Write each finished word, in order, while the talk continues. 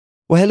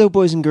Well, hello,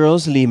 boys and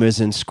girls, lemurs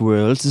and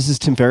squirrels. This is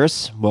Tim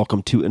Ferriss.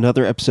 Welcome to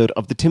another episode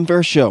of The Tim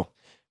Ferriss Show,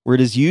 where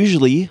it is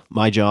usually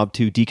my job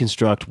to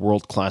deconstruct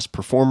world-class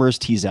performers,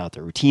 tease out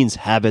their routines,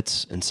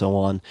 habits, and so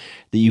on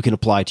that you can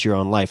apply to your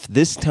own life.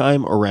 This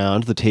time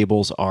around, the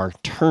tables are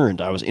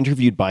turned. I was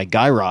interviewed by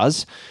Guy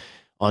Raz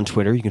on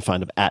Twitter. You can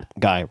find him at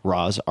Guy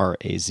Raz,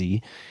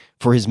 R-A-Z,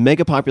 for his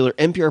mega-popular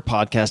NPR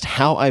podcast,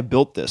 How I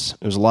Built This.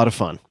 It was a lot of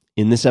fun.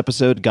 In this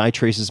episode, Guy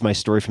traces my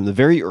story from the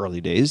very early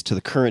days to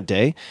the current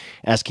day,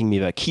 asking me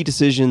about key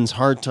decisions,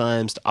 hard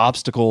times,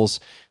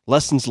 obstacles,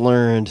 lessons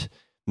learned,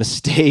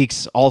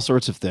 mistakes, all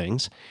sorts of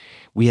things.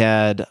 We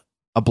had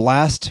a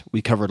blast.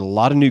 We covered a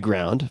lot of new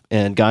ground,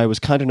 and Guy was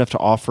kind enough to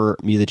offer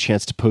me the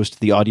chance to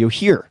post the audio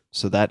here.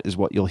 So that is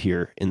what you'll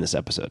hear in this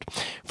episode.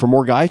 For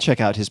more Guy,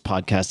 check out his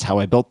podcasts, How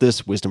I Built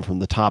This, Wisdom from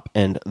the Top,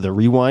 and The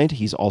Rewind.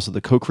 He's also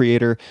the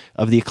co-creator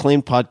of the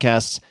acclaimed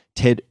podcasts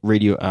TED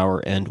Radio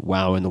Hour and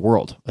Wow in the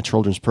World, a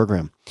children's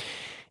program.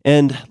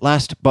 And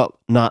last but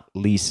not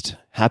least,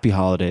 happy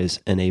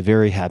holidays and a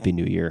very happy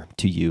new year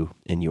to you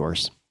and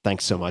yours.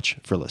 Thanks so much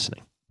for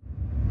listening.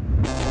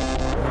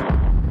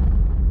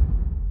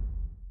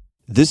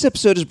 This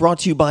episode is brought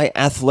to you by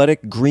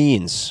Athletic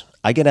Greens.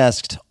 I get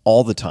asked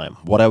all the time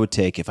what I would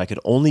take if I could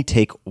only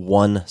take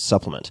one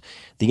supplement.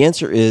 The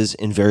answer is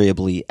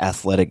invariably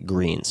Athletic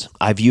Greens.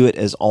 I view it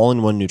as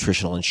all-in-one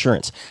nutritional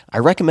insurance. I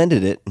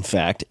recommended it, in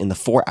fact, in the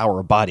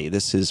 4-Hour Body.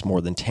 This is more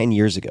than 10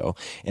 years ago,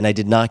 and I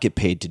did not get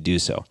paid to do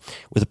so.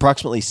 With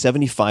approximately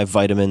 75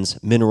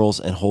 vitamins, minerals,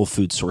 and whole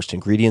food-sourced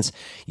ingredients,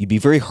 you'd be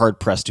very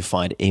hard-pressed to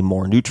find a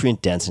more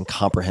nutrient-dense and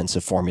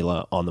comprehensive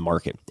formula on the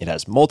market. It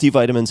has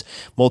multivitamins,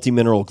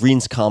 multi-mineral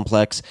greens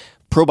complex,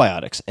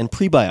 probiotics and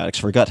prebiotics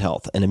for gut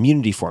health, an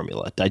immunity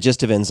formula,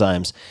 digestive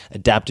enzymes,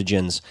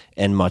 adaptogens,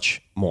 and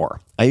much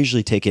more. I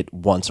usually take it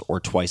once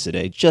or twice a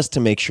day just to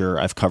make sure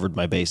I've covered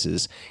my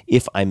bases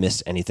if I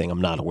missed anything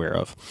I'm not aware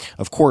of.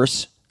 Of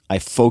course, I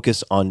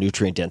focus on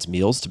nutrient-dense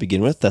meals to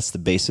begin with. That's the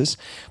basis.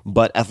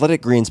 But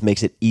Athletic Greens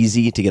makes it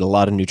easy to get a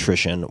lot of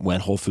nutrition when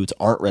whole foods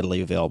aren't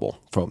readily available.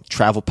 From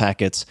travel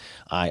packets,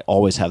 I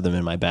always have them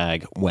in my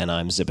bag when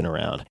I'm zipping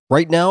around.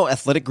 Right now,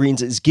 Athletic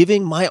Greens is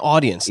giving my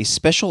audience a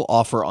special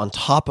offer on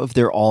top of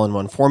their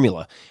all-in-one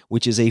formula,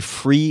 which is a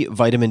free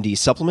vitamin D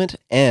supplement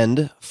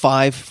and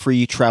 5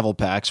 free travel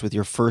packs with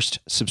your first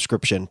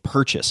subscription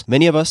purchase.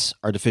 Many of us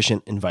are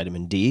deficient in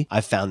vitamin D.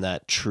 I've found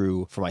that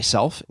true for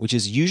myself, which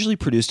is usually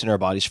produced in our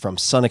bodies from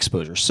sun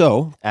exposure.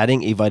 So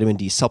adding a vitamin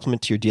D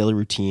supplement to your daily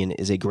routine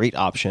is a great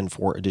option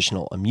for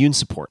additional immune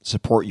support.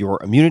 Support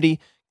your immunity,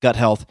 gut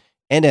health,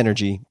 and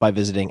energy by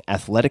visiting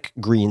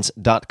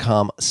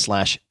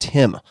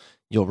athleticgreens.com/Tim.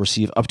 You'll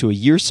receive up to a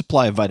year's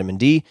supply of vitamin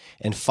D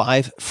and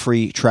 5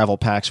 free travel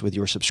packs with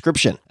your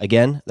subscription.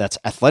 Again, that's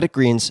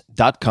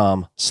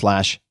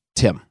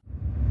athleticgreens.com/Tim.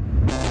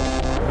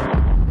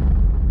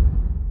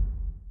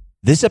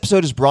 This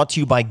episode is brought to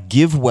you by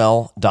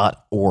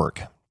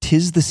GiveWell.org.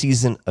 'Tis the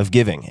season of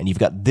giving, and you've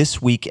got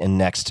this week and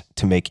next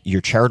to make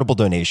your charitable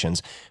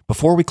donations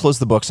before we close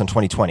the books on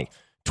 2020.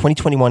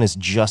 2021 is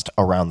just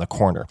around the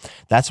corner.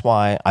 That's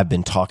why I've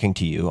been talking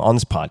to you on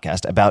this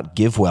podcast about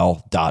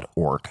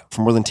GiveWell.org.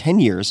 For more than 10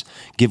 years,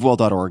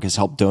 GiveWell.org has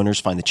helped donors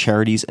find the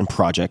charities and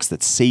projects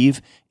that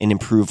save and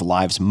improve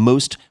lives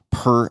most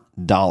per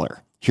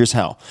dollar. Here's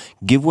how.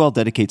 GiveWell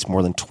dedicates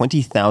more than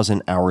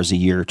 20,000 hours a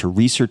year to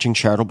researching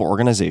charitable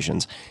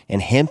organizations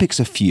and handpicks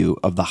a few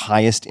of the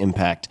highest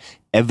impact,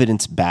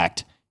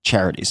 evidence-backed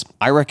charities.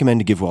 I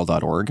recommend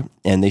GiveWell.org,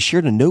 and they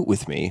shared a note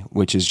with me,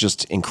 which is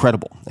just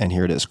incredible. And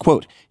here it is.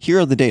 Quote, here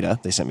are the data.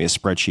 They sent me a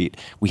spreadsheet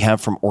we have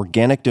from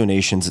organic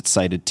donations that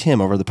cited Tim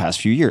over the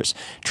past few years.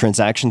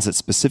 Transactions that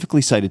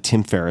specifically cited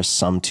Tim Ferriss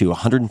summed to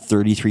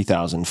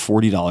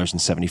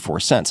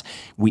 $133,040.74.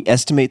 We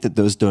estimate that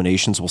those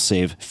donations will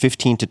save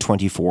 15 to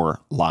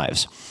 24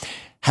 lives.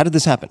 How did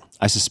this happen?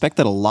 I suspect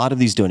that a lot of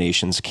these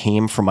donations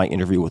came from my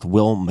interview with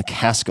Will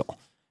MacAskill,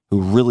 who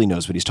really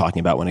knows what he's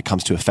talking about when it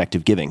comes to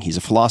effective giving. He's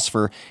a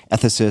philosopher,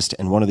 ethicist,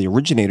 and one of the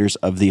originators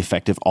of the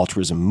effective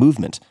altruism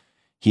movement.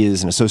 He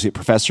is an associate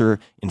professor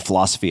in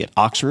philosophy at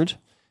Oxford,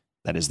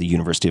 that is the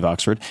University of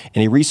Oxford,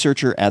 and a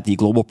researcher at the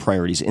Global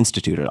Priorities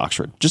Institute at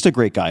Oxford. Just a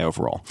great guy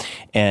overall.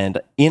 And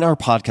in our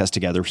podcast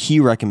together, he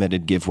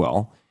recommended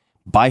GiveWell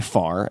by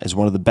far as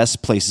one of the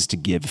best places to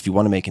give if you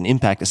want to make an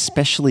impact,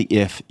 especially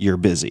if you're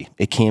busy.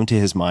 It came to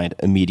his mind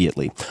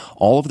immediately.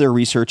 All of their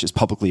research is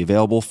publicly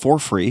available for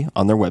free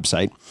on their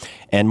website.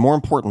 And more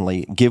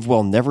importantly,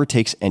 GiveWell never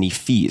takes any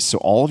fees, so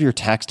all of your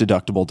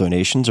tax-deductible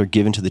donations are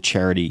given to the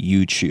charity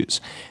you choose.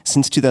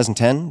 Since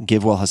 2010,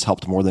 GiveWell has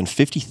helped more than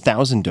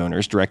 50,000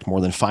 donors direct more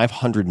than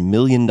 $500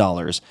 million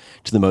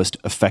to the most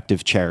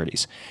effective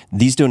charities.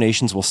 These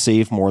donations will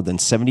save more than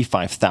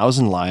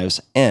 75,000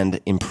 lives and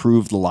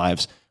improve the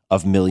lives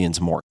of millions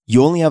more.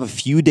 You only have a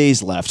few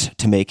days left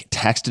to make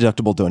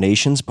tax-deductible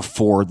donations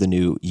before the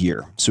new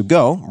year. So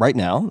go right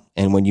now,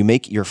 and when you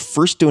make your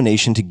first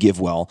donation to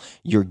GiveWell,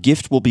 your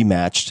gift will be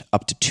matched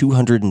up to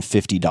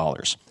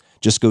 $250.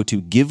 Just go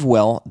to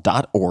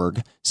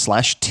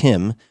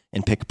givewell.org/Tim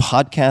and pick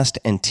podcast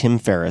and Tim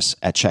Ferriss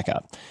at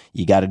checkout.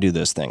 You got to do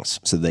those things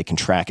so they can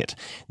track it.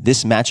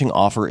 This matching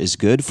offer is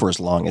good for as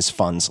long as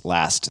funds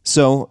last.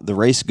 So the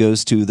race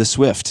goes to the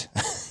swift.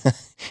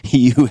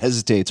 He who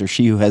hesitates or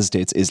she who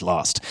hesitates is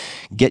lost.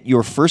 Get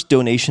your first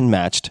donation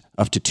matched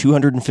up to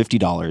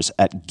 $250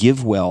 at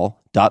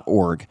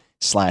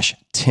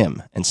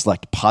givewell.org/Tim and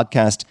select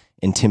podcast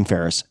and Tim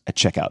Ferriss at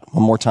checkout.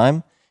 One more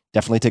time,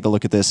 definitely take a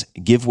look at this,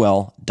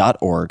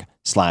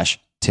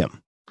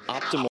 givewell.org/Tim.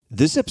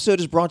 This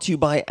episode is brought to you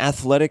by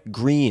Athletic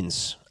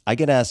Greens. I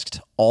get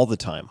asked all the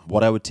time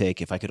what I would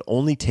take if I could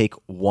only take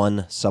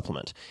one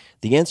supplement.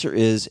 The answer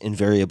is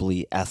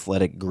invariably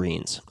Athletic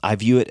Greens. I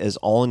view it as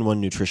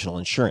all-in-one nutritional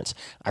insurance.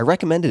 I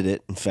recommended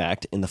it, in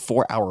fact, in the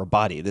 4-Hour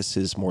Body. This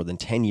is more than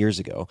 10 years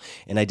ago,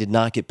 and I did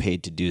not get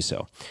paid to do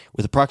so.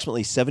 With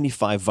approximately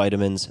 75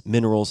 vitamins,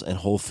 minerals, and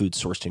whole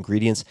food-sourced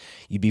ingredients,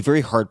 you'd be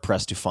very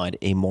hard-pressed to find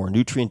a more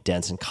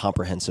nutrient-dense and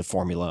comprehensive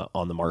formula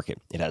on the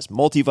market. It has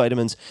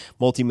multivitamins,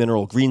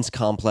 multi-mineral greens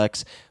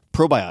complex,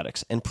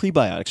 probiotics and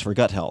prebiotics for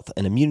gut health,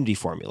 an immunity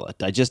formula,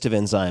 digestive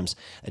enzymes,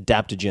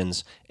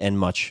 adaptogens, and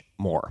much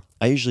more.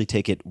 I usually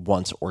take it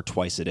once or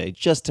twice a day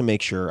just to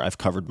make sure I've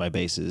covered my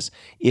bases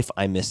if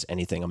I missed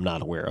anything I'm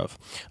not aware of.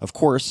 Of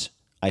course,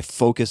 I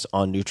focus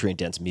on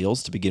nutrient-dense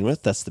meals to begin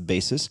with. That's the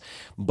basis.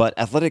 But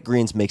Athletic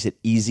Greens makes it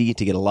easy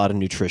to get a lot of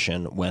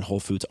nutrition when whole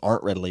foods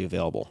aren't readily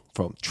available.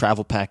 From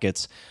travel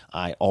packets,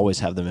 I always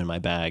have them in my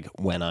bag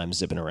when I'm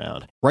zipping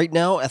around. Right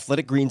now,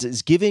 Athletic Greens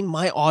is giving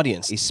my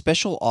audience a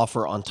special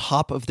offer on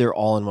top of their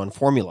all-in-one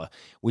formula,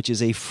 which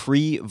is a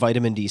free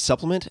vitamin D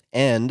supplement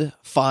and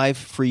 5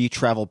 free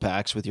travel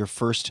packs with your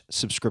first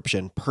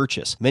subscription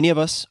purchase. Many of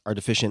us are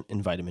deficient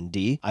in vitamin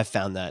D. I've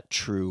found that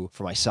true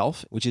for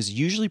myself, which is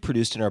usually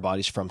produced in our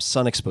bodies from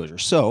sun exposure.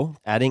 So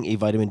adding a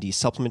vitamin D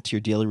supplement to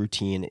your daily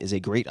routine is a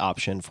great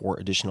option for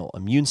additional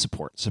immune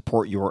support.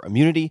 Support your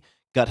immunity,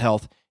 gut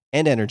health,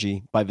 and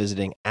energy by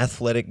visiting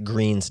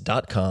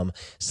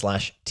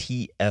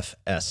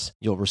athleticgreens.com/TFS.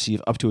 You'll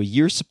receive up to a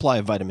year's supply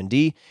of vitamin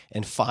D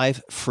and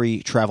 5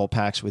 free travel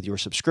packs with your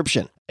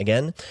subscription.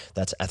 Again,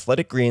 that's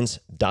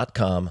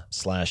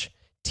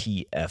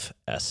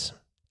athleticgreens.com/TFS,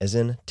 as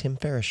in Tim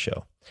Ferriss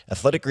Show.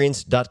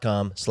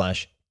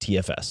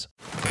 athleticgreens.com/TFS.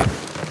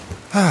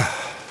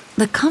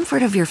 The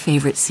comfort of your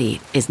favorite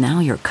seat is now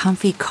your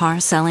comfy car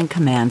selling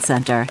command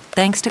center,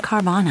 thanks to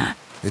Carvana.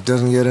 It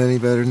doesn't get any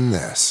better than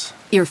this.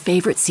 Your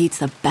favorite seat's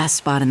the best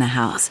spot in the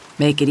house.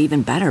 Make it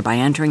even better by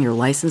entering your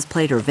license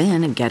plate or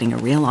VIN and getting a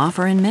real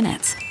offer in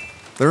minutes.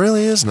 There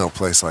really is no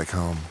place like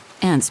home.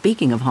 And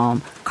speaking of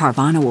home,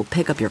 Carvana will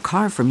pick up your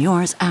car from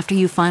yours after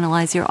you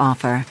finalize your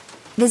offer.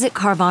 Visit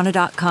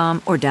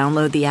Carvana.com or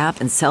download the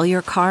app and sell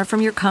your car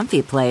from your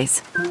comfy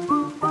place.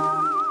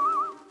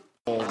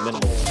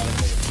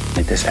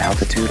 At this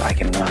altitude, I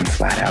can run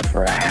flat out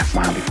for a half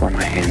mile before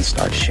my hands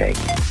start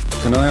shaking.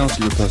 Can I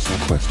answer your personal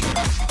question?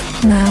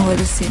 Now would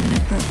seem an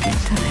appropriate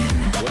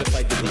time. What if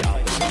I did the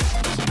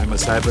opposite? I'm a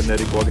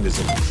cybernetic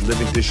organism,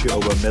 living tissue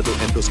over a metal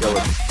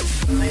endoskeleton.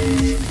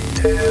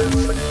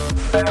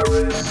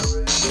 Ferriss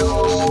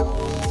Show.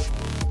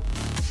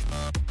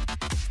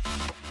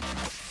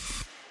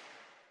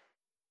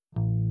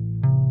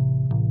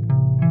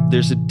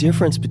 There's a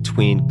difference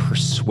between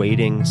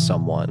persuading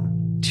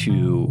someone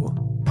to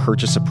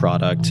purchase a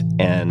product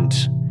and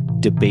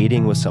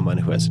debating with someone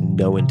who has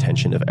no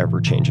intention of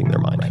ever changing their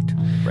mind.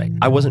 Right.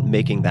 I wasn't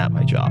making that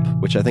my job,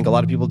 which I think a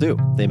lot of people do.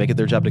 They make it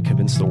their job to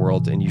convince the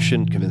world, and you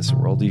shouldn't convince the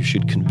world. You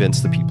should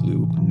convince the people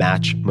who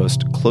match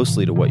most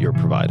closely to what you're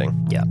providing.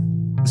 Yeah.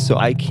 So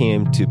I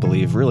came to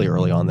believe really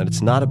early on that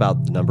it's not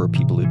about the number of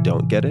people who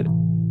don't get it.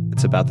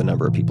 It's about the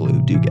number of people who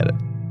do get it.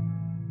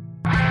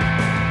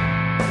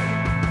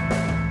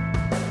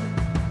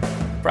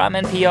 From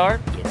NPR,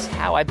 it's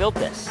How I Built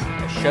This,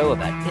 a show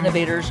about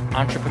innovators,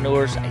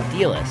 entrepreneurs,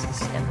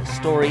 idealists, and the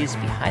stories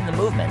behind the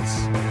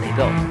movements they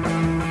built.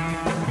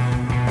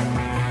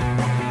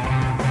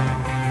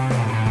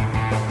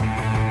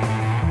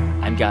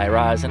 I'm Guy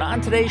Raz, and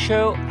on today's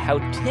show, how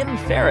Tim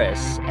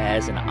Ferriss,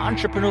 as an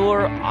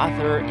entrepreneur,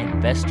 author,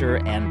 investor,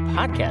 and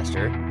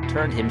podcaster,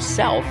 turned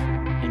himself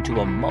into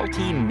a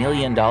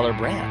multi-million-dollar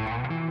brand.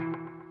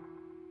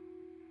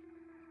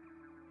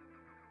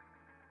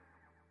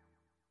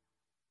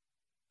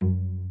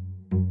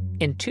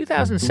 In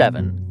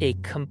 2007, a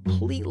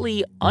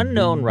completely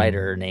unknown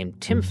writer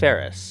named Tim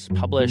Ferriss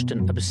published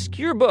an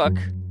obscure book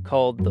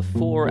called The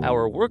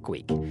 4-Hour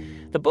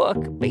Workweek. The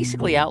book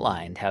basically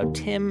outlined how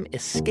Tim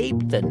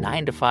escaped the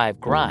 9-to-5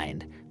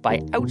 grind by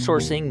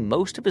outsourcing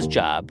most of his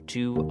job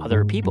to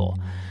other people.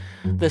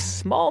 The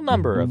small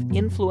number of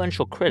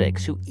influential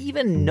critics who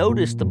even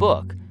noticed the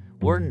book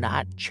were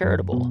not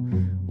charitable.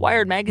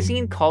 Wired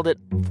magazine called it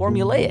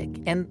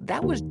formulaic, and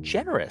that was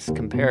generous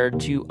compared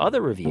to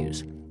other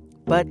reviews.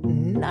 But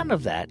none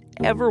of that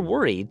ever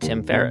worried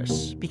Tim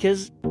Ferriss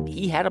because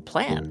he had a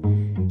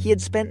plan. he had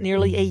spent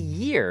nearly a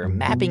year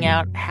mapping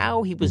out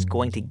how he was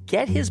going to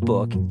get his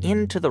book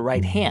into the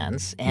right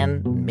hands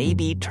and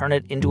maybe turn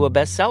it into a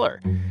bestseller,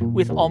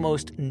 with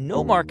almost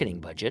no marketing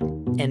budget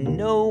and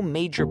no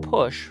major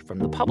push from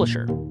the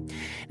publisher.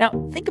 Now,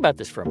 think about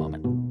this for a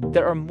moment.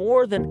 There are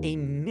more than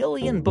 1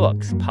 million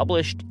books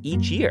published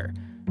each year.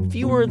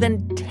 Fewer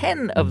than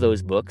 10 of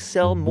those books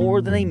sell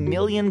more than 1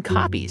 million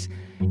copies.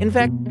 In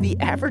fact, the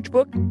average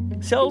book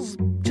sells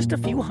just a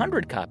few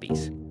hundred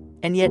copies.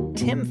 And yet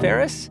Tim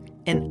Ferriss,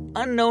 an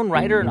unknown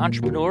writer and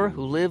entrepreneur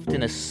who lived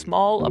in a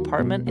small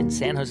apartment in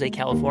San Jose,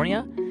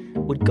 California,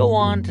 would go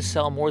on to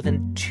sell more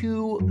than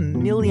 2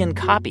 million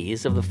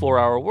copies of The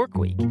 4-Hour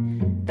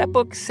Workweek. That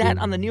book sat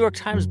on the New York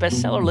Times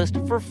bestseller list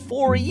for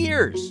 4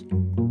 years.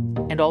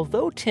 And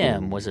although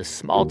Tim was a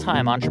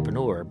small-time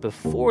entrepreneur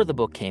before the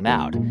book came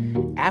out,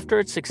 after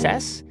its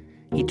success,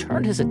 he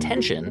turned his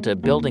attention to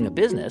building a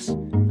business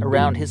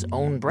around his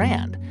own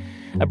brand.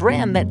 A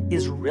brand that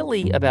is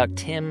really about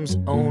Tim's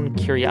own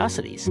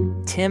curiosities.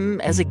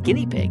 Tim as a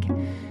guinea pig.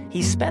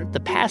 He spent the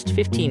past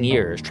 15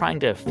 years trying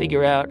to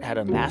figure out how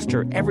to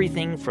master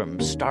everything from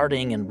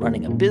starting and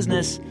running a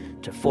business,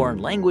 to foreign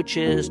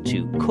languages,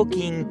 to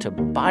cooking, to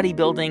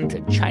bodybuilding,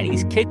 to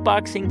Chinese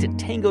kickboxing, to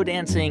tango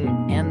dancing,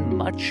 and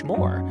much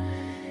more.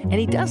 And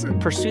he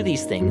doesn't pursue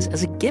these things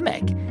as a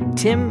gimmick.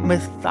 Tim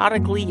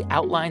methodically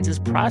outlines his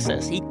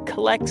process. He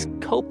collects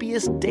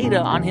copious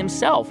data on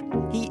himself.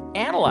 He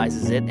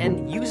analyzes it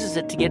and uses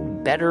it to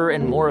get better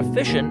and more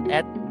efficient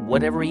at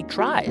whatever he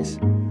tries.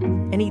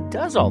 And he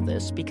does all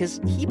this because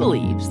he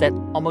believes that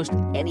almost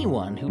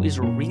anyone who is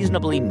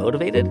reasonably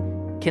motivated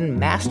can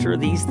master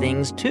these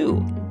things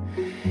too.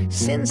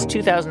 Since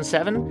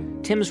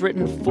 2007, Tim's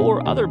written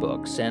 4 other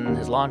books and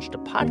has launched a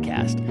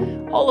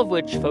podcast, all of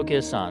which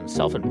focus on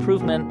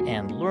self-improvement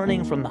and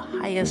learning from the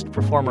highest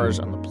performers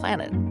on the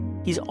planet.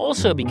 He's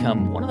also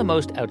become one of the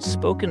most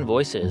outspoken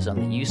voices on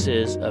the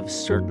uses of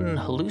certain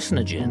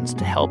hallucinogens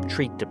to help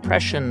treat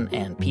depression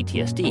and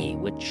PTSD,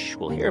 which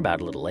we'll hear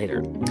about a little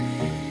later.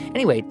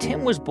 Anyway,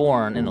 Tim was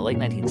born in the late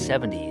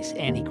 1970s,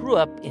 and he grew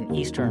up in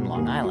eastern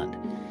Long Island.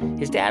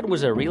 His dad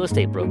was a real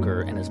estate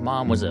broker, and his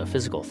mom was a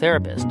physical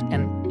therapist.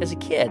 And as a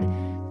kid,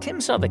 Tim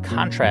saw the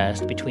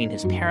contrast between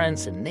his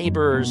parents and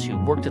neighbors who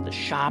worked at the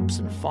shops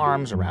and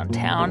farms around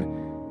town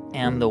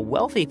and the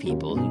wealthy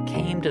people who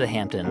came to the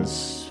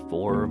Hamptons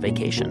for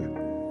vacation.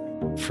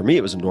 For me,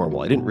 it was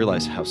normal. I didn't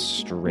realize how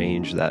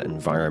strange that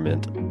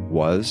environment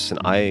was. And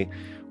I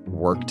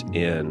worked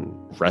in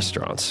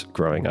restaurants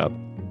growing up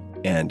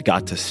and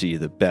got to see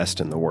the best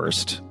and the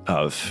worst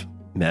of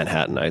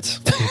Manhattanites.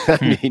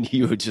 I mean,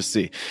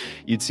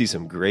 you'd see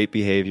some great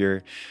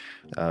behavior.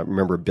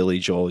 Remember Billy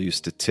Joel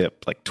used to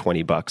tip like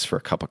 $20 for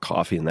a cup of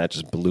coffee, and that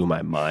just blew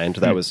my mind.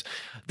 That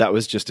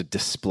was just a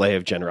display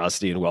of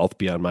generosity and wealth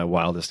beyond my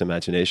wildest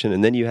imagination.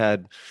 And then you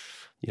had,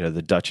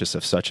 the Duchess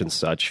of such and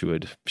such who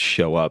would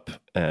show up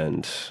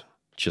and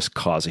just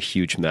cause a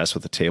huge mess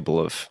with a table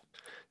of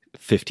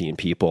 15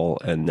 people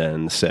and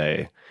then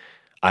say,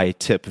 "I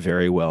tip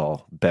very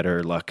well.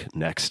 Better luck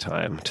next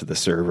time," to the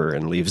server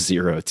and leave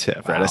 0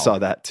 tip. Wow. Right? I saw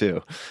that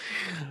too.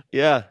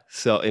 Yeah.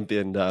 So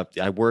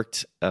I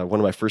worked, one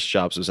of my first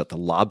jobs was at the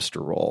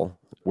Lobster Roll,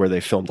 where they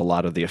filmed a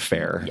lot of The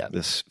Affair,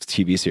 this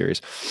TV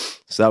series.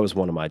 So that was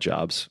one of my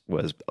jobs,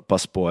 was a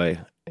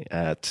busboy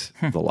at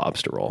the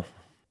Lobster Roll.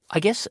 I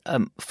guess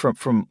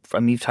from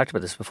you've talked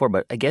about this before,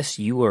 but I guess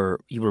you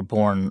were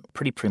born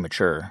pretty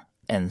premature,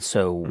 and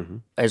so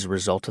as a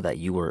result of that,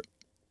 you were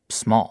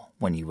small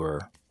when you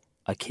were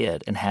a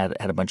kid and had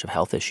a bunch of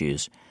health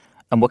issues.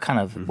 And what kind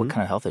of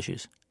health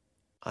issues?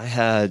 I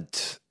had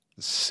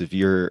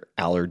severe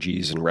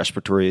allergies and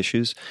respiratory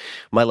issues.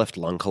 My left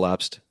lung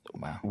collapsed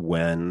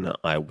when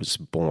I was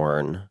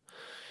born.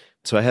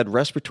 So I had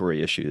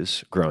respiratory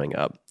issues growing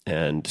up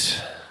and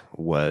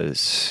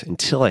was,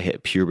 until I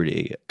hit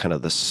puberty, kind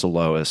of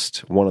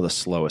one of the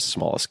slowest,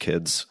 smallest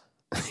kids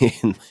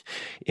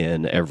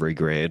in every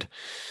grade.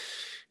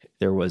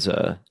 There was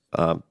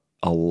a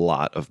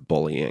lot of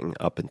bullying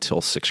up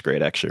until 6th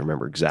grade. I actually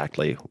remember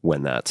exactly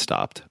when that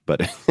stopped,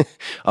 but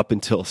up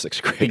until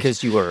 6th grade.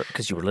 Because you were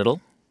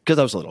little? Because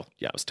I was little.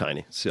 Yeah, I was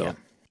tiny. So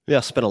I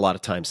spent a lot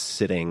of time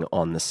sitting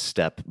on the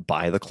step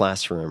by the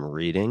classroom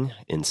reading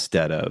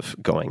instead of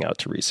going out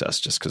to recess,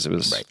 just because it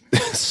was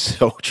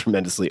so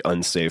tremendously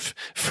unsafe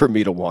for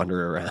me to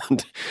wander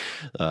around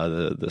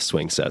the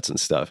swing sets and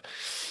stuff.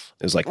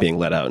 It was like being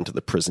let out into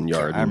the prison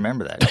yard. I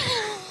remember that.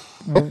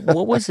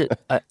 What was it?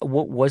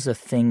 What was the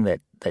thing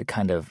that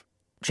kind of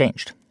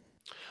changed?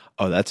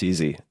 Oh, that's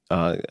easy.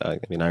 I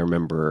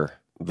remember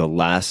the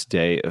last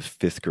day of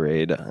 5th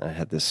grade. I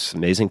had this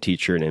amazing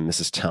teacher named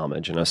Mrs.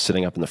 Talmadge, and I was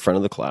sitting up in the front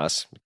of the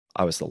class.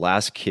 I was the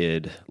last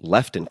kid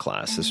left in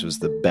class. This was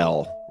the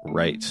bell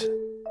right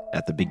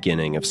at the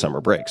beginning of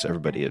summer break, so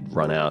everybody had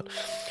run out.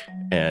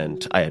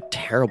 And I had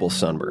terrible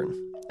sunburn.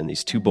 And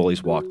these 2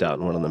 bullies walked out,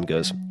 and one of them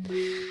goes,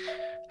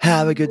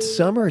 "Have a good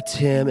summer,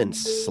 Tim," and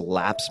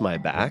slaps my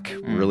back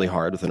really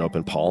hard with an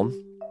open palm.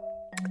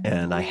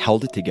 And I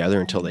held it together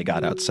until they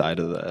got outside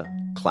of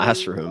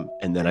classroom,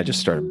 and then I just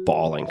started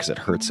bawling because it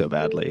hurt so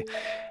badly.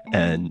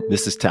 And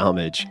Mrs.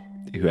 Talmadge,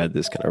 who had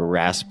this kind of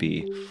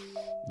raspy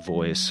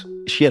voice,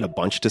 she had a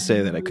bunch to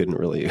say that I couldn't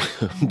really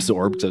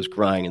absorb because I was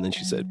crying. And then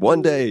she said,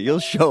 "One day you'll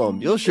show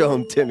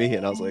him, Timmy."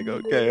 And I was like,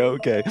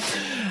 okay.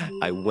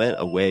 I went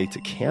away to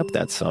camp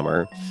that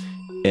summer,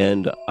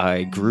 and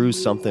I grew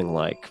something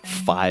like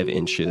 5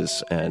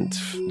 inches and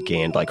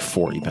gained like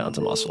 40 pounds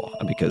of muscle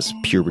because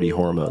puberty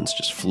hormones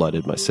just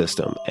flooded my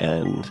system,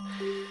 and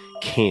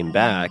came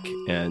back.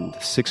 And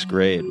 6th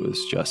grade was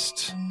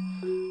just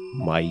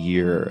my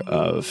year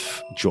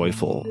of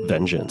joyful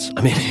vengeance.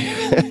 I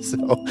mean, so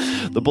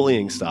the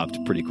bullying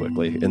stopped pretty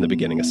quickly in the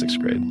beginning of 6th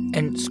grade.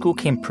 And school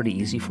came pretty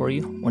easy for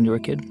you when you were a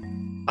kid?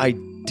 I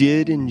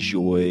did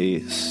enjoy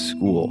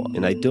school,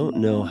 and I don't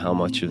know how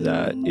much of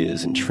that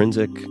is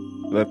intrinsic.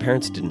 My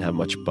parents didn't have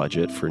much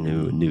budget for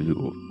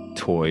new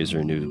toys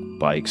or new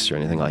bikes or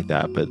anything like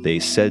that, but they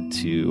said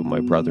to my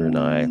brother and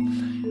I,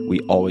 we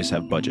always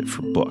have budget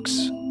for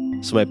books.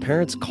 So my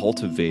parents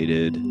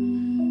cultivated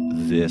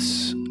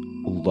this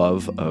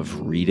love of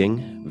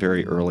reading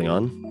very early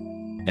on,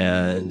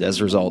 and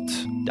as a result,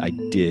 I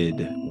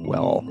did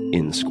well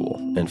in school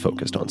and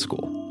focused on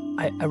school.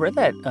 I read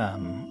that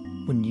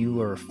when you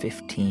were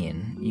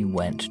 15, you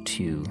went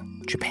to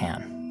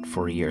Japan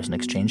for a year as an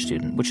exchange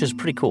student, which is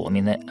pretty cool. I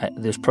mean,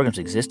 those programs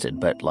existed,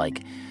 but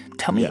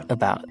tell me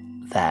about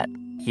that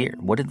year.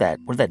 What did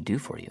that do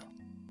for you?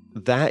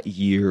 That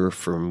year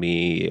for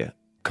me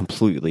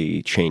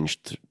completely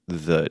changed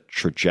the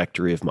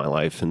trajectory of my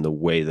life and the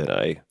way that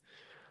I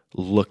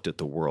looked at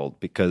the world,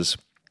 because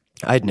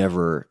I'd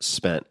never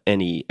spent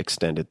any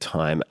extended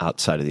time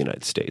outside of the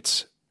United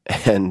States,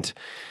 and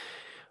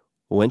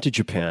went to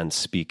Japan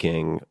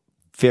speaking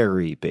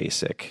very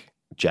basic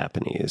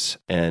Japanese.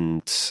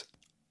 And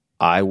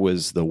I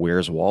was the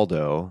Where's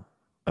Waldo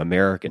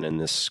American in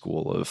this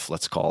school of,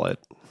 let's call it,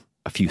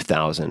 a few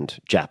thousand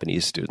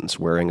Japanese students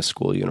wearing a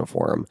school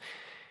uniform.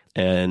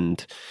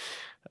 And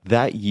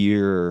that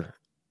year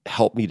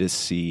helped me to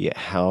see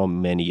how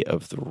many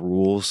of the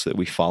rules that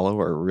we follow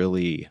are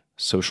really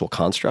social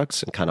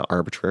constructs and kind of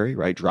arbitrary,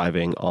 right?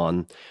 Driving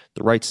on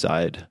the right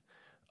side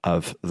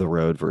of the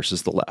road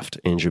versus the left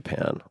in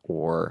Japan,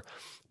 or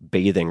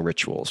bathing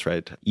rituals,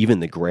 right? Even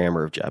the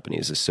grammar of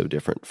Japanese is so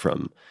different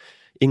from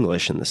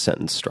English in the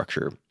sentence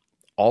structure.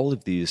 All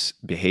of these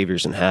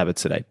behaviors and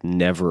habits that I'd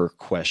never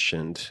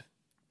questioned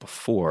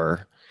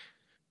before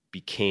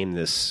became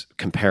this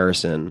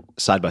comparison,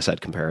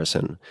 side-by-side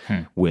comparison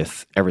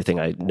with everything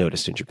I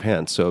noticed in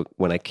Japan. So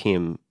when I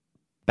came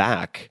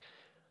back,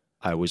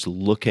 I was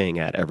looking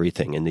at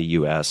everything in the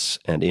U.S.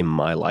 and in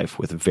my life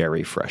with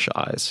very fresh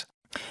eyes.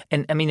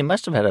 And I mean, it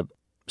must have had a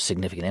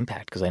significant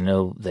impact, because I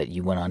know that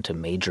you went on to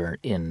major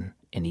in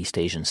East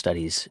Asian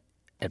Studies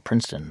at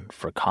Princeton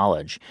for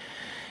college.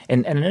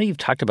 And I know you've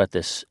talked about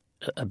this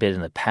a bit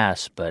in the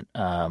past, but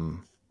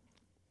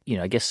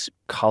I guess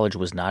college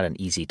was not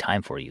an easy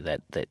time for you.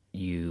 That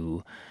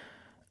you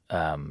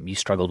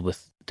struggled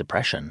with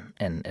depression,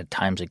 and at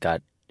times it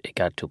got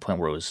to a point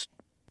where it was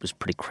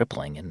pretty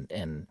crippling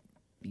and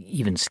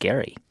even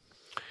scary.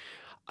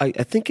 I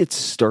think it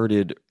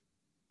started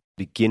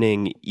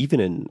beginning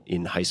even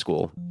in high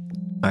school.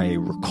 I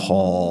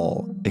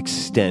recall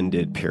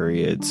extended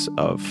periods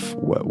of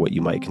what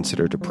you might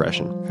consider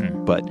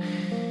depression. But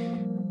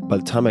by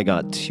the time I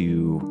got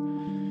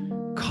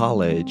to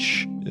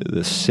college,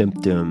 the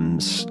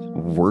symptoms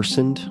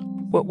worsened.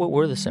 What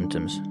were the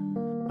symptoms?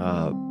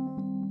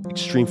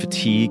 Extreme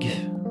fatigue,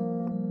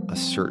 a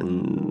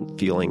certain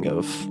feeling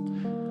of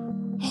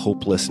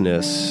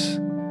hopelessness.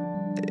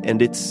 And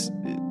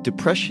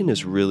depression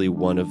is really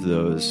one of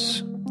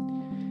those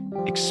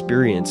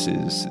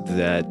experiences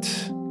that,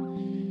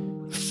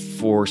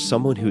 for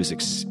someone who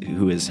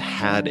has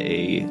had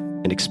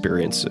an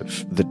experience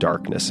of the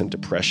darkness and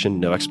depression,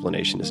 no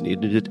explanation is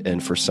needed.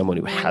 And for someone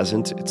who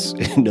hasn't, it's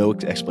no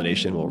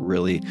explanation will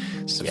really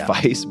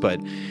suffice. Yeah.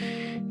 But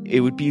it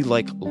would be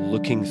like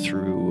looking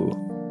through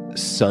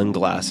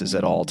sunglasses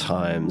at all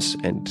times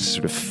and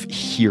sort of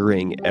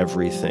hearing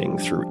everything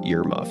through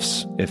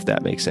earmuffs, if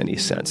that makes any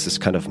sense. This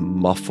kind of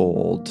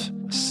muffled,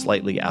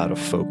 slightly out of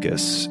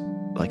focus,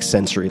 like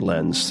sensory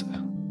lens.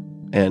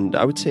 And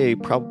I would say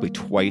probably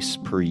twice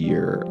per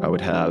year, I would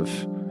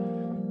have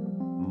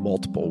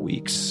multiple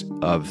weeks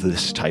of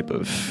this type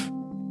of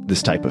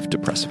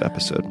depressive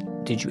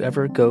episode. Did you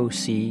ever go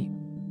see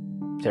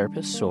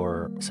therapists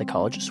or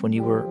psychologists when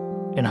you were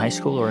in high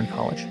school or in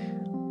college?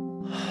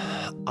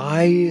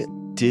 I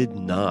did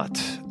not.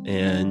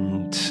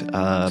 And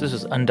so this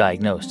was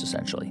undiagnosed,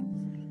 essentially.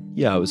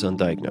 Yeah, I was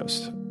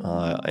undiagnosed.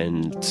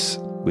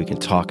 And we can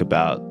talk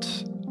about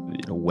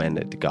when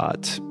it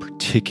got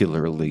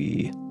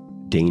particularly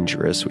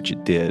dangerous, which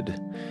it did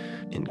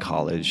in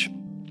college,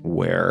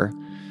 where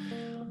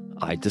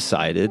I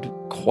decided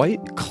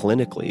quite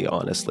clinically,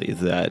 honestly,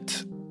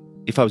 that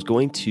if I was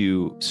going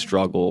to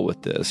struggle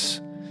with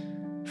this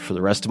for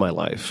the rest of my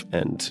life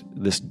and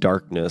this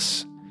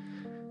darkness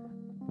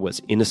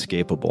was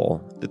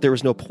inescapable, that there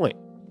was no point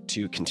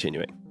to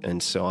continuing.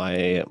 And so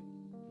I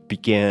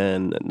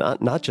began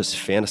not just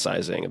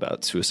fantasizing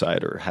about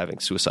suicide or having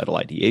suicidal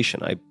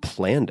ideation. I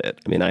planned it.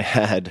 I mean, I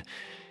had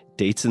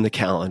dates in the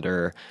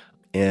calendar,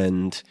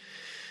 and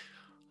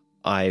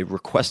I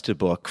requested a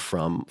book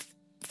from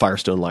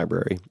Firestone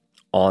Library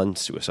on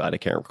suicide. I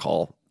can't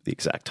recall the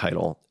exact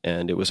title,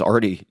 and it was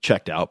already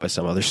checked out by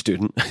some other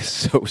student,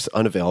 so it was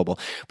unavailable.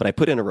 But I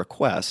put in a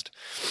request,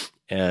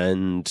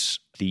 and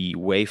the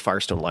way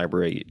Firestone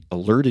Library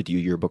alerted you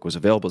your book was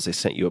available is they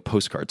sent you a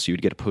postcard. So you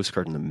would get a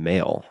postcard in the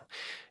mail.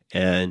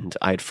 And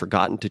I'd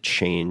forgotten to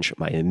change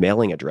my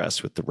mailing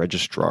address with the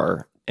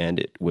registrar, and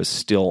it was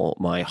still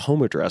my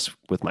home address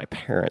with my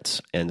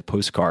parents. And the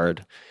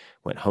postcard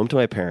went home to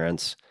my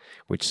parents,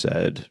 which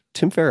said,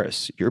 Tim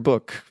Ferriss, your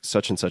book,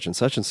 such and such and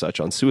such and such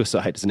on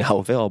suicide is now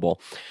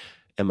available.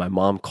 And my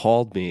mom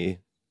called me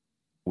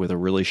with a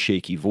really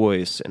shaky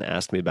voice and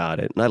asked me about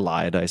it. And I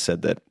lied. I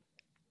said that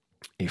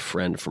a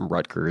friend from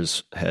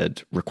Rutgers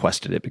had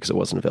requested it because it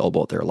wasn't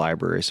available at their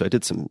library. So I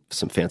did some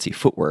fancy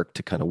footwork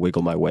to kind of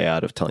wiggle my way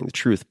out of telling the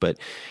truth. But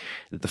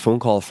the phone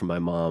call from my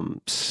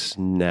mom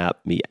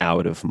snapped me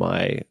out of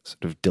my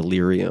sort of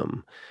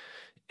delirium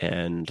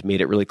and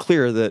made it really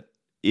clear that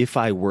if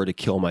I were to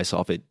kill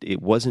myself,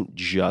 it wasn't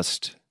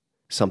just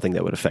something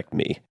that would affect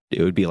me.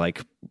 It would be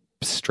like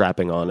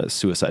strapping on a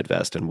suicide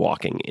vest and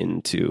walking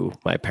into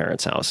my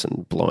parents' house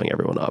and blowing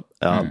everyone up.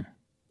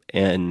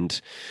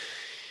 And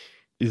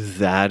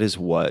that is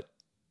what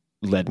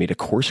led me to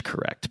course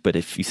correct. But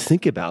if you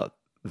think about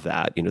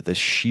that, the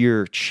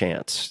sheer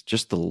chance,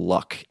 just the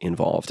luck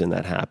involved in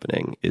that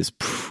happening is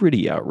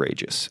pretty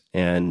outrageous.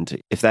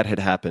 And if that had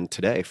happened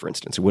today, for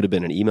instance, it would have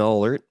been an email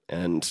alert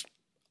and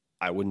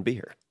I wouldn't be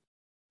here.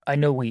 I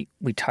know we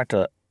talked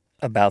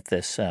about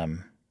this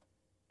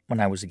when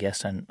I was a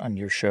guest on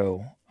your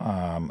show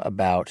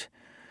about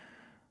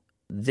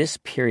this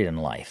period in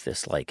life,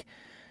 this like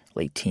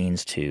late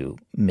teens to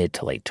mid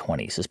to late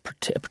 20s, is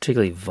a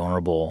particularly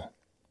vulnerable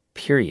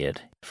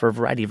period for a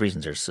variety of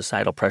reasons. There's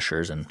societal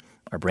pressures, and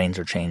our brains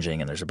are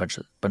changing, and there's a bunch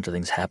of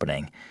things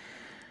happening.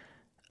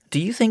 Do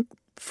you think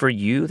for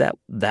you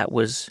that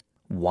was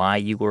why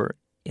you were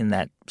in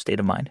that state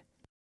of mind?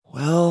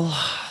 Well,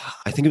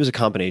 I think it was a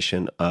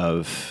combination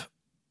of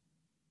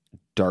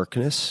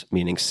darkness,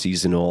 meaning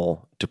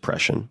seasonal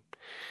depression,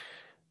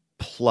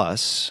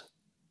 plus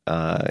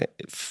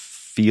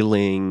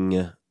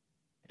feeling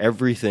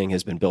everything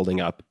has been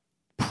building up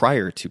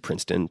prior to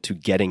Princeton to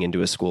getting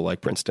into a school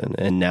like Princeton.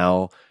 And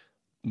now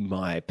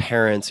my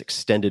parents,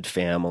 extended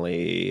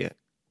family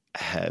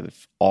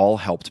have all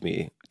helped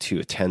me to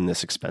attend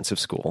this expensive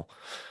school.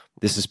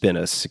 This has been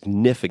a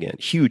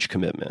significant, huge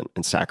commitment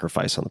and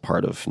sacrifice on the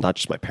part of not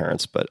just my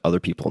parents, but other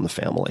people in the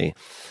family.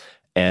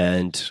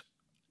 And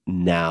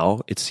now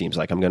it seems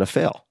like I'm going to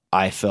fail.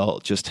 I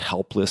felt just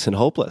helpless and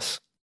hopeless.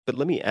 But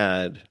let me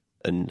add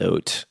a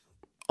note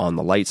on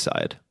the light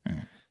side,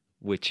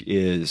 which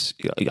is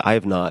I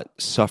have not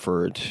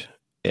suffered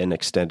an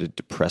extended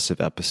depressive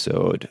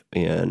episode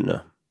in,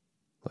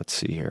 let's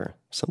see here,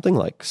 something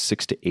like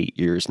 6 to 8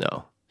 years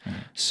now.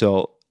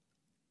 So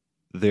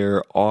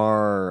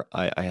I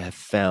have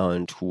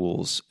found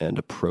tools and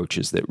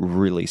approaches that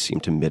really seem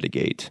to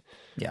mitigate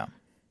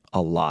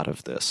a lot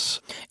of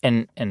this.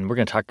 And we're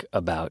going to talk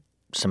about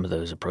some of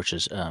those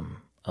approaches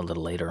a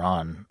little later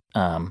on.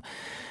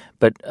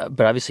 But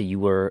obviously you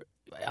were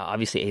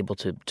able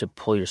to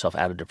pull yourself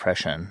out of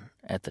depression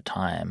at the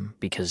time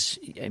because,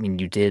 I mean,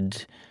 you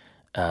did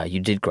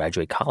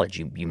graduate college.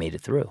 You made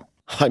it through.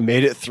 I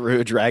made it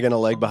through, dragging a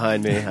leg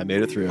behind me. I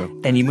made it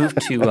through. And you moved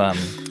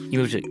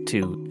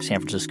to San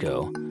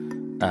Francisco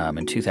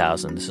in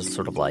 2000. This is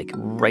sort of like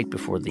right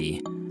before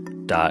the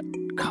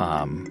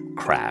 .com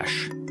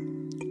crash.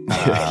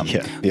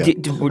 Yeah.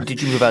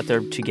 Did you move out there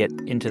to get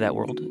into that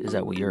world? Is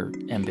that what your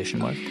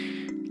ambition was?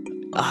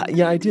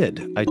 Yeah, I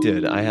did.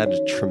 I had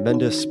a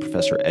tremendous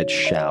Professor Ed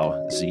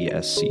Schau,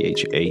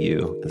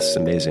 Z-S-C-H-A-U, this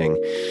amazing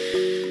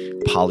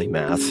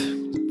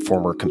polymath,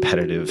 former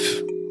competitive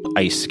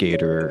ice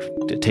skater,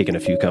 taken a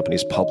few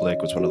companies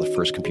public, was one of the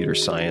first computer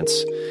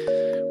science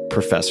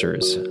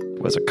professors,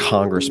 was a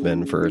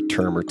congressman for a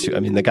term or two. I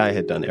mean, the guy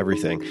had done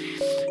everything.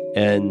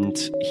 And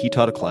he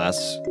taught a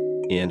class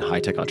in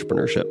high-tech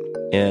entrepreneurship.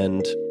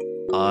 And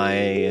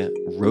I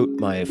wrote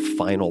my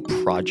final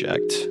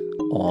project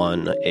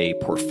on a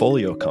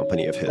portfolio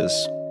company of his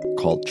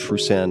called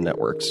Trusan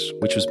Networks,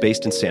 which was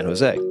based in San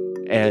Jose.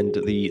 And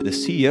the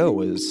CEO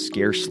was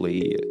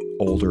scarcely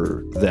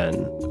older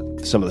than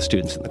some of the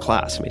students in the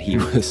class. I mean, he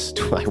was,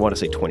 I want to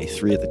say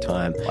 23 at the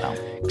time. Wow.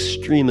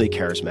 Extremely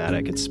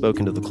charismatic, had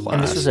spoken to the class.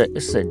 And this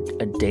is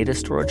a data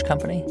storage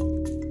company?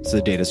 It's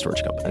a data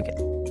storage company. Okay.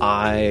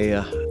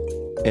 I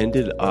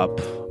ended up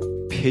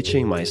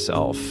pitching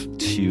myself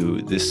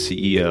to this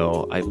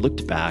CEO. I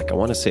looked back, I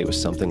want to say it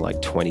was something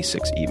like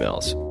 26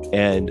 emails,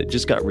 and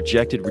just got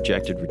rejected.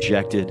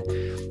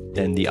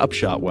 And the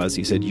upshot was,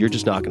 he said, "You're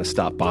just not going to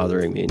stop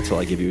bothering me until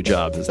I give you a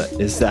job.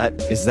 Is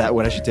that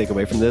what I should take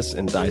away from this?"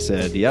 And I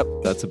said, "Yep,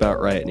 that's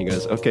about right." And he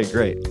goes, "Okay,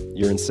 great.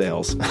 You're in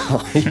sales.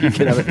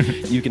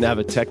 You can have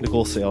a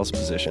technical sales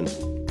position."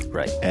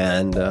 Right.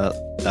 And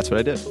that's what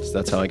I did. So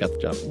that's how I got the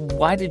job.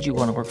 Why did you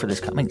want to work for this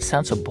company? It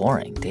sounds so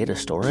boring. Data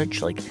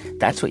storage? Like,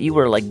 that's what you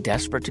were, like,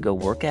 desperate to go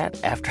work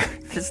at after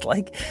this,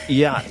 like...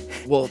 Yeah.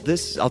 Well,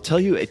 I'll tell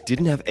you, it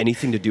didn't have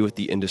anything to do with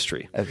the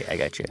industry. Okay, I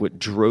got you. What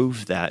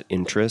drove that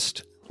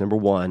interest, number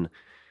one,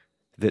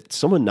 that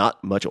someone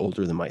not much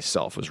older than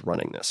myself was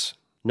running this.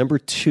 Number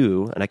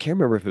two, and I can't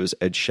remember if it was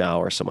Ed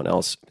Shao or someone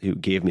else who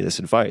gave me this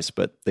advice,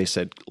 but they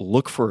said,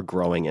 look for a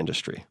growing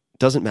industry. It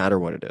doesn't matter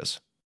what it is.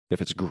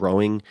 If it's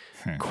growing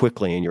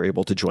quickly and you're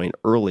able to join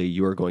early,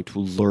 you are going to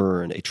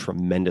learn a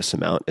tremendous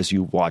amount as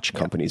you watch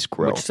companies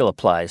grow. Which still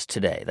applies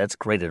today. That's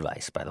great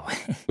advice, by the way.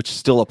 Which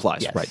still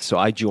applies, Yes. right? So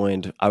I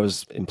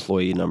was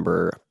employee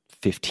number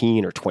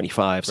 15 or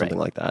 25, something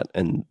like that,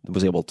 and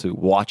was able to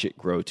watch it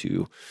grow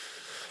to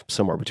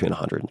somewhere between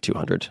 100 and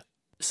 200.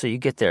 So you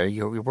get there,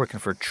 you're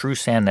working for True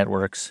Sand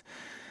Networks,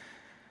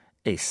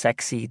 a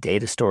sexy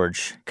data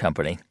storage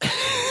company.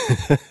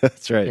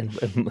 That's right.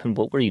 And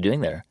what were you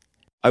doing there?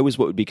 I was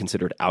what would be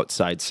considered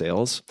outside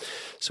sales.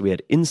 So we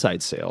had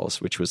inside sales,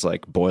 which was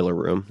like boiler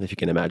room, if you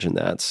can imagine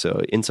that.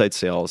 So inside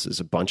sales is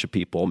a bunch of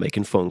people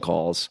making phone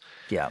calls,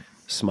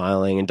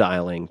 smiling and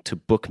dialing to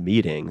book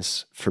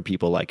meetings for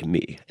people like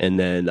me. And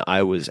then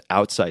I was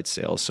outside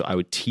sales. So I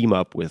would team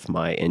up with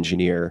my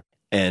engineer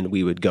and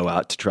we would go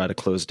out to try to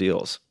close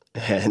deals.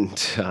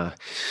 And I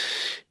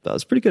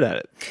was pretty good at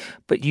it.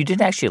 But you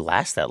didn't actually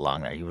last that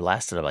long there. You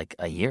lasted like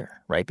a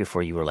year, right,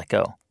 before you were let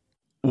go.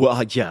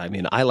 Well, yeah, I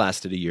mean, I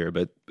lasted a year,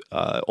 but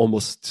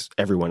almost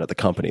everyone at the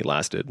company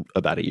lasted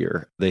about a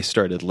year. They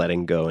started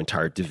letting go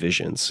entire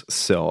divisions.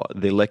 So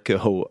they let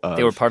go of...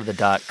 They were part of the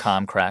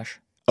dot-com crash?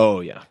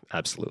 Oh, yeah,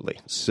 absolutely.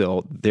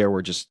 So there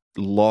were just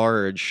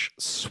large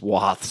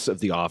swaths of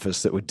the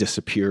office that would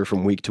disappear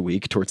from week to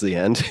week towards the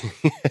end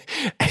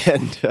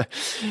and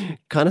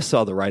kind of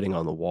saw the writing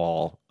on the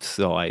wall.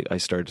 So I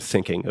started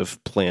thinking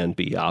of plan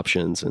B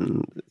options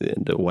and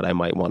what I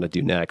might want to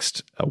do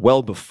next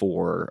well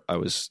before I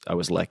was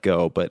let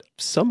go, but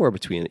somewhere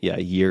between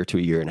a year to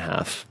a year and a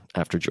half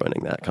after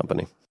joining that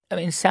company. I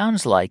mean, it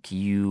sounds like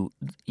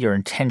your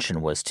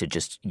intention was to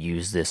just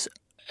use this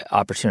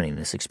opportunity,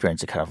 this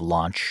experience to kind of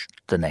launch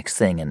the next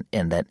thing,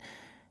 and that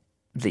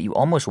you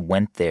almost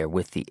went there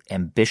with the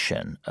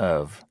ambition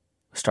of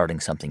starting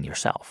something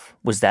yourself.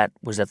 Was that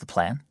the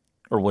plan,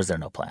 or was there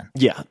no plan?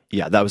 Yeah,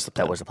 that was the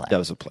plan. That was the plan. That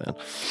was the plan.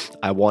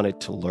 I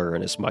wanted to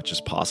learn as much as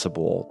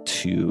possible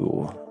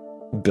to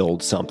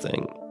build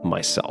something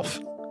myself,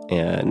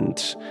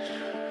 and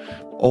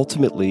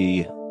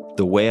ultimately,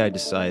 the way I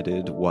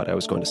decided what I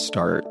was going to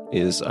start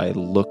is I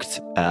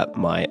looked at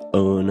my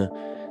own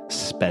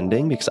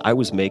spending, because I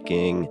was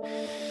making,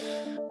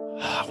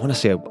 I want to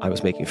say I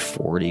was making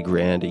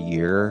 $40,000 a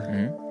year.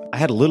 Mm-hmm. I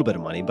had a little bit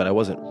of money, but I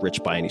wasn't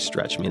rich by any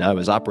stretch. I mean, I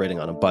was operating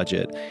on a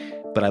budget,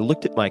 but I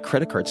looked at my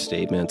credit card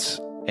statements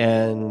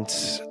and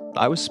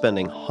I was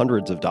spending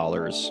hundreds of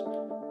dollars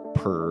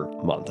per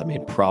month. I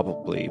mean,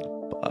 probably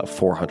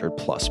 400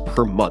 plus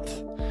per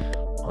month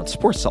on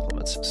sports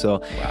supplements. So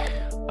wow.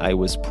 I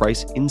was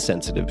price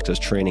insensitive because I was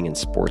training in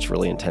sports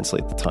really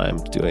intensely at the time,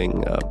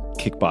 doing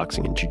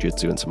kickboxing and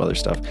jiu-jitsu and some other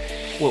stuff.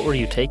 What were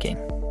you taking?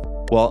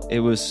 Well, it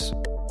was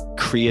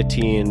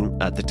creatine.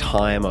 At the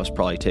time, I was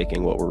probably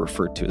taking what were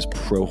referred to as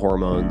pro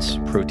hormones,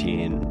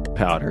 protein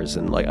powders,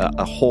 and like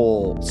a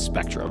whole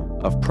spectrum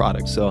of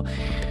products. So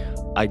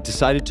I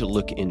decided to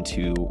look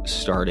into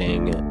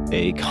starting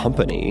a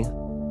company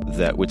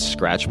that would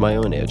scratch my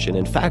own itch. And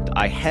in fact,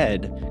 I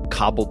had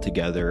cobbled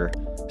together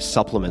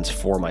supplements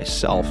for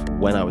myself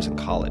when I was in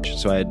college.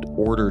 So I had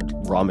ordered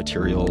raw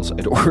materials,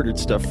 I'd ordered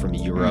stuff from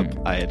Europe,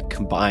 I had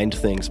combined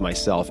things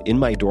myself in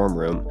my dorm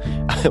room,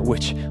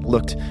 which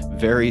looked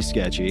very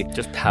sketchy.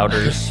 Just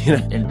powders,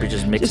 and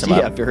just mix them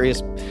up. Yeah,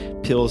 various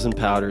pills and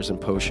powders and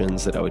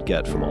potions that I would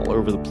get from all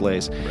over the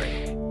place.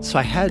 Right. So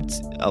I had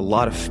a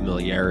lot of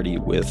familiarity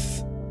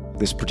with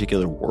this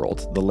particular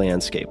world, the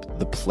landscape,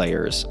 the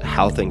players,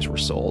 how things were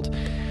sold,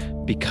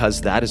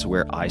 because that is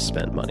where I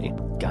spent money.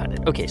 Got it.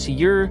 Okay, so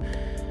you're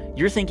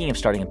thinking of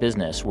starting a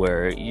business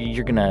where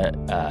you're going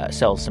to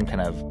sell some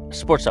kind of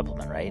sports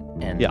supplement, right?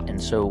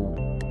 And so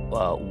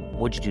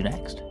what'd you do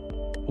next?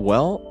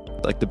 Well,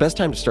 like the best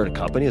time to start a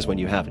company is when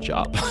you have a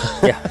job.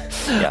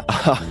 Yeah.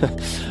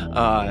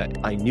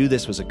 I knew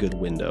this was a good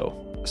window.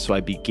 So I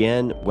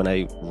began when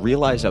I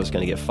realized I was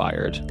going to get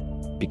fired,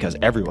 because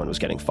everyone was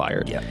getting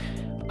fired. Yeah.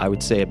 I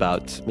would say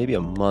about maybe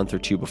a month or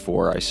two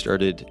before, I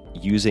started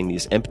using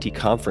these empty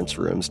conference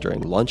rooms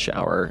during lunch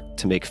hour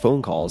to make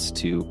phone calls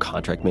to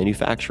contract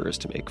manufacturers,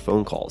 to make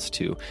phone calls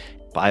to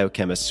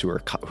biochemists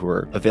who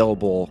are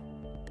available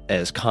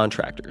as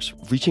contractors,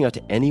 reaching out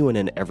to anyone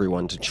and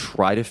everyone to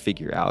try to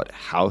figure out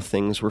how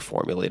things were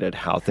formulated,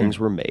 how things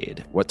were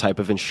made, what type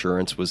of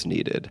insurance was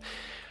needed,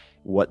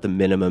 what the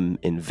minimum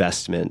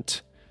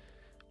investment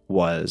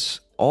was,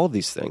 all of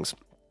these things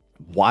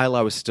while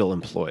I was still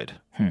employed.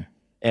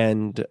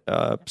 And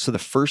so the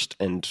first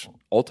and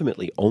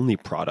ultimately only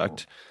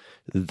product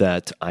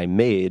that I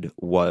made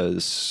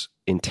was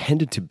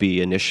intended to be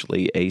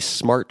initially a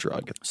smart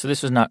drug. So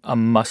this was not a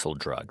muscle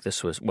drug.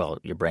 This was, well,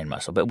 your brain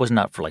muscle, but it was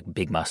not for like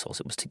big muscles.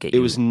 It was to get you.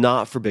 It was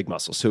not for big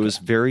muscles. So it was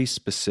very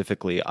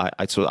specifically,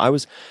 I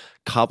was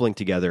cobbling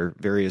together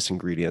various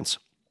ingredients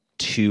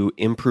to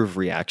improve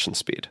reaction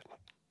speed.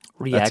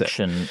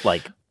 Reaction,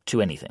 like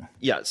to anything.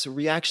 Yeah, so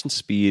reaction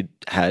speed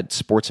had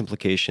sports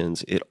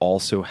implications. It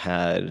also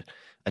had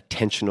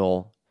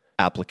attentional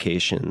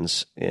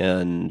applications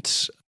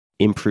and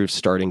improved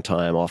starting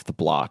time off the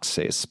blocks,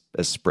 say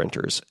as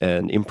sprinters,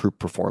 and improved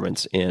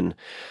performance in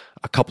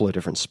a couple of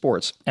different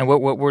sports. And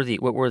what were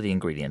the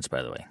ingredients,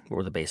 by the way? What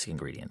were the basic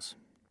ingredients?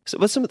 So,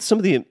 but some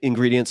of the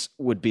ingredients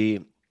would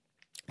be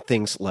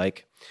things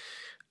like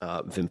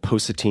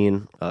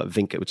vinpocetine,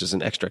 vinca, which is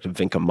an extract of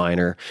vinca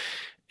minor,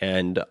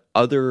 and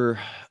other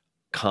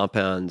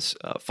compounds,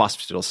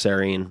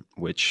 phosphatidylserine,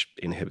 which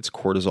inhibits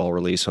cortisol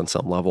release on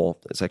some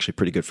level. It's actually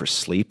pretty good for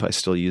sleep. I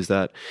still use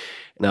that.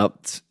 Now,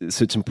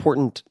 so it's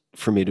important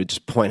for me to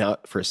just point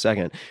out for a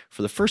second,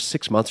 for the first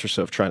 6 months or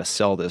so of trying to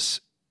sell this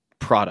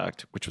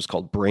product, which was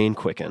called Brain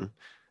Quicken,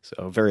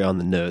 so very on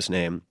the nose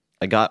name,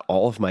 I got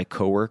all of my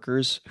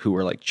coworkers who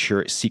were like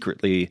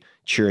secretly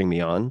cheering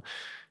me on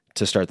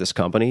to start this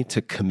company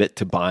to commit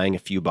to buying a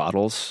few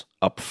bottles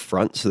up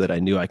front so that I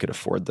knew I could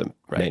afford the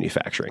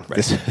manufacturing. Right.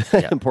 This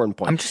important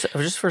point.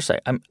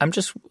 I'm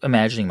just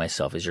imagining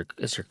myself as your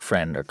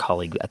friend or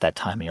colleague at that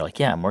time, and you're like,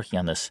 yeah, I'm working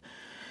on this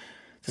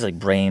like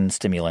brain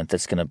stimulant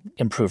that's going to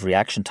improve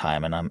reaction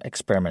time, and I'm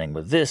experimenting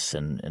with this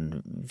and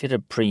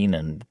Vitaprene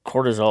and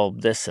cortisol,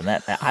 this and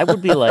that. I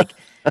would be like,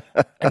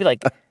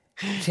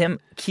 Tim,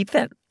 keep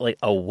that like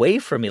away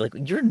from me. Like,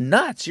 you're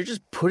nuts. You're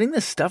just putting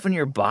this stuff in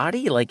your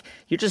body. Like,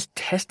 you're just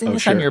testing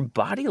this on your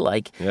body.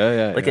 Like,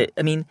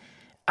 I mean,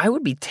 I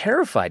would be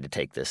terrified to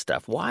take this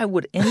stuff. Why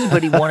would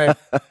anybody want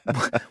to?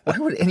 Why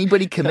would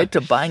anybody commit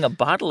to buying a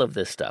bottle of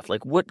this stuff?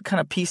 Like, what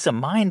kind of peace of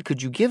mind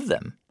could you give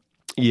them?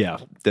 Yeah,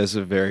 that's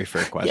a very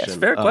fair question. Yes,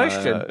 fair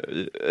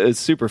question. It's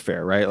super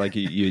fair, right? Like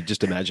you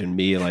just imagine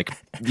me like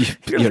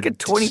you're like a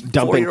 24-year-old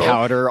dumping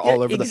powder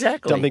all over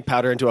dumping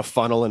powder into a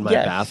funnel in my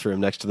bathroom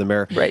next to the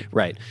mirror.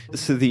 Right.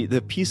 So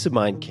the peace of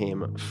mind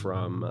came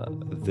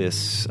from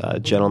this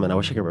gentleman. I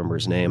wish I could remember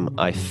his name.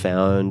 I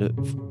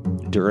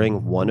found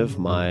during one of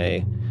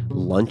my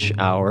lunch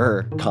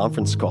hour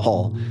conference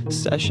call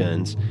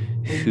sessions,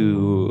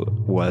 who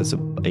was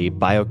a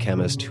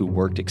biochemist who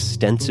worked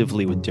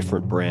extensively with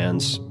different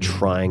brands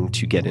trying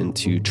to get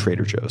into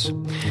Trader Joe's.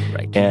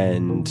 Right.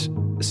 And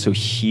so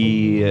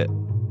he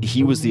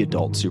was the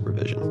adult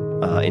supervision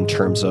in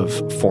terms of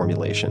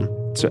formulation.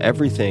 So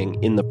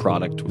everything in the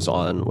product was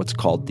on what's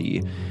called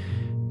the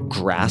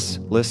GRAS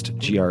list,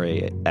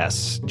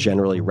 GRAS,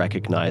 generally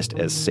recognized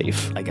as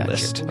safe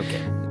list.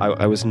 Okay.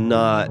 I was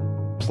not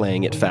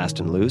playing it fast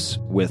and loose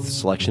with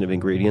selection of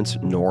ingredients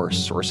nor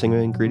sourcing of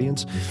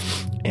ingredients.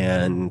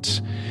 And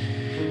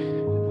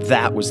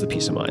that was the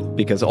peace of mind,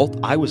 because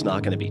I was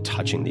not going to be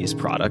touching these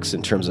products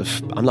in terms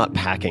of, I'm not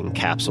packing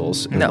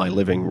capsules in my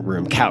living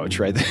room couch,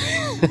 right?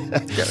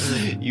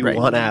 You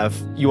want to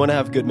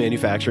have good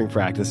manufacturing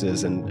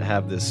practices and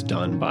have this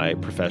done by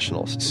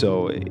professionals.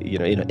 So,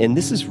 and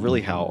this is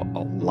really how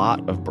a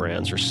lot of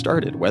brands are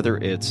started, whether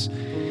it's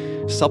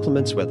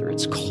supplements, whether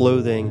it's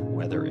clothing,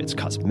 whether it's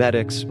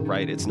cosmetics,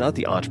 right? It's not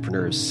the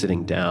entrepreneurs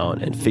sitting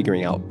down and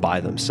figuring out by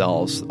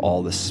themselves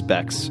all the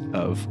specs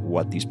of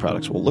what these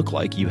products will look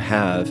like. You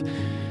have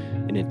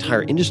an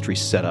entire industry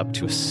set up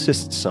to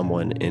assist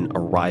someone in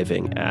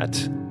arriving at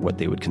what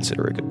they would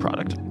consider a good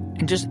product.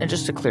 And just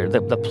to clear,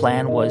 the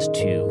plan was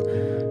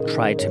to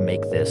try to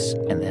make this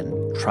and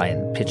then try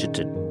and pitch it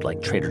to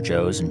like Trader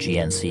Joe's and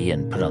GNC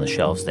and put it on the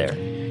shelves there.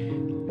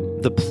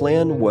 The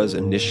plan was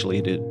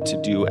initially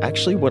to do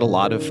actually what a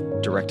lot of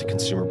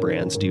direct-to-consumer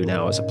brands do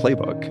now as a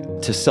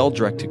playbook, to sell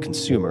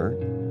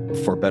direct-to-consumer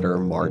for better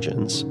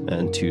margins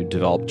and to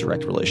develop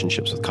direct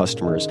relationships with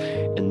customers.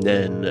 And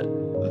then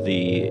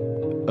the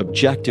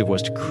objective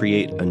was to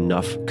create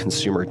enough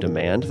consumer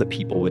demand that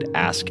people would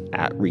ask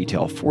at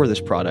retail for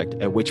this product,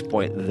 at which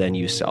point then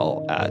you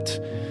sell at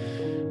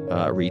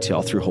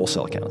retail through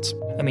wholesale accounts.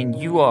 I mean,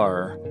 you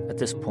are, at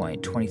this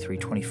point, 23,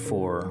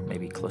 24,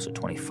 maybe close to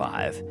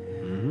 25.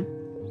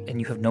 And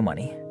you have no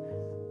money.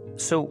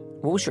 So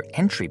what was your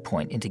entry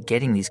point into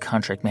getting these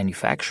contract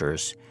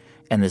manufacturers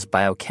and this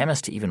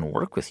biochemist to even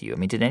work with you? I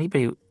mean, did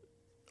anybody,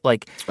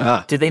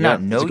 did they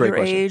not know your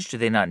age? Did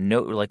they not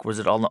know, was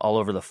it all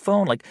over the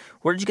phone? Like,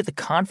 where did you get the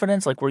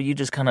confidence? Like, were you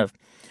just kind of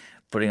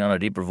putting on a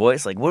deeper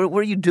voice? Like, what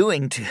are you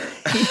doing to, you know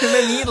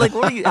what I mean? Like,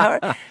 what are you,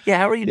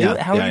 how are you doing?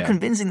 How are you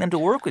convincing them to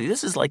work with you?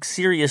 This is like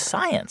serious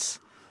science.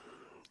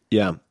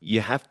 Yeah.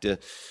 You have to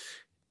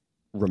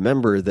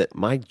remember that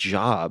my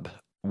job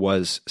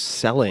was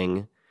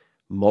selling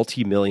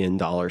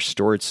multi-million-dollar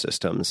storage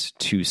systems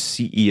to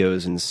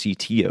CEOs and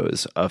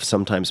CTOs of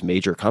sometimes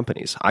major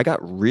companies. I got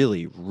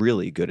really,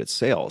 really good at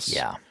sales.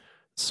 Yeah.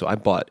 So I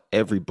bought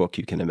every book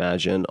you can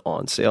imagine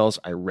on sales.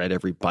 I read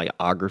every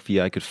biography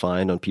I could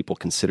find on people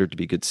considered to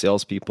be good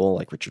salespeople,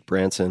 like Richard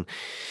Branson.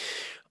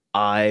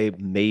 I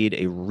made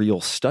a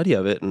real study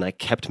of it, and I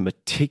kept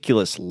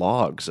meticulous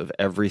logs of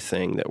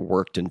everything that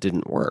worked and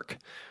didn't work.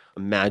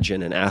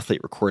 Imagine an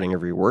athlete recording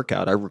every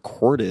workout. I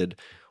recorded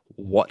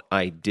what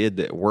I did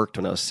that worked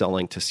when I was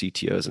selling to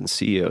CTOs and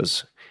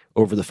CEOs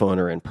over the phone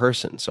or in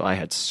person. So I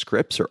had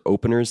scripts or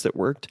openers that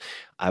worked.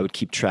 I would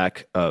keep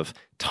track of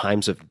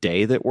times of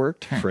day that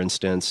worked. For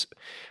instance,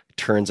 it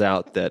turns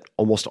out that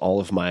almost all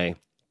of my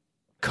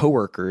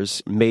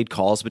coworkers made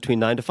calls between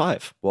 9 to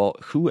 5. Well,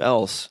 who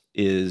else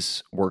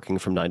is working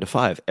from 9 to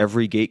 5?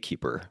 Every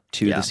gatekeeper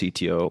to the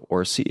CTO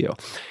or CEO.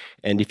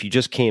 And if you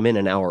just came in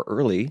an hour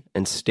early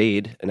and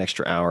stayed an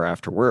extra hour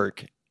after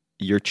work,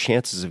 your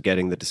chances of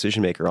getting the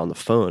decision maker on the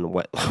phone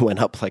went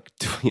up like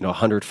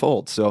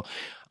 100-fold. So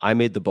I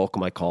made the bulk of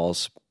my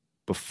calls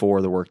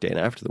before the workday and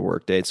after the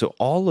workday. And so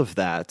all of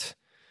that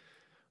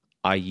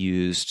I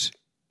used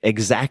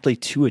exactly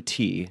to a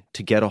T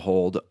to get a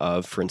hold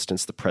of, for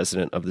instance, the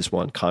president of this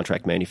one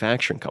contract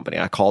manufacturing company.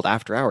 I called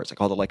after hours. I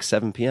called at like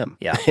 7 p.m.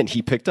 Yeah. And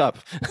he picked up.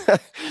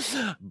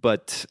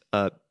 But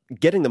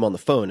getting them on the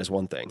phone is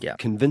one thing. Yeah.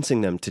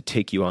 Convincing them to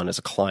take you on as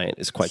a client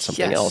is quite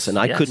something Yes, else. And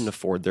I yes. couldn't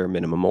afford their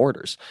minimum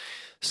orders.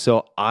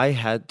 So I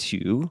had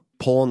to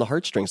pull on the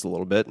heartstrings a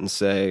little bit and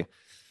say,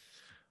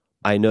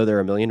 I know there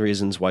are a million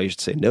reasons why you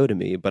should say no to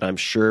me, but I'm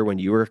sure when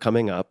you were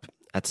coming up,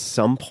 at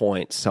some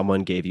point,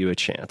 someone gave you a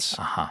chance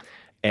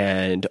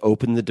and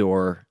opened the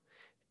door,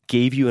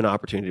 gave you an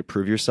opportunity to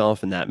prove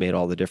yourself, and that made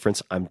all the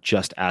difference. I'm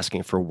just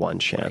asking for one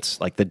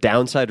chance. Like the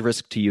downside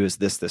risk to you is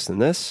this, this,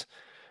 and this.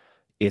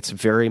 It's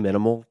very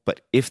minimal, but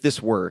if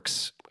this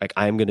works, like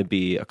I'm going to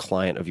be a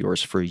client of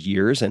yours for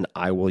years and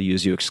I will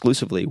use you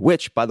exclusively,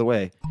 which, by the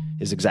way,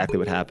 is exactly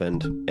what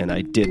happened. And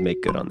I did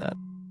make good on that.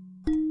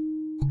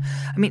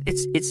 I mean,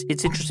 it's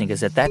interesting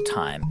because at that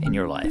time in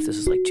your life, this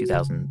is like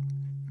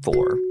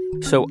 2004.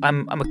 So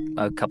I'm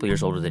a couple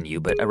years older than you,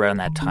 but around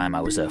that time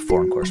I was a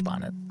foreign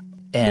correspondent.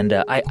 And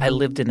I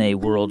lived in a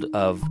world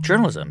of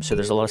journalism, so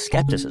there's a lot of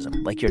skepticism.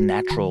 Like your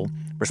natural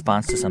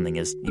response to something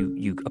is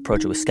you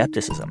approach it with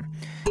skepticism.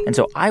 And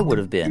so I would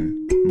have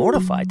been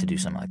mortified to do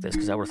something like this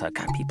because I would have thought,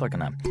 God, people are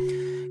going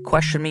to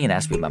question me and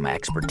ask me about my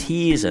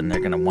expertise, and they're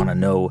going to want to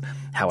know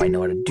how I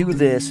know how to do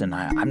this, and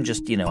I'm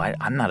just,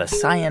 I'm not a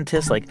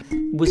scientist. Like,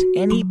 did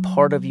any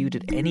part of you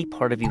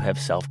have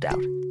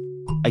self-doubt?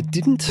 I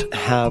didn't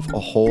have a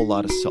whole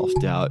lot of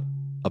self-doubt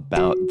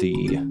about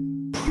the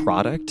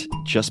product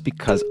just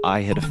because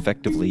I had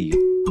effectively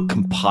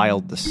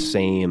compiled the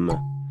same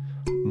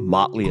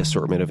motley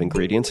assortment of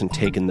ingredients and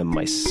taken them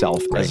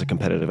myself as a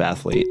competitive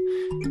athlete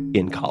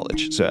in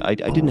college. So I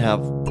didn't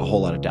have a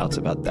whole lot of doubts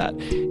about that.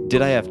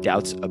 Did I have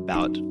doubts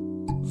about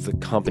the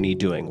company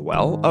doing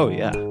well? Oh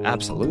yeah,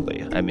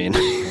 absolutely. I mean,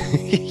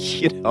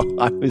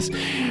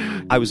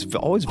 I was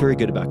always very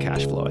good about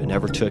cash flow. I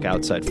never took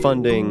outside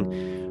funding.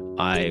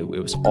 It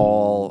was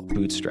all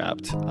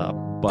bootstrapped,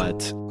 but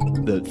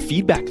the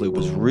feedback loop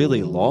was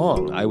really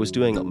long. I was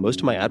doing most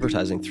of my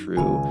advertising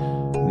through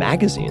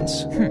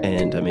magazines.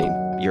 And I mean,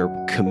 you're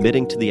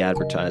committing to the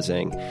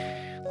advertising.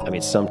 I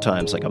mean,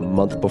 sometimes like a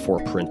month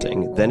before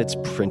printing, then it's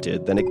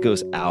printed, then it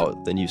goes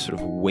out, then you sort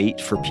of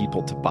wait for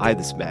people to buy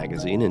this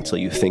magazine until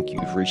you think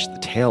you've reached the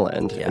tail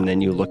end, and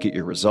then you look at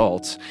your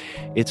results.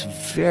 It's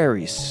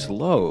very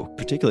slow,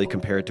 particularly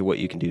compared to what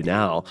you can do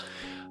now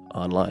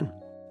online.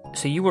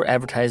 So you were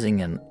advertising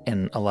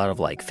in a lot of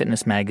like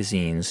fitness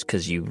magazines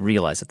because you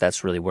realized that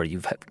that's really where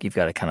you've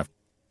got to kind of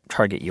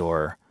target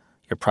your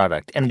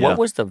product. And what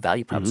was the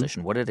value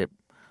proposition? Mm-hmm.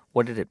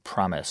 What did it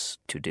promise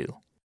to do?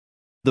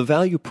 The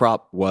value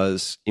prop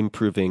was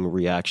improving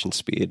reaction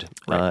speed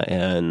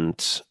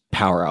and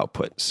power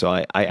output. So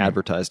I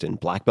advertised in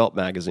Black Belt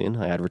Magazine.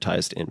 I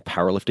advertised in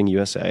Powerlifting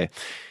USA.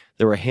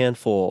 There were a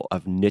handful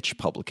of niche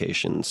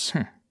publications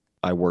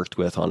I worked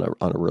with on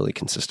a really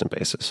consistent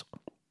basis.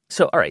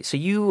 So, all right. So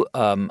you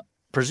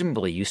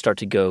presumably you start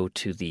to go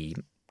to the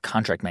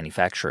contract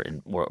manufacturer,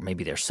 or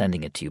maybe they're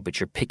sending it to you, but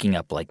you're picking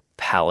up like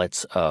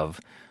pallets of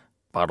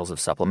bottles of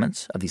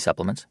these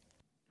supplements.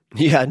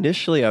 Yeah,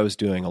 initially I was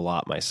doing a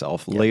lot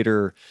myself. Yep.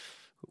 Later,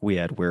 we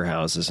had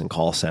warehouses and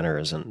call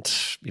centers and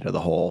the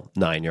whole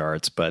 9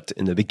 yards. But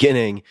in the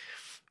beginning,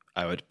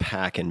 I would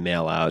pack and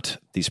mail out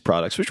these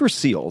products, which were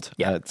sealed.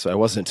 Yeah. So I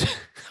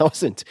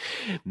wasn't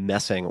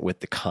messing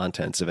with the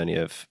contents of any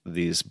of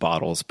these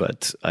bottles,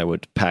 but I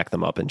would pack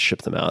them up and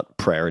ship them out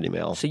priority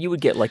mail. So you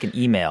would get like an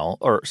email,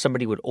 or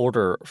somebody would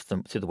order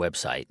them through the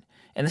website.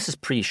 And this is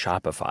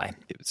pre-Shopify.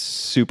 It was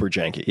super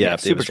janky. Yeah,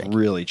 it was janky.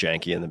 Really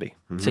janky in the beginning.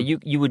 Mm-hmm. So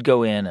you would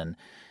go in and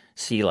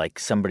see like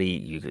somebody,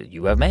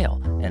 you have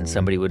mail, and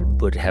somebody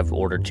would have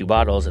ordered 2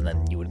 bottles, and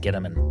then you would get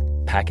them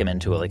and pack them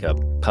into like a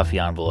puffy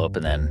envelope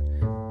and then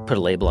put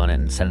a label on it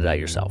and send it out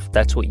yourself.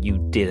 That's what you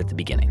did at the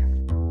beginning.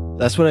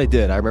 That's what I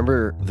did. I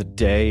remember the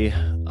day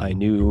I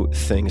knew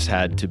things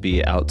had to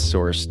be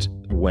outsourced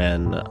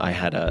when I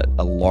had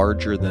a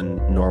larger than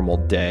normal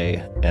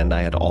day and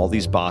I had all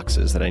these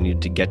boxes that I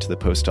needed to get to the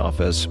post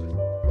office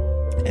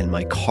and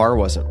my car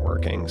wasn't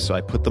working. So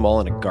I put them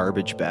all in a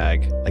garbage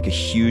bag, like a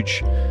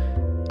huge,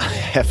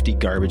 hefty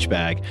garbage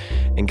bag,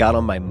 and got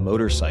on my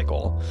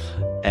motorcycle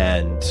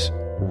and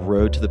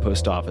rode to the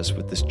post office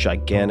with this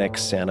gigantic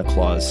Santa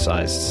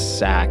Claus-sized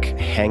sack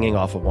hanging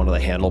off of one of the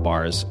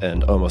handlebars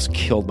and almost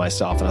killed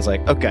myself. And I was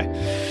like, okay,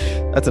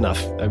 that's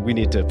enough. We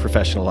need to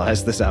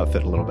professionalize this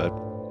outfit a little bit.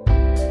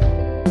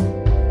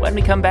 When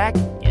we come back,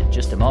 in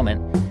just a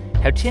moment,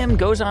 how Tim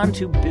goes on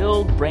to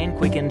build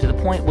BrainQuicken to the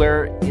point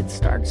where it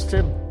starts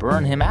to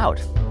burn him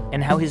out,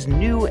 and how his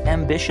new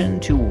ambition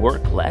to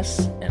work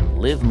less and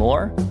live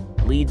more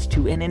leads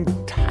to an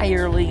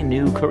entirely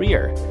new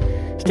career.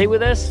 Stay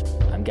with us.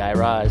 I'm Guy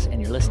Raz,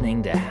 and you're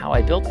listening to How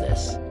I Built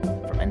This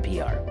from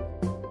NPR.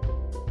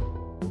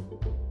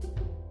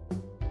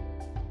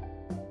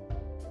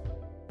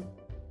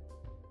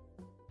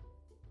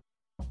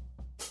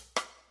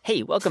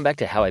 Hey, welcome back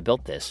to How I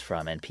Built This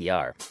from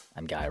NPR.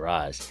 I'm Guy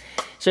Raz.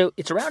 So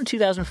it's around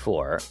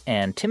 2004,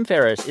 and Tim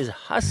Ferriss is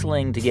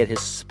hustling to get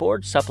his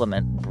sports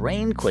supplement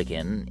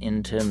BrainQuicken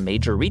into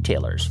major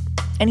retailers.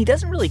 And he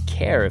doesn't really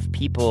care if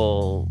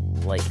people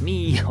like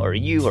me or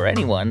you or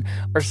anyone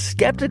are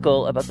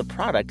skeptical about the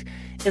product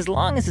as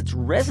long as it's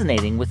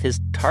resonating with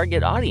his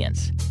target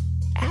audience,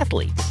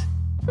 athletes.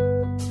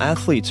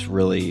 Athletes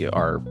really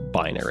are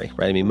binary,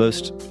 right? I mean,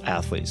 most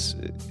athletes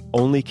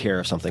only care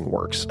if something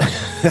works.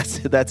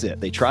 That's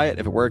it. They try it.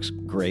 If it works,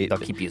 great. They'll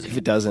keep using it. If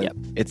it doesn't, Yep.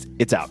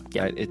 it's out.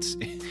 Yep. Right?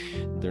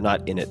 They're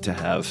not in it to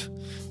have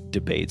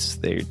debates.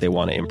 They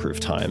want to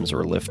improve times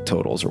or lift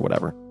totals or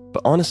whatever.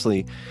 But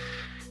honestly,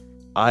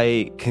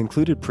 I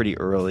concluded pretty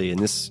early, and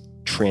this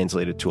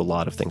translated to a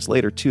lot of things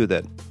later too,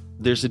 that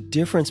there's a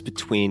difference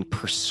between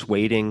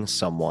persuading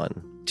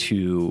someone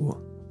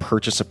to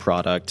purchase a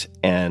product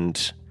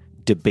and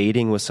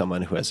debating with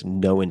someone who has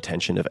no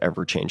intention of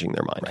ever changing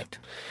their mind.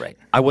 Right.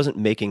 I wasn't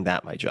making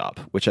that my job,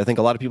 which I think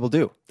a lot of people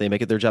do. They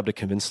make it their job to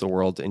convince the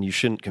world, and you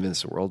shouldn't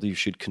convince the world. You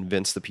should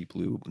convince the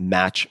people who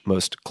match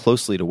most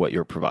closely to what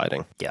you're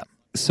providing. Yeah.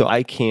 So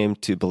I came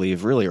to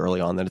believe really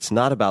early on that it's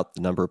not about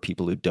the number of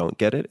people who don't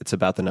get it. It's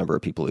about the number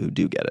of people who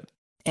do get it.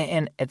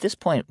 And at this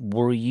point,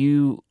 were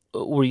you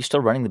still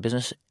running the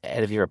business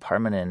out of your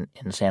apartment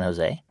in San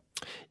Jose?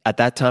 At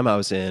that time, I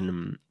was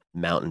in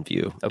Mountain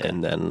View, Okay.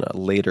 and then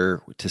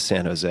later to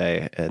San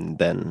Jose, and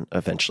then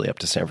eventually up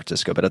to San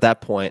Francisco. But at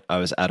that point, I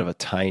was out of a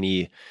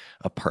tiny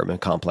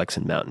apartment complex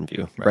in Mountain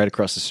View, right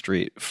across the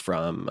street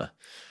from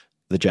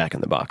the Jack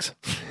in the Box.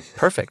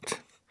 Perfect.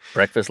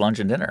 Breakfast, lunch,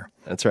 and dinner.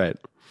 That's right.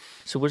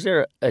 So was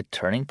there a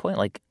turning point?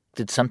 Like,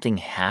 did something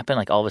happen?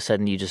 Like, all of a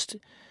sudden you just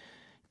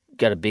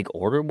got a big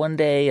order one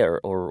day, or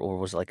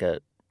was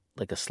it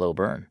like a slow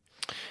burn?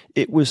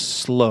 It was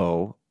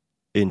slow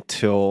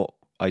until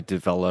I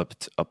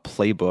developed a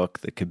playbook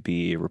that could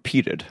be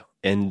repeated.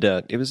 And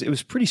it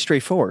was pretty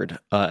straightforward,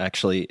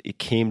 actually. It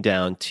came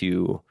down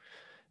to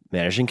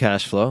managing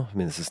cash flow. I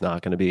mean, this is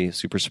not going to be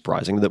super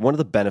surprising. That one of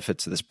the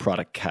benefits of this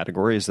product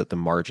category is that the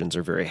margins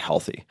are very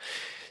healthy.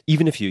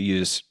 Even if you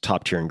use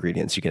top-tier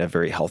ingredients, you can have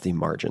very healthy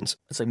margins.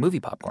 It's like movie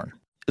popcorn.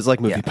 It's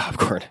like movie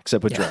popcorn,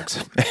 except with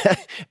drugs.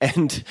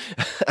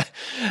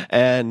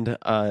 and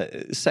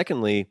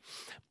secondly,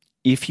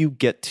 if you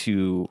get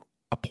to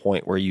a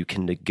point where you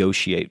can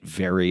negotiate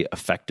very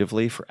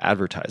effectively for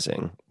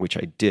advertising, which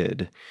I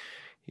did,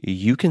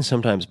 you can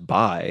sometimes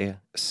buy,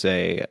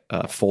 say,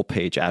 a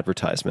full-page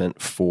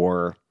advertisement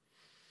for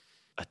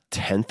a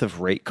tenth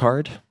of rate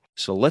card.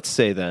 So let's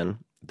say then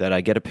that I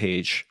get a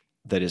page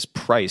that is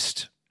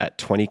priced at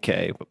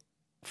 $20K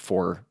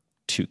for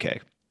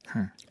 $2K.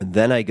 And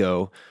then I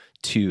go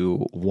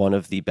to one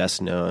of the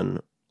best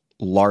known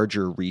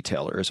larger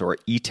retailers or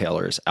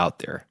e-tailers out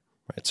there.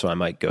 Right? So I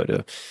might go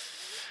to,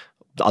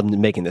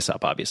 I'm making this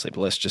up obviously, but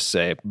let's just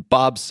say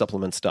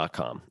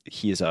bobsupplements.com.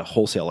 He is a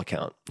wholesale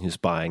account who's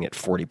buying at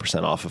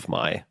 40% off of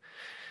my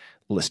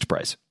list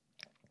price.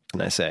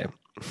 And I say,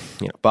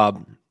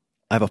 Bob,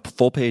 I have a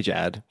full page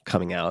ad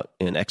coming out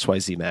in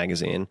XYZ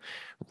magazine.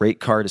 Rate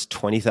card is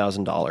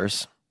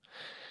 $20,000.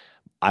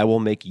 I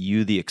will make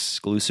you the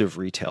exclusive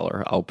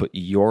retailer. I'll put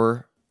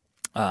your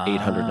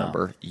 800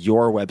 number,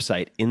 your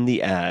website in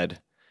the ad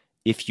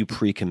if you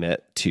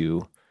pre-commit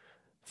to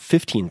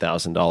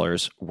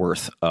 $15,000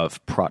 worth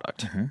of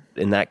product.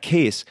 In that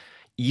case,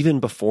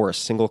 even before a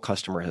single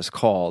customer has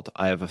called,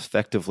 I have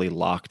effectively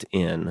locked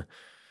in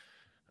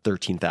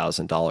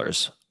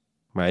 $13,000,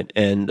 right?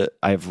 And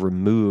I've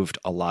removed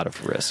a lot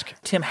of risk.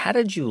 Tim, how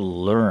did you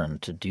learn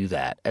to do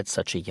that at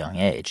such a young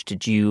age?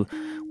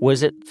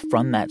 Was it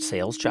from that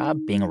sales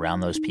job, being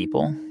around those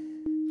people?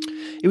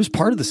 It was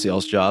part of the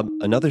sales job.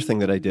 Another thing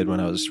that I did when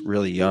I was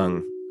really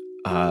young,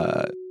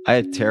 I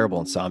had terrible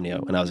insomnia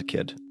when I was a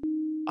kid.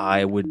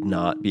 I would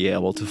not be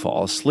able to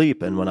fall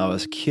asleep. And when I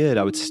was a kid,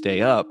 I would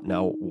stay up.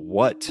 Now,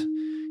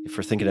 if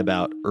we're thinking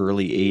about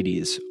early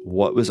 80s,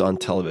 what was on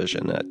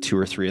television at 2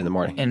 or 3 in the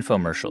morning?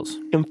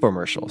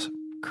 Infomercials,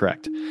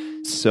 correct.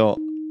 So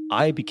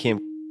I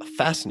became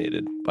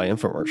fascinated by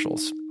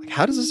infomercials. Like,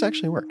 how does this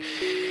actually work?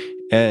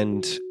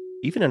 And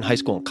even in high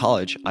school and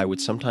college, I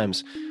would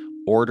sometimes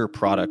order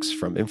products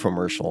from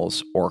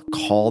infomercials or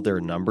call their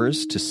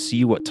numbers to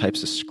see what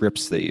types of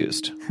scripts they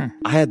used.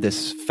 I had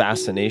this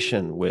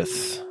fascination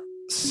with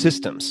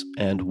systems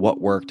and what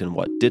worked and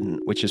what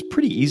didn't, which is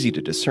pretty easy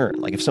to discern.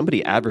 Like if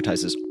somebody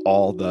advertises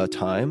all the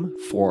time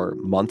for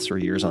months or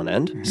years on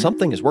end,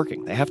 something is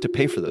working. They have to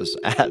pay for those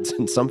ads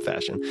in some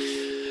fashion.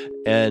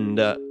 And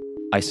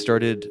I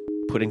started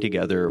putting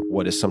together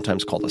what is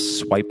sometimes called a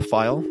swipe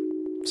file.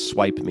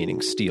 Swipe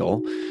meaning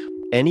steal.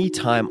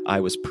 Anytime I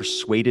was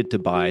persuaded to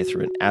buy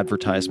through an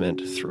advertisement,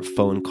 through a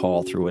phone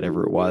call, through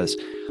whatever it was,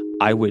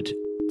 I would,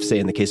 say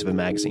in the case of a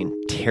magazine,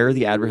 tear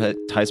the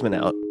advertisement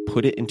out,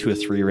 put it into a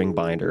 3-ring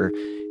binder,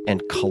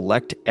 and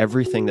collect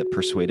everything that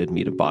persuaded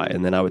me to buy.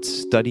 And then I would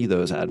study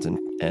those ads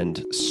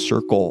and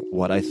circle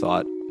what I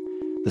thought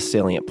the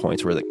salient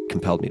points were that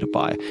compelled me to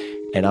buy.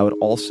 And I would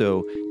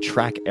also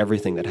track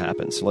everything that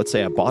happened. So let's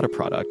say I bought a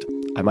product,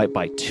 I might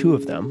buy 2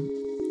 of them,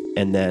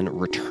 and then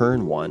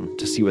return one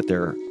to see what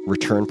their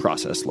return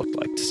process looked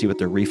like, to see what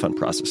their refund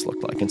process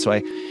looked like. And so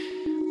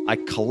I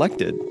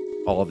collected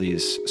all of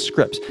these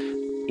scripts.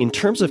 In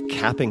terms of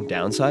capping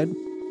downside,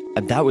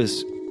 and that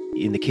was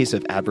in the case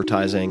of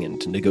advertising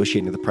and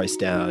negotiating the price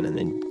down and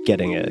then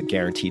getting a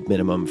guaranteed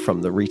minimum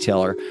from the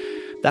retailer,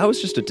 that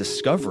was just a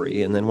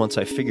discovery. And then once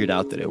I figured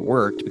out that it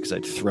worked, because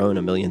I'd thrown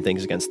a million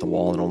things against the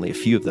wall and only a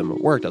few of them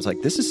worked, I was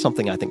like, this is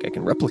something I think I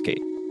can replicate.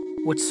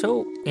 What's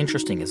so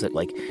interesting is that,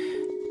 like,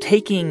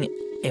 taking,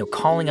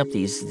 calling up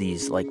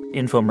these like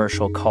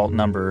infomercial call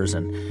numbers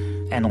and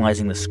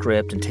analyzing the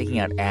script and taking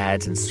out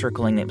ads and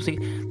circling them,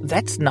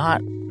 that's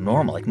not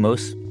normal. Like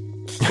most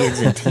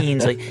kids and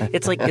teens,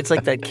 it's like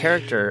that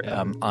character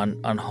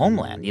on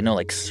Homeland,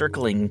 like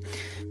circling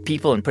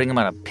people and putting them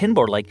on a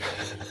pinboard.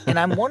 And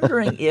I'm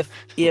wondering if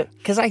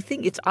because I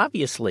think it's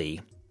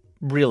obviously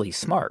really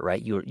smart,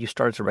 right? You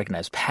started to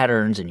recognize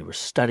patterns and you were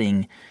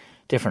studying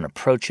different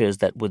approaches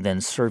that would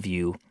then serve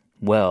you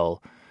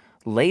well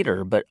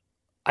later. But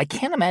I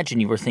can't imagine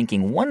you were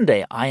thinking, one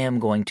day I am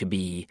going to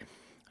be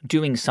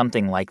doing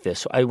something like this,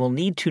 so I will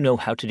need to know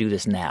how to do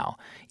this now.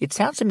 It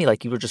sounds to me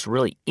like you were just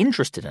really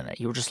interested in it.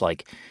 You were just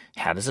like,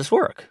 how does this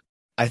work?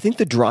 I think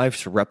the drive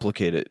to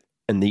replicate it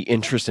and the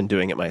interest in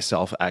doing it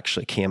myself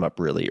actually came up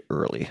really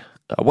early.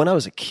 When I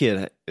was a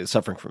kid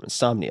suffering from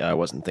insomnia, I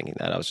wasn't thinking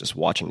that. I was just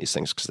watching these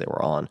things because they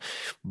were on.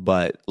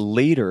 But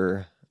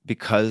later,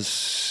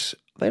 because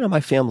my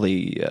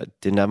family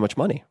didn't have much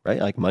money, right?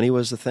 Like money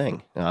was the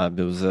thing. It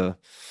was a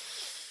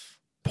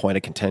point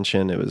of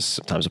contention. It was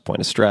sometimes a point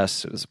of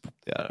stress. It was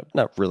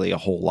not really a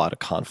whole lot of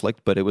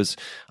conflict, but it was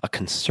a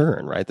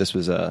concern, right? This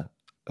was a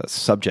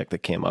subject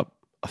that came up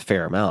a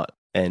fair amount.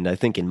 And I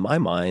think in my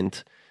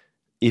mind,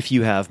 if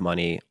you have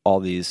money, all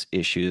these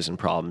issues and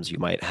problems you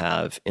might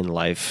have in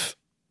life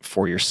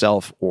for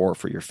yourself or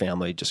for your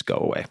family just go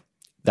away.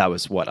 That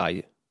was what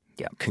I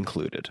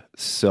concluded.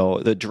 So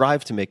the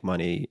drive to make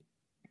money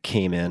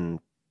came in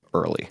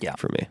early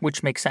for me.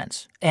 Which makes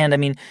sense. And I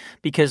mean,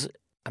 because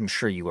I'm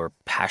sure you were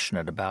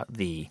passionate about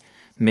the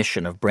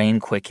mission of Brain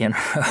Quicken,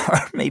 or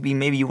maybe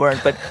you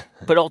weren't,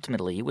 but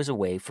ultimately it was a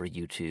way for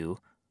you to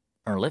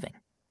earn a living.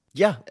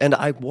 Yeah, and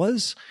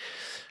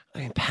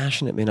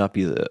passionate may not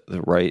be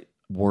the right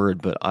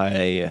word, but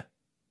I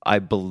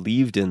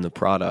believed in the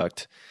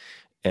product,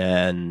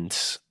 and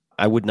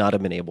I would not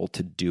have been able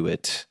to do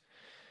it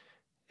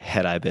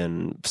had I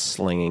been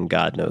slinging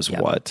God knows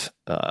what.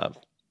 I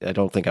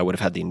don't think I would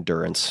have had the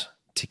endurance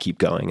to keep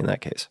going in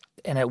that case.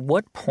 And at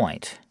what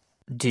point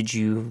did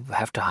you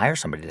have to hire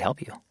somebody to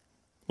help you?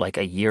 Like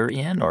a year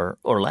in or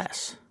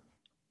less?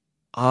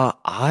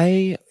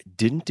 I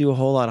didn't do a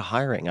whole lot of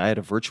hiring. I had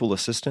a virtual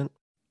assistant.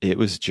 It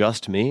was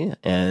just me.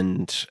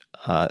 And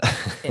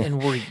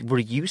and were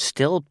you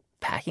still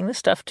packing this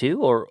stuff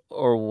too? Or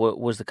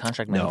was the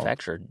contract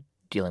manufacturer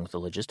dealing with the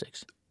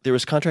logistics? There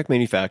was contract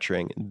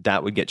manufacturing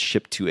that would get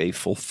shipped to a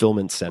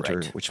fulfillment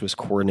center, which was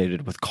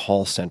coordinated with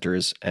call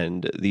centers.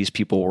 And these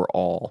people were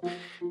all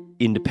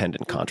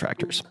independent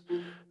contractors.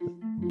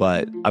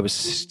 But I was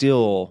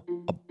still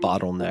a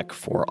bottleneck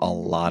for a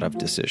lot of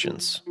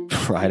decisions,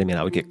 right? I mean,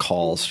 I would get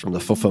calls from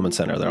the fulfillment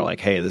center. They're like,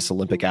 hey, this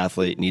Olympic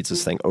athlete needs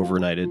this thing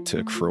overnighted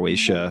to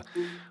Croatia.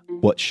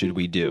 What should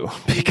we do?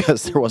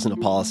 Because there wasn't a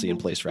policy in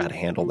place for how to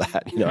handle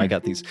that. I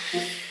got these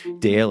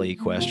daily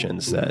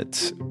questions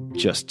that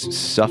just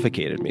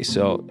suffocated me.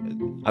 So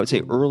I would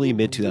say early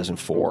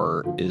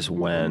mid-2004 is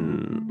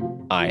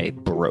when I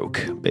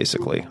broke,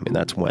 basically. I mean,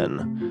 that's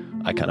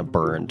when I kind of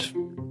burned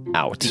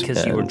out.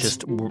 Because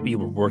you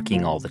were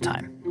working all the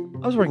time.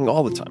 I was working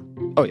all the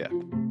time. Oh, yeah.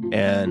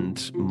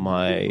 And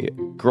my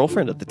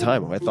girlfriend at the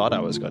time, who I thought I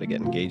was going to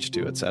get engaged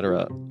to, et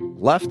cetera,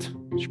 left.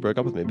 She broke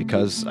up with me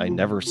because I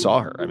never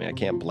saw her. I mean, I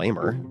can't blame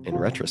her in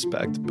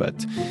retrospect,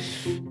 but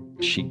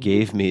she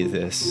gave me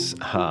this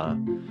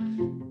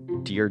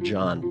Dear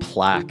John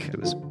plaque. It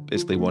was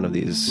basically one of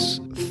these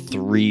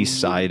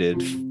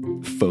 3-sided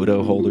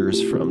photo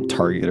holders from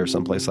Target or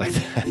someplace like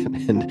that.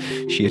 And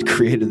she had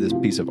created this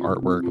piece of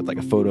artwork with like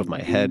a photo of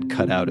my head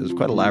cut out. It was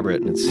quite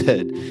elaborate, and it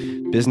said,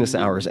 business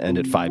hours end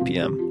at 5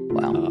 p.m.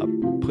 Wow.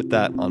 Put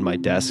that on my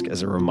desk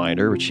as a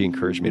reminder, which she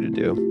encouraged me to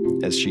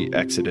do as she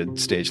exited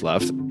stage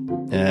left.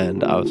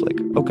 And I was like,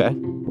 okay,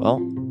 well,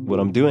 what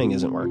I'm doing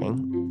isn't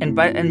working.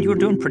 And you were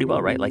doing pretty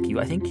well, right? Like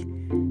I think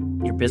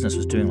your business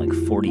was doing like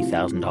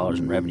 $40,000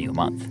 in revenue a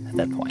month at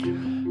that point.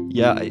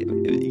 Yeah,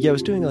 I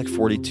was doing like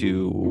 40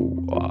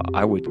 to,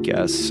 I would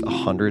guess,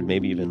 100,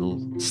 maybe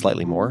even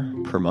slightly more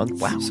per month.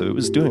 Wow. So it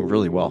was doing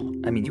really well.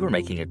 I mean, you were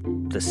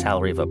making the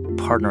salary of a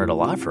partner at a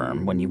law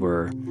firm when you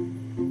were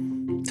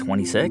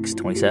 26,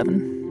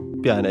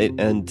 27? Yeah,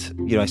 and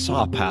I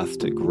saw a path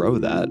to grow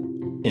that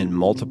in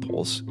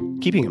multiples,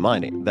 keeping in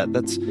mind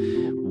that's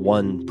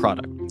one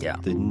product. Yeah.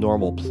 The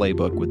normal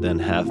playbook would then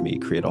have me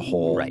create a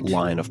whole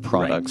line of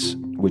products,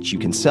 which you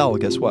can sell,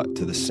 guess what,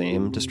 to the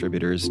same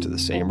distributors, to the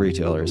same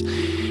retailers.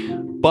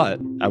 But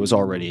I was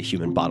already a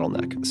human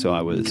bottleneck, so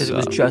I was... Because it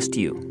was just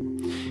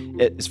you.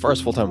 As far as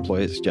full-time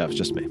employees, yeah, it was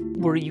just me.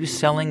 Were you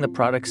selling the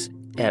products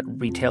at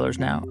retailers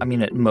now? I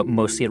mean,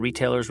 mostly at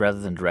retailers rather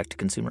than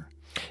direct-to-consumer?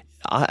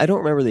 I don't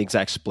remember the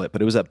exact split,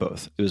 but it was at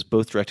both. It was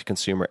both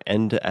direct-to-consumer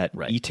and at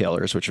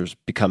e-tailers, which was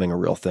becoming a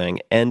real thing,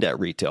 and at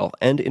retail,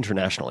 and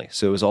internationally.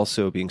 So it was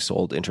also being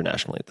sold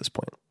internationally at this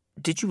point.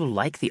 Did you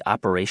like the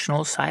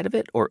operational side of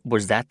it, or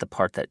was that the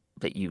part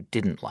that you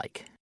didn't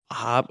like?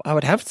 I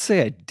would have to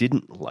say I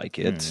didn't like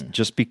it,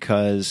 just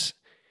because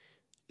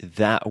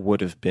that would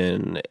have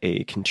been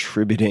a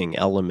contributing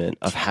element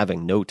of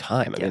having no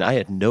time. I mean, I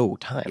had no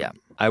time. Yeah.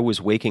 I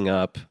was waking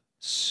up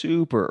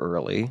super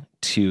early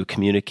to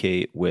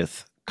communicate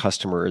with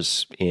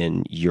customers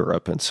in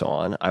Europe and so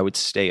on. I would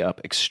stay up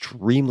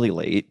extremely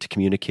late to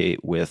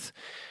communicate with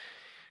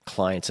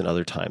clients in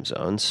other time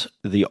zones.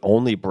 The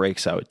only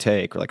breaks I would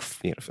take were like,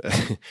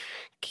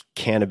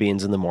 can of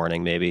beans in the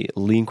morning, maybe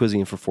lean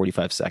cuisine for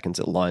 45 seconds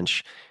at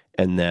lunch,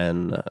 and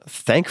then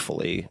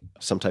thankfully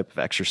some type of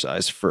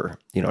exercise for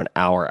an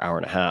hour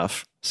and a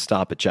half.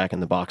 Stop at Jack in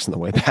the Box on the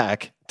way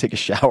back, take a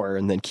shower,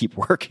 and then keep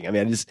working. I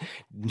mean, I just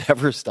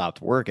never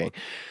stopped working.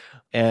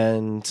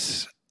 And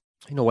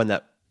when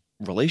that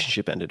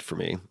relationship ended for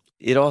me,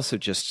 it also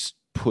just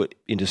put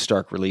into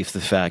stark relief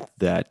the fact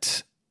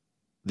that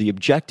the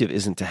objective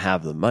isn't to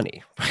have the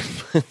money.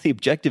 The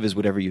objective is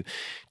whatever you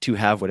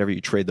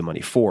trade the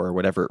money for,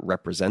 whatever it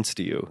represents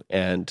to you.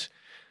 And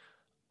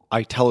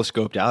I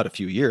telescoped out a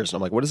few years, and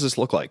I'm like, what does this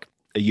look like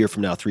a year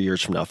from now, 3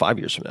 years from now, 5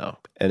 years from now?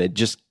 And it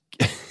just,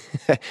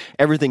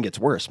 everything gets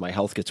worse. My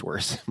health gets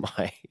worse.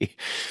 My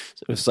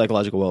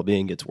psychological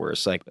well-being gets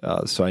worse.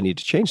 So I need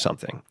to change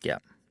something. Yeah.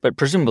 But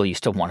presumably you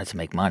still wanted to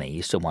make money.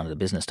 You still wanted the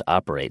business to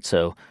operate.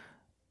 So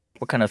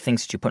what kind of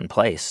things did you put in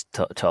place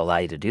to allow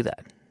you to do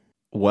that?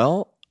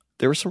 Well,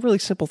 there were some really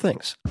simple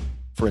things.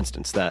 For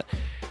instance, that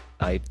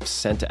I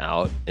sent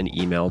out an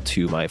email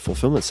to my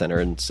fulfillment center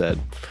and said,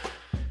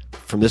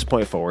 from this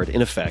point forward,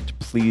 in effect,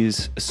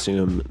 please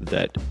assume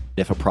that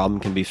if a problem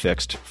can be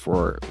fixed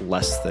for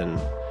less than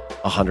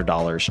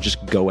 $100,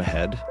 just go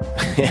ahead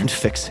and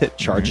fix it,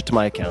 charge it to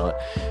my account.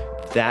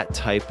 That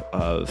type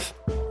of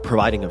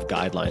providing of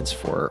guidelines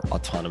for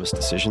autonomous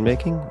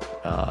decision-making.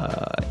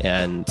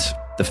 And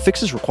the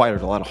fixes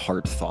required a lot of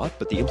hard thought,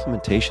 but the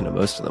implementation of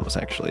most of them was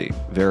actually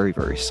very,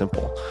 very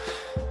simple.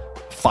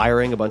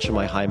 Firing a bunch of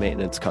my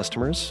high-maintenance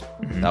customers,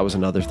 that was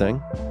another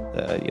thing.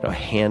 A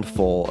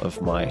handful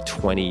of my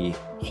 20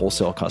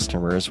 wholesale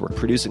customers were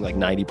producing like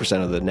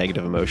 90% of the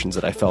negative emotions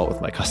that I felt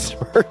with my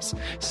customers.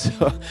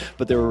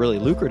 But they were really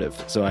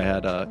lucrative. So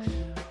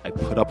I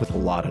put up with a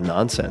lot of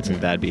nonsense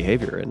and bad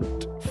behavior,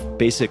 and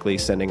basically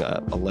sending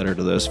a letter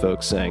to those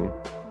folks saying,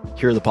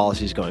 here are the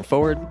policies going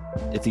forward.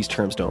 If these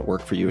terms don't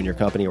work for you and your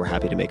company, we're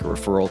happy to make a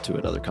referral to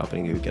another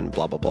company who can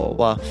blah, blah, blah,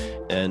 blah, blah.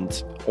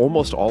 And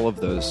almost all of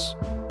those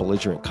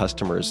belligerent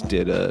customers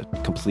did a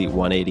complete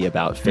 180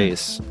 about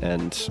face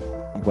and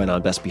went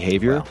on best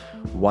behavior. Wow.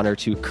 One or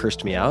two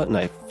cursed me out and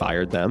I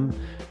fired them.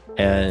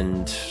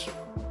 And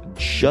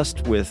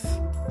just with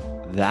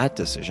that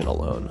decision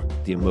alone,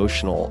 the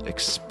emotional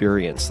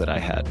experience that I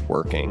had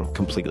working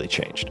completely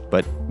changed.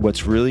 But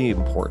what's really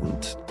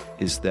important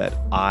is that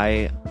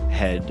I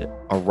had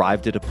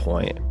arrived at a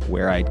point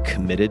where I'd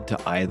committed to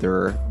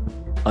either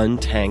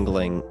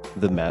untangling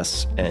the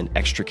mess and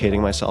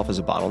extricating myself as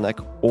a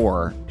bottleneck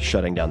or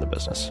shutting down the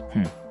business.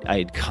 I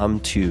had come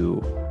to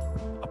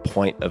a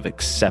point of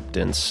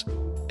acceptance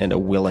and a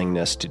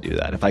willingness to do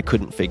that if I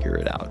couldn't figure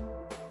it out.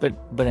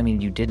 But I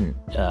mean, you didn't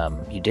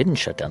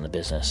shut down the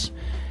business.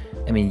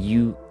 I mean,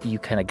 you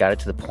kind of got it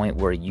to the point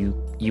where you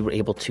were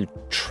able to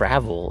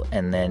travel,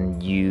 and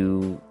then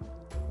you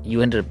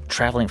ended up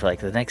traveling for like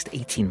the next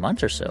 18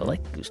 months or so,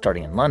 like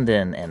starting in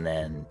London and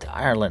then to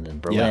Ireland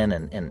and Berlin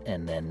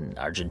and then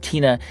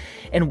Argentina.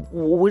 And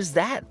was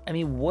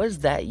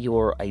that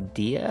your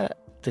idea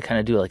to kind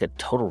of do like a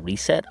total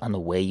reset on the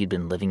way you'd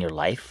been living your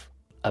life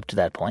up to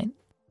that point?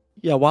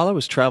 Yeah, while I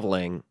was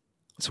traveling,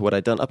 so what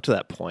I'd done up to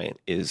that point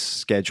is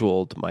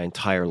scheduled my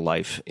entire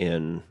life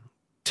in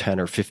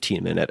 10 or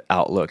 15 minute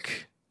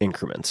Outlook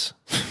increments,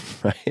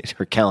 right?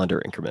 Or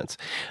calendar increments.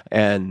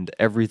 And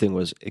everything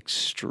was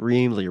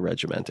extremely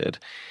regimented.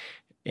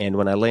 And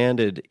when I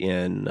landed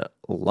in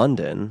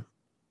London,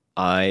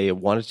 I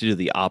wanted to do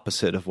the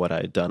opposite of what I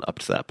had done up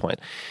to that point.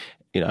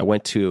 I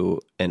went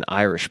to an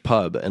Irish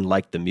pub and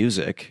liked the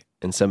music,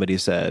 and somebody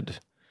said,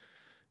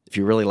 if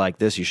you really like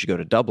this, you should go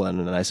to Dublin.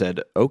 And I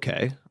said,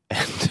 okay.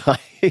 And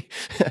I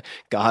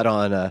got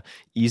on a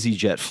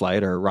EasyJet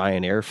flight or a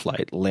Ryanair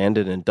flight,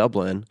 landed in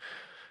Dublin,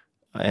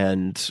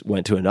 and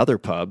went to another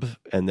pub,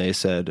 and they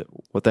said,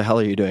 "What the hell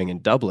are you doing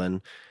in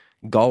Dublin?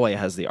 Galway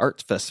has the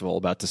art festival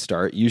about to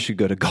start. You should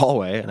go to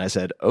Galway." And I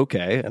said,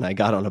 "Okay." And I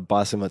got on a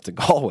bus and went to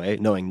Galway,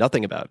 knowing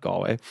nothing about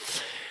Galway,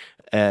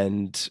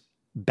 and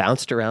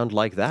bounced around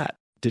like that,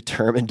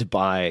 determined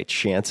by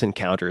chance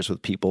encounters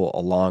with people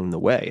along the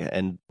way.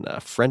 And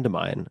a friend of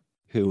mine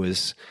who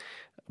was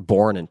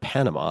born in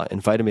Panama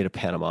invited me to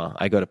Panama.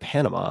 I go to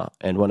Panama,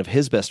 and one of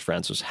his best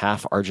friends was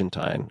half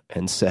Argentine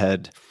and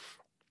said,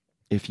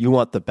 "If you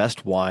want the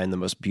best wine, the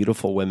most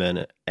beautiful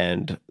women,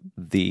 and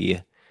the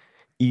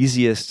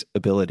easiest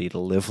ability to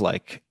live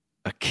like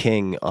a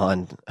king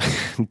on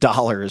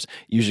dollars,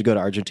 you should go to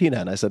Argentina."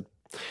 And I said,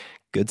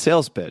 "Good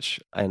sales pitch."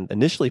 I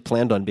initially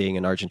planned on being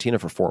in Argentina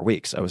for 4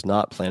 weeks. I was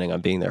not planning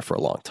on being there for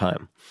a long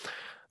time.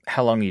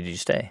 How long did you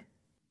stay?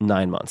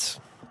 9 months.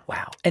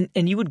 Wow. And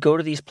you would go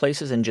to these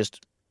places and just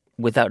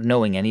without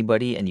knowing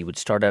anybody, and you would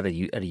start out at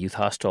a youth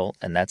hostel,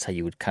 and that's how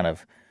you would kind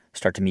of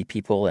start to meet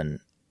people? And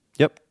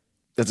Yep.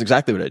 That's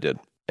exactly what I did.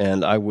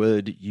 And I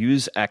would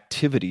use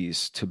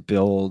activities to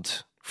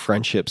build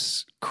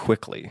friendships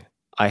quickly.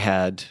 I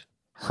had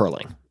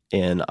hurling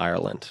in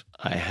Ireland.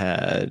 I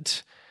had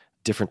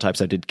different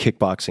types. I did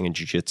kickboxing and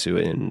jiu-jitsu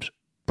in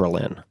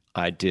Berlin.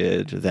 I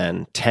did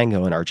then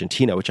tango in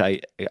Argentina, which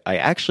I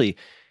actually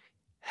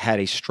had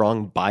a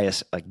strong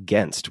bias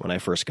against when I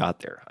first got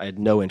there. I had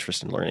no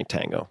interest in learning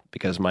tango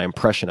because my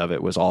impression of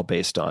it was all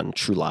based on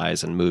True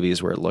Lies and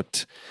movies where it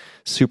looked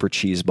super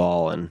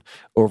cheeseball and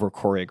over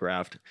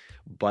choreographed.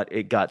 But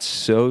it got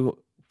so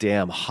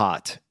damn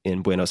hot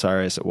in Buenos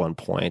Aires at one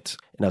point,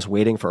 and I was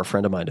waiting for a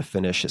friend of mine to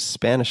finish his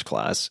Spanish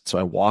class. So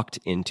I walked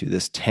into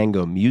this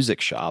tango music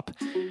shop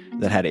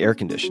that had air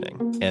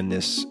conditioning, and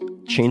this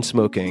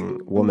chain-smoking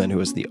woman who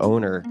was the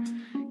owner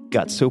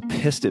got so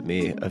pissed at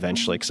me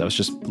eventually because I was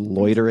just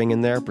loitering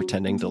in there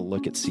pretending to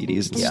look at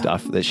CDs and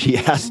stuff that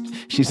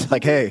she's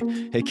like, hey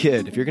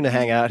kid, if you're going to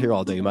hang out here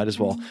all day, you might as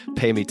well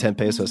pay me 10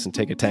 pesos and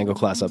take a tango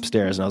class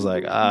upstairs. And I was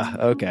like,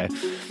 okay.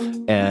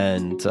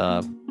 And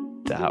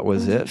that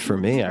was it for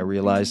me. I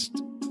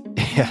realized,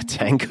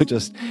 tango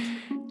just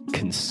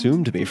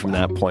consumed me from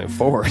that point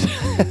forward.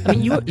 I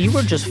mean, you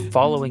were just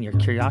following your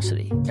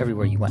curiosity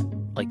everywhere you went.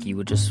 Like you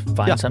would just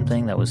find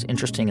something that was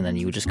interesting, and then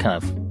you would just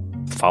kind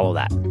of follow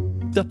that.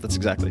 Yep, that's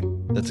exactly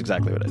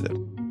what I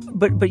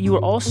did. But you were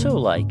also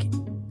like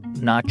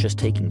not just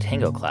taking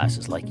tango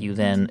classes. Like you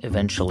then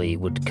eventually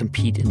would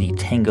compete in the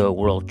Tango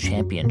World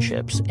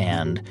Championships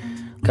and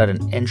got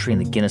an entry in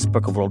the Guinness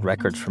Book of World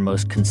Records for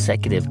most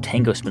consecutive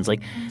tango spins.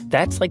 Like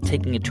that's like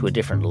taking it to a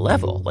different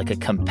level, like a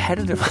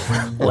competitive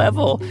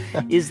level.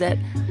 Is that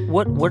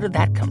where did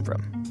that come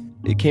from?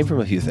 It came from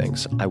a few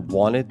things. I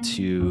wanted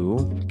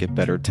to get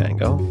better at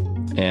tango.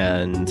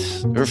 And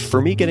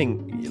for me,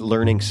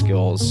 learning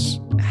skills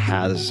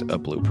has a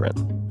blueprint.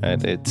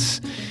 And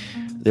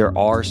there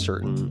are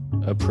certain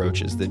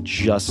approaches that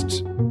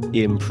just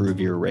improve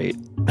your rate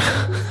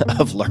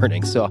of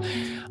learning. So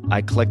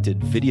I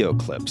collected video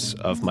clips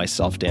of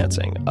myself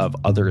dancing, of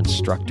other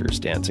instructors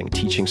dancing,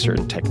 teaching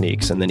certain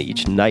techniques. And then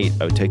each night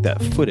I would take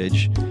that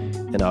footage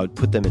and I would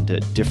put them into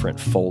different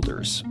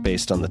folders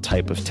based on the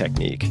type of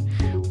technique.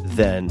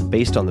 Then,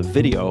 based on the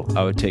video,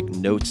 I would take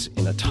notes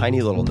in a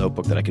tiny little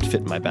notebook that I could fit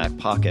in my back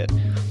pocket,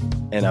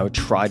 and I would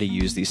try to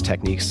use these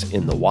techniques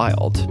in the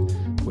wild,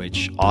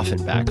 which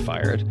often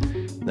backfired.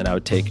 Then I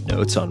would take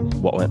notes on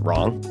what went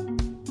wrong,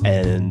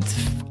 and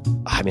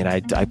I mean,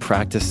 I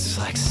practiced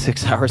like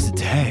 6 hours a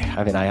day.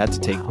 I mean, I had to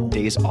take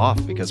days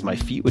off because my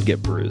feet would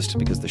get bruised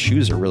because the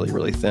shoes are really,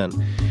 really thin.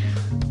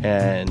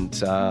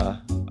 And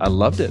I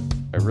loved it.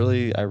 I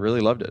really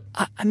loved it.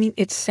 I mean,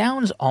 it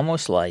sounds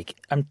almost like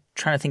I'm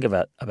trying to think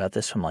about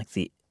this from like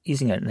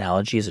using an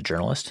analogy as a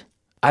journalist.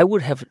 I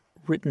would have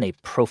written a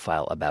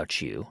profile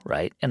about you,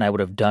 right? And I would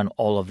have done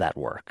all of that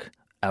work.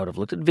 I would have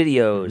looked at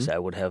videos. I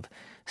would have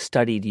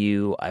studied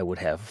you. I would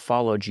have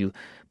followed you.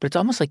 But it's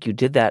almost like you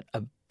did that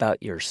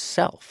about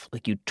yourself.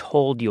 Like you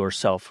told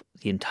yourself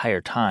the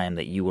entire time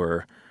that you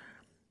were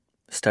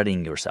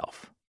studying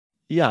yourself.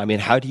 Yeah, I mean,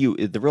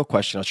 the real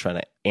question I was trying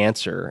to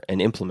answer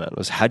and implement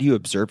was, how do you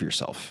observe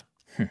yourself?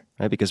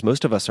 Right? Because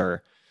most of us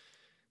are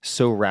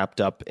so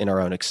wrapped up in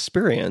our own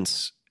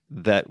experience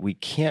that we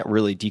can't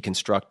really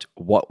deconstruct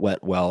what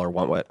went well or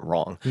what went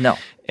wrong. No.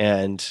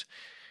 And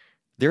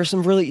there are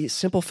some really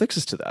simple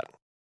fixes to that.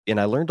 And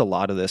I learned a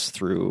lot of this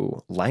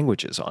through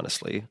languages,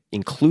 honestly,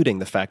 including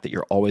the fact that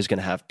you're always going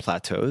to have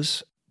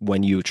plateaus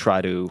when you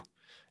try to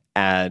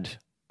add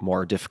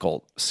more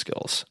difficult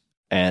skills.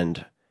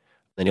 And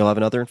then you'll have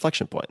another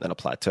inflection point, then a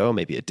plateau,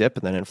 maybe a dip,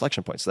 and then an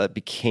inflection point. So that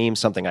became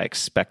something I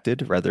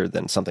expected rather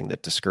than something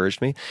that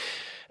discouraged me.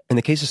 In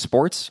the case of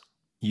sports,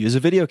 use a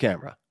video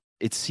camera.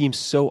 It seems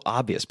so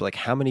obvious, but like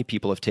how many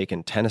people have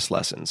taken tennis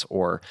lessons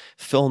or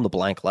fill in the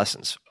blank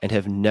lessons and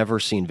have never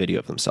seen video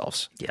of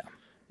themselves? Yeah.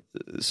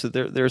 So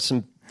there are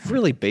some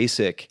really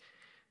basic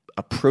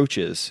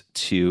approaches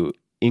to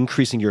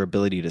increasing your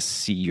ability to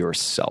see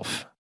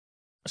yourself.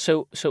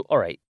 So all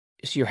right.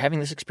 so you're having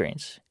this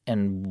experience,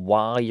 and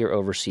while you're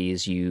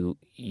overseas, you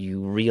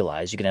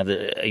realize you can have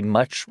a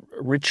much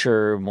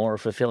richer, more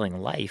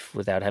fulfilling life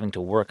without having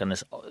to work on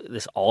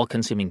this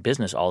all-consuming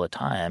business all the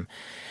time.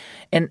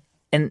 And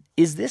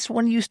is this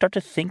when you start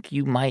to think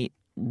you might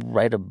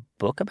write a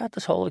book about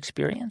this whole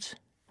experience?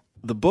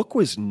 The book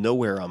was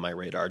nowhere on my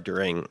radar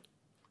during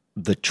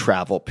the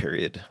travel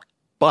period,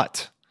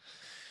 but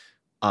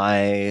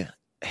I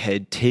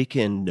had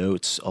taken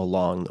notes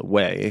along the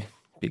way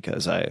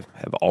because I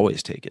have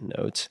always taken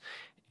notes,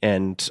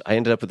 and I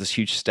ended up with this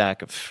huge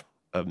stack of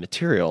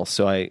material.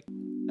 So I,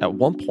 at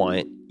one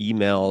point,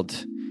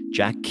 emailed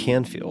Jack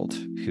Canfield,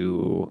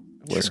 who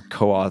was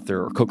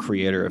co-author or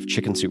co-creator of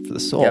Chicken Soup for the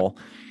Soul,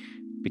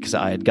 because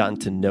I had gotten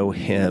to know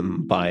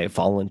him by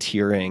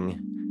volunteering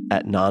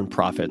at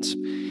nonprofits.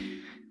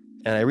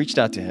 And I reached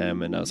out to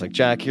him and I was like,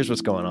 Jack, here's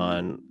what's going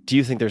on. Do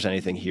you think there's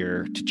anything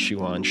here to chew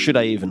on? Should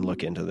I even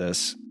look into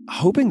this?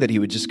 Hoping that he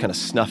would just kind of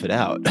snuff it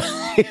out,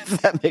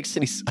 if that makes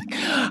any sense.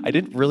 I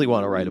didn't really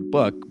want to write a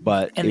book,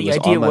 but it was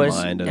on my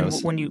mind. And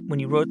when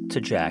you wrote to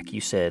Jack,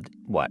 you said,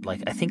 what?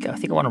 Like, I think I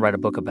want to write a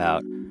book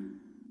about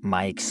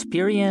my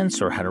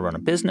experience or how to run a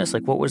business.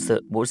 Like, what was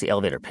the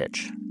elevator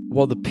pitch?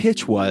 Well, the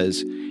pitch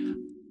was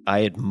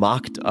I had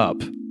mocked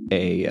up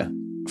a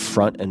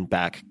front and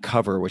back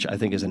cover, which I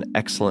think is an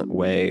excellent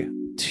way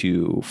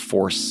to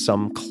force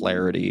some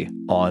clarity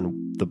on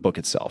the book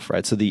itself,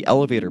 right? So the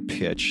elevator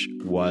pitch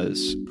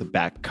was the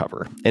back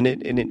cover, and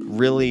it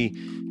really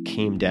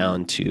came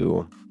down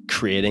to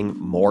creating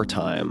more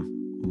time,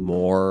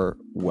 more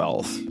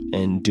wealth,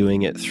 and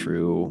doing it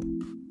through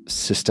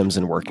systems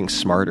and working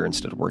smarter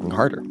instead of working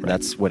harder. Right.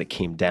 That's what it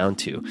came down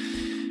to.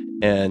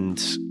 And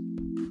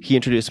he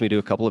introduced me to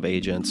a couple of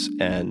agents,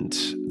 and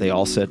they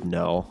all said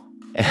no.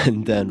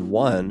 And then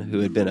one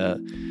who had been a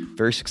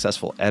very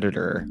successful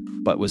editor,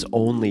 but was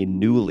only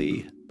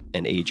newly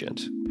an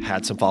agent,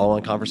 had some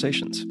follow-on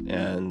conversations.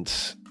 And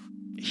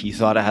he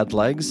thought it had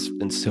legs,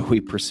 and so we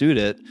pursued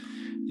it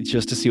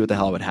just to see what the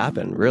hell would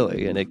happen,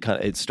 really. And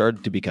it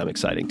started to become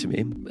exciting to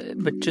me.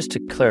 But just to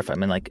clarify, I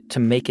mean, like, to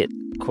make it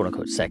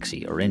quote-unquote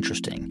sexy or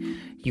interesting,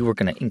 you were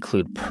going to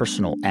include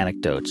personal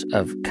anecdotes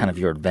of kind of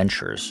your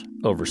adventures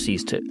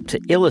overseas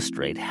to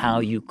illustrate how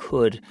you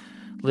could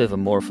live a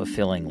more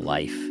fulfilling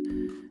life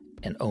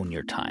and own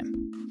your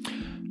time.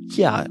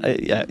 Yeah,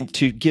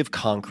 to give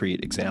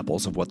concrete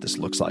examples of what this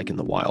looks like in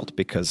the wild,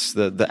 because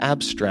the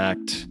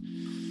abstract,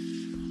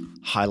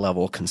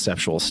 high-level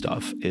conceptual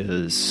stuff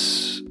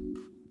is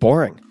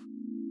boring.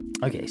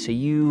 Okay, so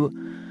you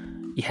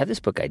had this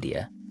book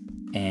idea,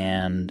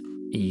 and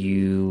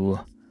you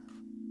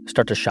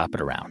start to shop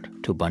it around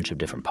to a bunch of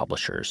different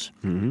publishers.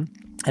 Mm-hmm.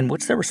 And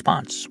what's their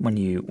response when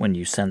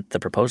you sent the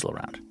proposal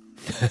around?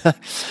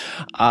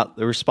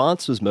 The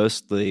response was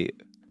mostly,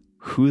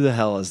 who the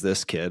hell is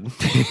this kid?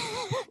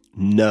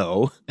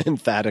 No,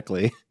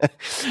 emphatically.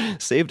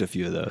 Saved a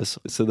few of those.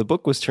 So the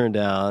book was turned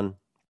down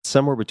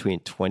somewhere between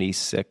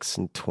 26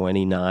 and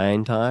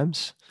 29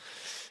 times.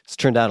 It's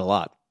turned down a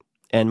lot.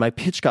 And my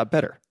pitch got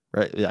better,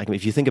 right? Like,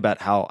 if you think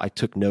about how I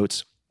took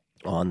notes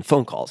on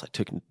phone calls, I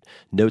took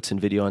notes and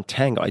video on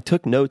Tango. I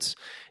took notes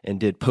and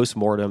did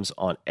postmortems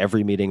on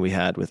every meeting we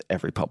had with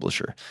every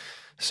publisher.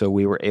 So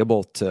we were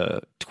able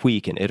to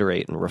tweak and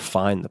iterate and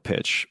refine the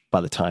pitch by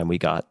the time we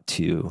got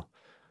to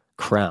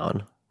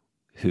Crown,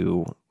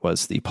 who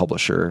was the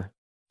publisher.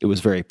 It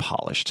was very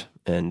polished,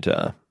 and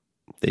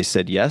they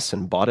said yes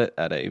and bought it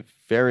at a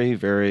very,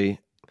 very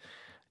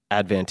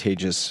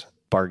advantageous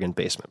bargain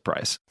basement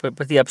price.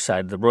 But the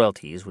upside, the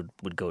royalties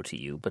would go to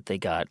you, but they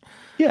got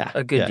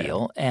a good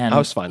deal. And I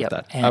was fine with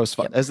that. I was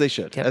fine, as they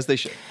should, as they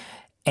should.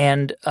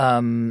 And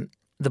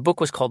the book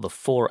was called The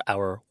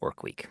 4-Hour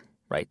Workweek,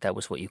 right? That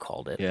was what you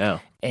called it. Yeah.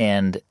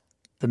 And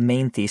the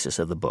main thesis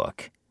of the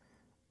book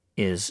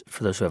is,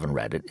 for those who haven't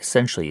read it,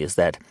 essentially is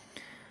that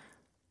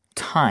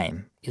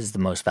time is the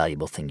most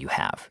valuable thing you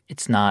have.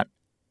 It's not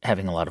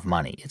having a lot of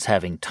money. It's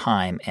having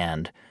time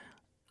and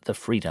the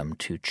freedom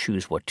to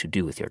choose what to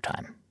do with your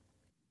time.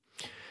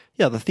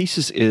 Yeah, the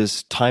thesis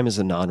is time is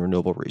a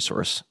non-renewable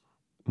resource.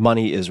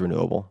 Money is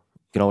renewable.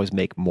 You can always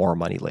make more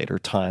money later.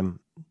 Time,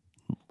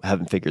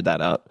 haven't figured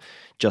that out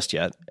just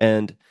yet.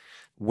 And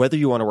whether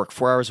you want to work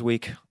 4 hours a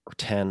week or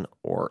 10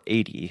 or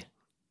 80,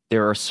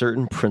 there are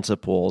certain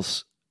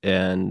principles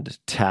and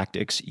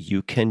tactics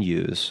you can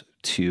use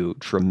to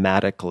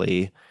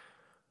dramatically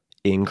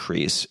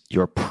increase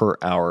your per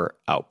hour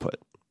output.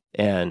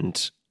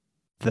 And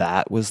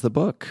that was the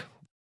book.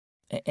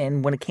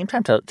 And when it came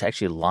time to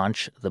actually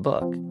launch the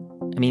book,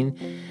 I mean,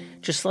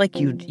 just like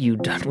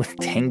you'd done with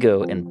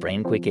Tango and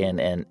Brain Quicken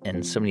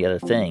and so many other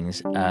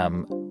things,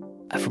 from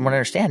what I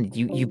understand,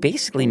 you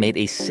basically made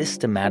a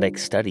systematic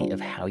study of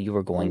how you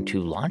were going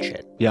to launch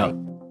it. Yeah.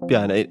 Right?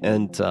 Yeah.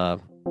 And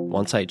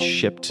once I'd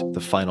shipped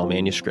the final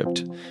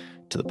manuscript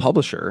to the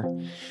publisher,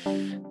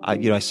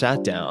 I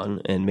sat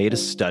down and made a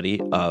study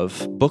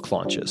of book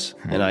launches,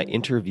 and I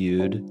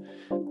interviewed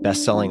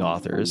best-selling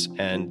authors.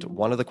 And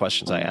one of the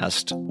questions I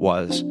asked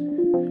was,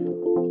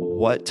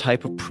 what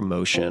type of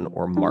promotion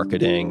or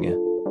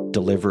marketing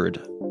delivered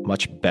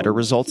much better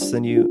results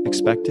than you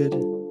expected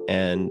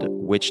and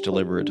which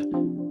delivered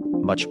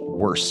much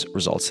worse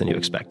results than you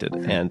expected.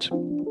 And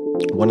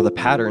one of the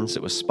patterns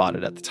that was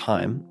spotted at the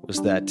time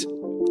was that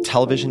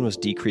television was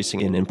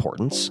decreasing in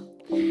importance,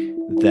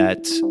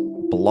 that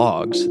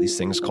blogs, these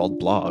things called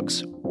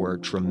blogs, were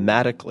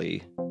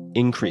dramatically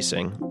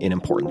increasing in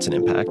importance and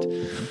impact.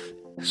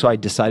 So I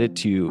decided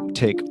to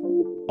take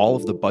all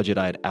of the budget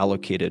I had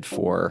allocated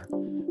for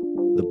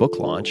the book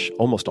launch,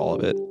 almost all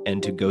of it,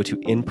 and to go to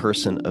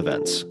in-person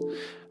events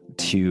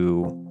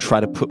to try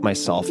to put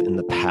myself in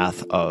the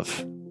path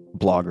of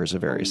bloggers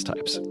of various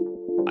types.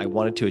 I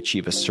wanted to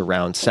achieve a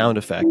surround sound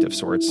effect of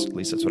sorts, at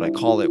least that's what I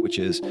call it, which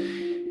is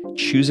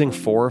choosing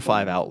 4 or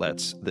 5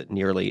 outlets that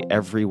nearly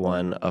every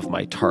one of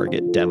my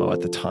target demo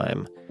at the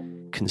time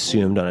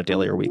consumed on a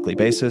daily or weekly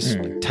basis,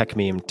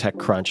 TechMeme,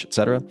 TechCrunch,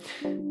 etc.,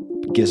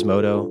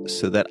 Gizmodo,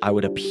 so that I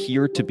would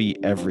appear to be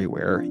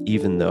everywhere,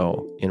 even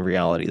though in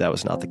reality that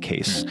was not the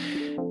case.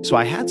 So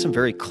I had some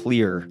very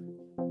clear,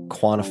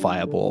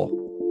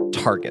 quantifiable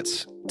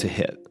targets to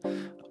hit,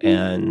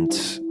 and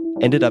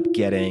ended up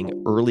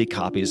getting early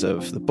copies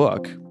of the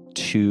book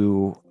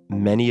to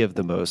many of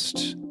the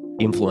most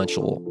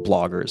influential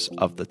bloggers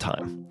of the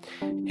time.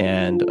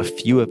 And a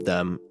few of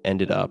them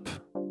ended up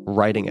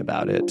writing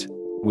about it,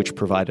 which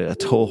provided a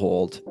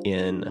toehold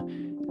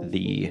in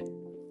the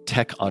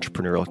tech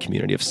entrepreneurial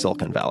community of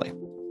Silicon Valley.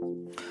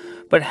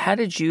 But how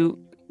did you,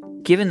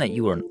 given that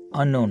you were an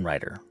unknown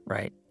writer,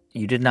 right?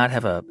 You did not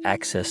have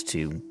access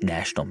to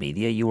national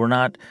media. You were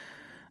not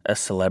a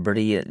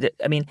celebrity.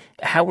 I mean,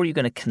 how were you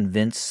going to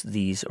convince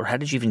these, or how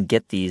did you even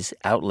get these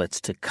outlets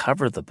to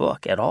cover the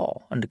book at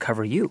all and to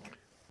cover you?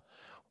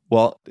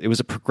 Well, it was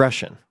a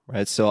progression,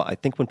 right? So I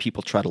think when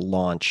people try to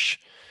launch,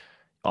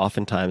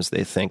 oftentimes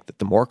they think that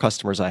the more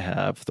customers I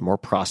have, the more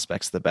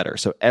prospects, the better.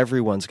 So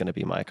everyone's going to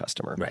be my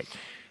customer. Right.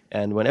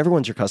 And when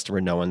everyone's your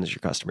customer, no one's your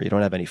customer. You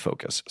don't have any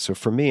focus. So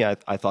for me, I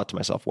thought to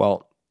myself,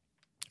 well,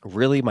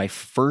 really my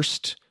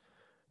first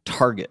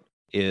target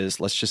is,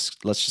 let's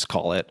just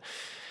call it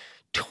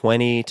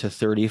 20 to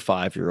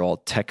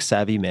 35-year-old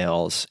tech-savvy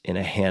males in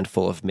a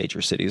handful of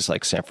major cities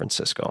like San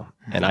Francisco.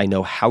 And I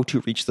know how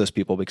to reach those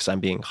people because I'm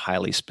being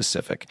highly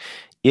specific.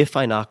 If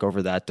I knock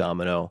over that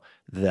domino,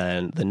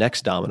 then the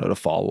next domino to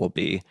fall will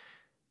be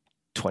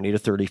 20 to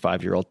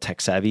 35-year-old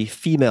tech-savvy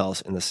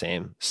females in the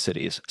same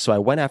cities. So I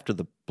went after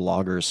the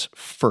bloggers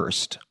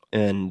first.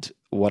 And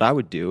what I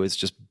would do is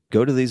just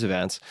go to these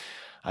events.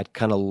 I'd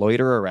kind of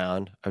loiter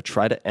around. I'd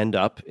try to end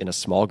up in a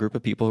small group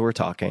of people who were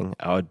talking.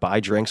 I would buy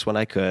drinks when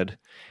I could.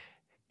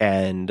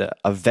 And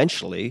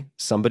eventually,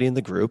 somebody in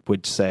the group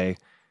would say,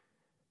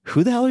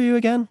 who the hell are you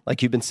again?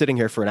 Like, you've been sitting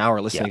here for an hour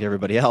listening to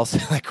everybody else.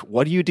 Like,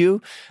 what do you do?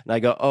 And I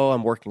go, oh,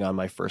 I'm working on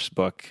my first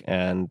book.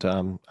 And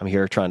I'm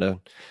here trying to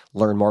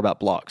learn more about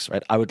blogs,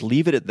 right? I would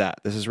leave it at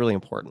that. This is really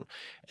important.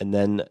 And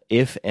then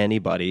if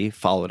anybody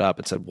followed up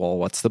and said, well,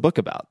 what's the book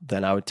about?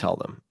 Then I would tell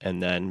them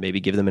and then maybe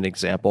give them an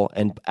example.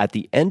 And at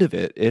the end of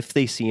it, if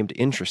they seemed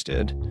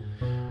interested,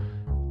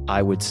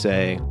 I would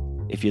say,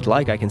 if you'd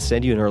like, I can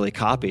send you an early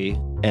copy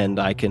and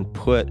I can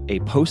put a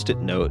Post-it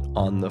note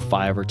on the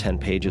 5 or 10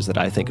 pages that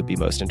I think would be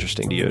most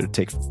interesting to you to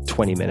take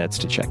 20 minutes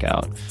to check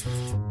out.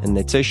 And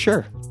they'd say,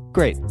 sure,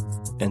 great.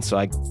 And so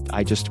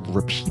I just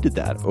repeated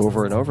that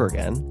over and over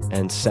again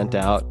and sent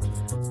out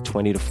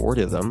 20 to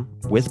 40 of them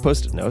with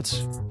Post-it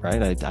notes,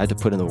 right? I had to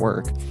put in the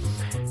work.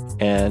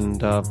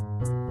 And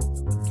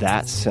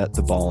that set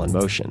the ball in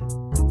motion.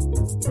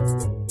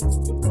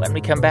 When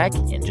we come back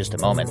in just a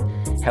moment,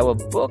 how a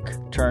book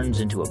turns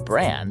into a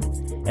brand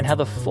and how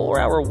the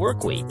 4-hour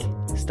work week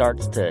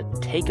starts to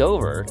take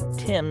over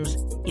Tim's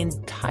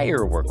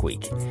entire work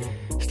week.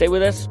 Stay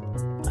with us.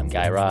 I'm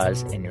Guy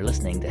Raz, and you're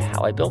listening to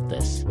How I Built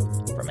This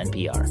from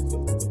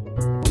NPR.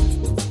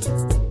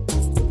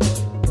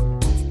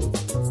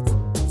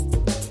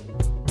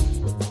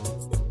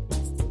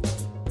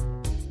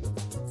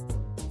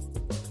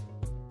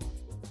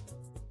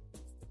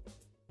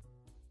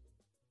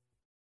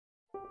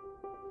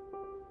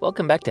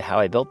 Welcome back to How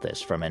I Built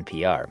This from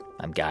NPR.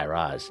 I'm Guy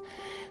Raz.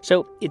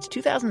 So it's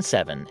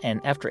 2007,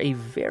 and after a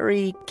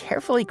very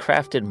carefully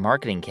crafted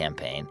marketing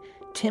campaign,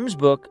 Tim's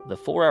book, The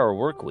 4-Hour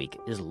Workweek,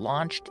 is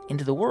launched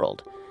into the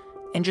world.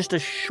 And just a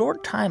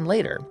short time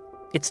later,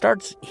 it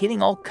starts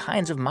hitting all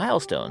kinds of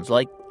milestones,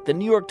 like the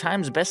New York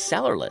Times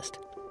bestseller list.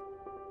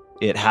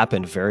 It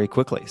happened very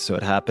quickly. So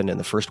it happened in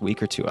the first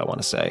week or two, I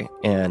want to say.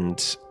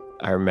 And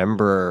I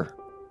remember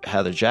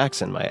Heather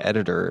Jackson, my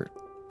editor,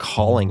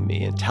 calling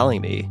me and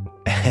telling me,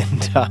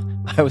 and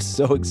I was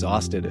so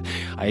exhausted.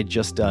 I had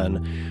just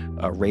done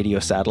a radio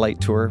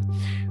satellite tour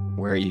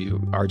where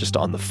you are just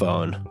on the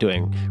phone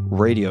doing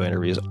radio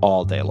interviews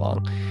all day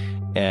long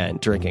and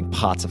drinking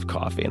pots of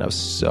coffee. And I was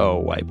so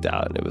wiped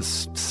out. And it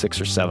was 6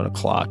 or 7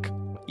 o'clock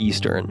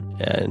Eastern.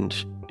 And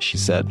she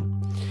said,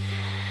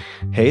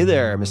 hey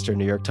there, Mr.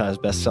 New York Times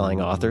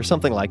bestselling author,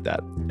 something like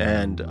that.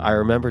 And I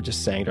remember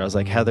just saying to her, I was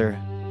like, Heather,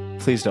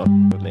 please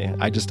don't with me.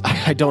 I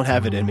don't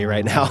have it in me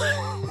right now.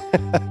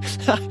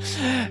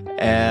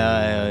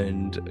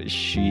 And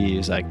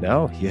she's like,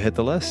 no, you hit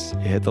the list.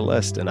 You hit the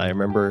list. And I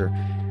remember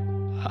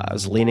I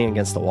was leaning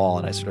against the wall,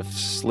 and I sort of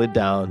slid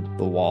down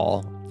the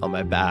wall on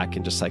my back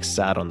and just like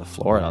sat on the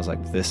floor. And I was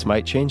like, this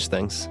might change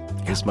things.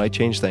 This might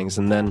change things.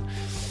 And then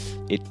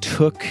it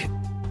took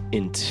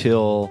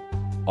until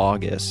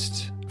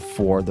August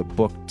for the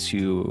book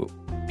to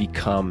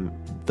become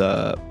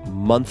the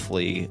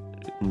monthly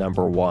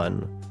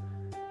 #1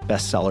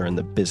 bestseller in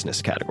the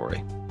business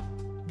category.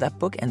 That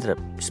book ended up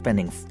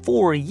spending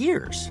 4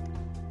 years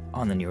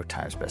on the New York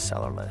Times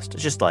bestseller list.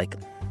 It's just like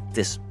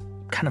this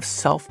kind of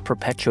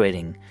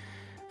self-perpetuating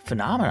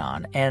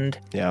phenomenon. And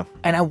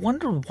I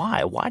wonder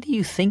why. Why do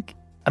you think,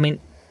 I mean,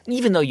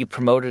 even though you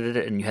promoted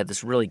it and you had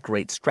this really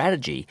great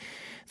strategy,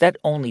 that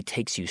only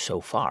takes you so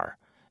far.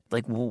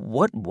 Like,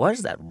 what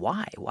was that?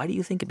 Why? Why do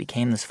you think it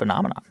became this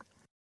phenomenon?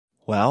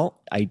 Well,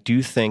 I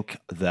do think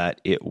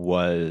that it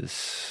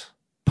was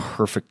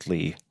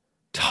perfectly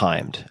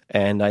timed.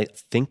 And I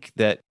think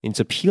that it's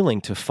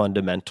appealing to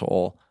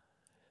fundamental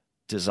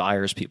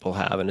desires people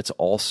have. And it's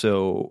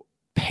also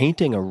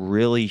painting a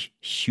really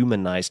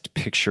humanized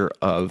picture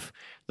of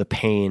the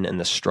pain and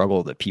the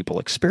struggle that people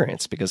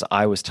experience. Because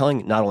I was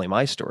telling not only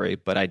my story,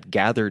 but I'd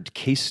gathered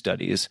case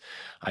studies.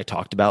 I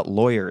talked about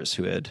lawyers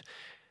who had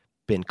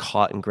been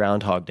caught in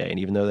Groundhog Day, and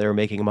even though they were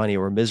making money,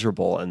 were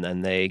miserable, and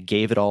then they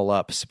gave it all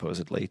up,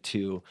 supposedly,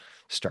 to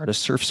start a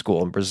surf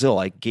school in Brazil.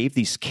 I gave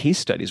these case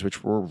studies,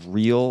 which were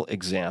real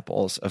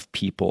examples of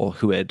people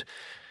who had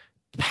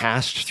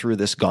passed through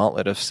this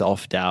gauntlet of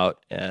self-doubt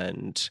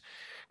and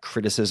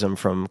criticism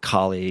from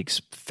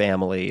colleagues,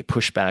 family,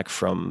 pushback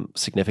from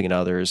significant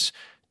others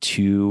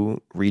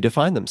to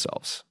redefine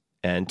themselves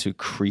and to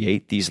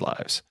create these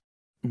lives.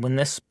 When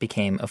this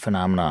became a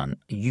phenomenon,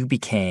 you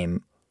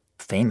became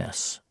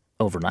famous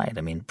overnight.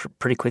 I mean,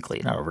 pretty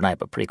quickly, not overnight,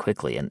 but pretty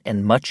quickly,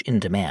 and much in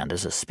demand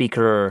as a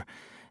speaker,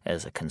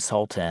 as a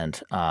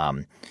consultant.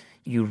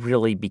 You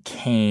really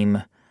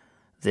became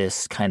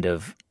this kind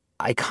of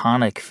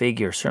iconic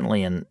figure,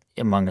 certainly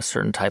among a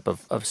certain type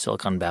of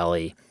Silicon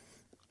Valley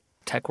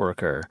tech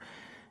worker.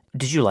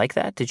 Did you like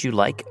that? Did you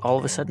like all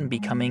of a sudden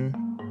becoming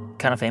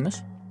kind of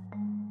famous?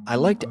 I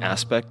liked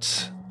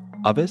aspects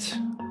of it.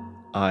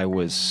 I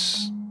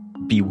was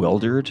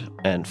bewildered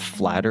and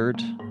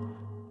flattered.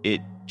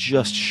 It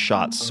just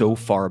shot so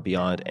far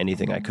beyond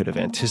anything I could have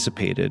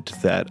anticipated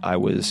that I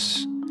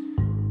was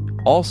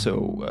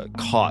also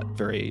caught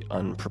very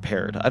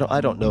unprepared.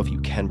 I don't know if you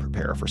can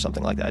prepare for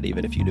something like that,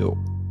 even if you knew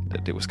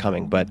that it was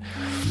coming. But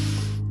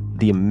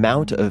the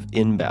amount of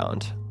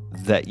inbound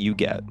that you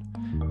get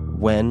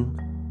when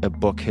a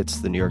book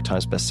hits the New York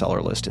Times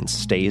bestseller list and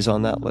stays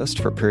on that list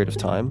for a period of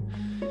time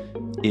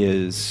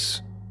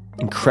is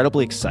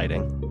incredibly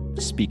exciting.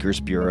 Speakers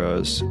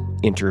bureaus,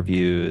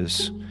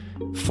 interviews,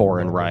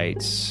 foreign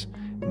rights,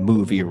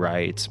 movie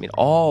rights. I mean,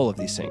 all of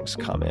these things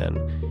come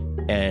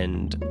in,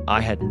 and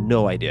I had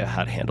no idea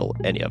how to handle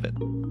any of it.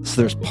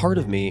 So there's part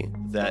of me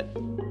that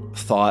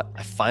thought,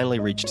 I finally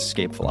reached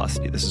escape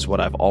velocity. This is what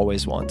I've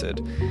always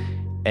wanted.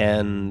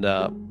 And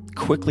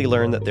quickly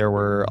learned that there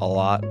were a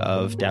lot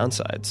of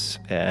downsides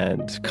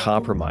and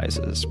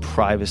compromises,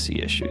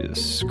 privacy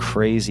issues,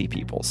 crazy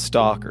people,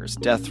 stalkers,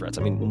 death threats.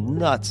 I mean,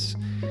 nuts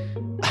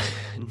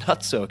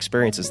so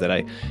experiences that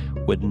I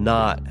would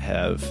not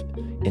have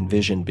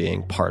envisioned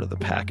being part of the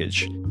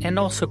package. And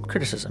also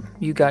criticism.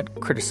 You got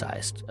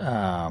criticized.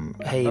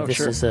 This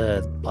sure. Is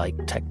a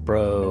tech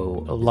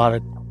bro. A lot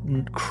of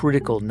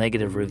critical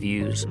negative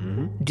reviews.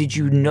 Mm-hmm. Did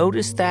you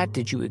notice that?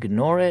 Did you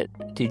ignore it?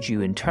 Did you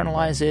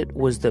internalize it?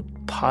 Was the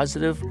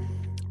positive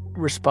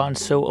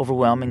response so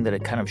overwhelming that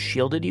it kind of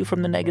shielded you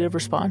from the negative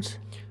response?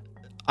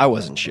 I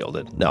wasn't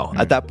shielded. No,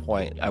 at that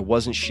point, I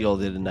wasn't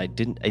shielded, and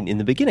in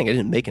the beginning, I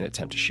didn't make an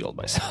attempt to shield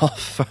myself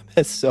from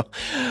it. So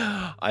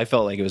I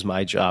felt like it was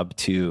my job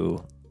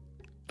to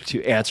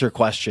answer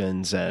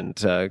questions and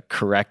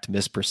correct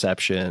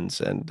misperceptions,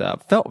 and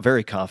felt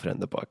very confident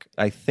in the book.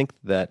 I think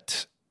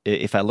that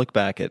if I look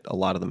back at a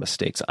lot of the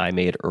mistakes I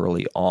made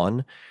early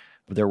on,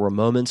 there were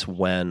moments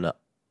when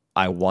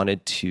I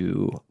wanted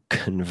to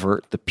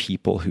convert the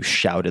people who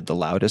shouted the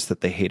loudest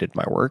that they hated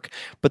my work,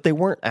 but they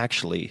weren't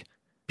actually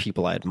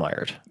people I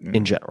admired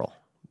in general.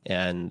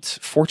 And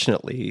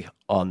fortunately,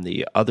 on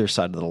the other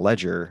side of the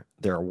ledger,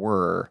 there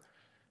were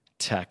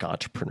tech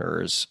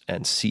entrepreneurs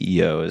and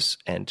CEOs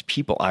and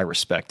people I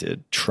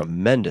respected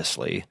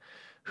tremendously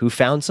who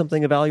found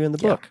something of value in the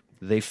book.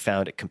 They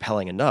found it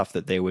compelling enough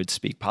that they would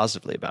speak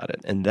positively about it.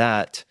 And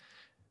that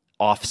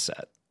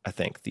offset, I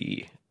think,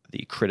 the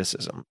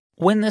criticism.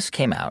 When this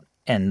came out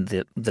and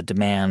the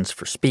demands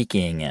for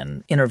speaking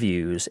and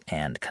interviews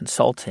and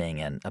consulting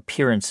and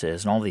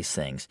appearances and all these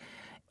things,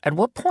 at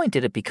what point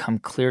did it become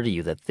clear to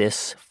you that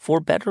this,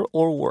 for better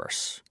or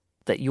worse,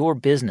 that your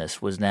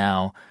business was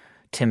now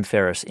Tim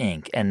Ferriss,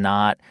 Inc. and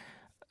not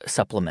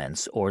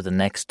supplements or the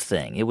next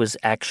thing? It was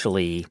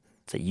actually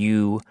that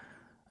you,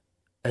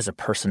 as a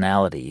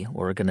personality,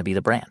 were going to be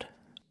the brand.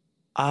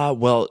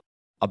 Well,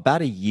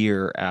 about a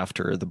year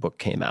after the book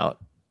came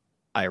out,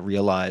 I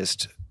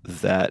realized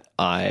that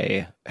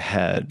I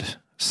had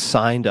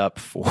signed up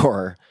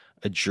for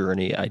a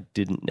journey I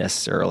didn't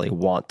necessarily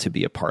want to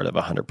be a part of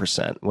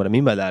 100%. What I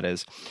mean by that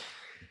is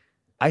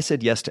I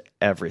said yes to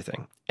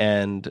everything.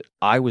 And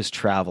I was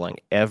traveling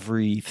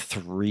every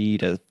 3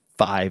 to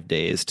 5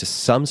 days to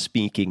some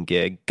speaking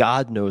gig,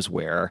 God knows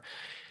where.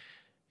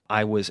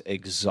 I was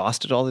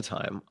exhausted all the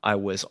time. I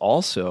was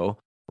also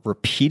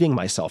repeating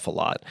myself a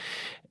lot.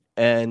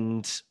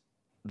 And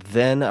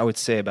then I would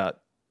say about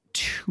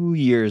 2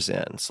 years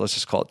in, so let's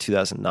just call it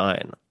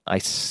 2009, I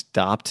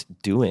stopped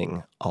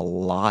doing a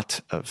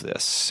lot of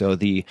this. So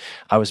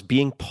I was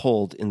being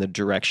pulled in the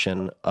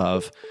direction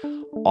of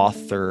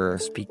author,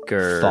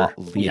 speaker, thought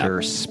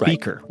leader,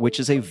 speaker, right, which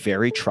is a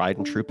very tried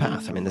and true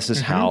path. I mean, this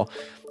is how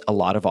a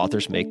lot of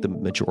authors make the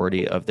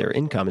majority of their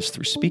income is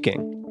through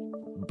speaking.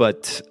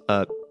 But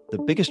the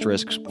biggest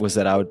risk was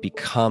that I would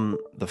become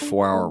the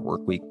 4-hour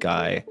workweek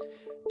guy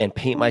and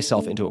paint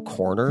myself into a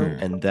corner,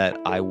 and that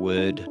I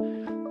would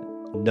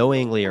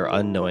knowingly or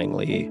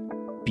unknowingly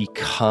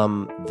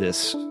become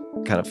this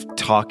kind of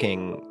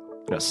talking,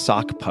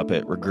 sock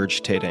puppet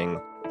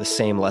regurgitating the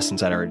same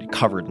lessons I'd already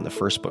covered in the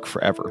first book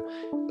forever.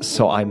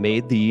 So I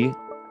made the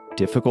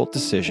difficult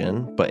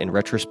decision, but in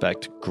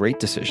retrospect, great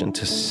decision,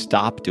 to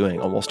stop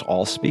doing almost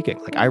all speaking.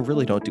 Like, I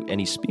really don't do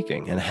any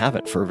speaking and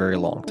haven't for a very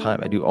long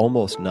time. I do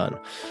almost none.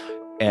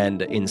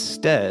 And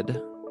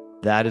instead,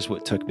 that is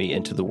what took me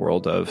into the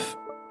world of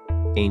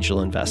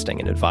angel investing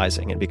and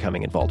advising and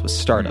becoming involved with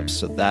startups.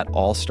 So that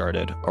all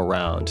started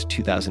around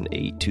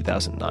 2008,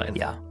 2009.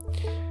 Yeah.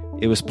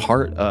 It was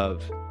part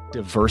of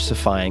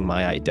diversifying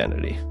my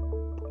identity,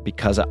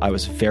 because I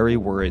was very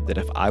worried that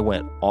if I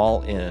went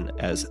all in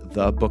as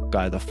the book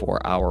guy, the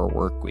 4-hour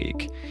work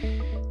week,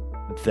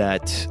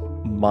 that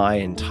my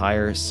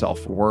entire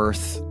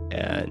self-worth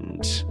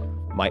and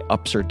my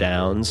ups or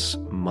downs,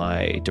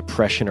 my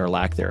depression or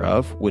lack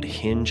thereof, would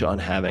hinge on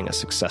having a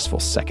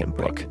successful second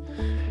book.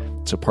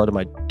 So part of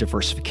my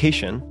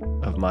diversification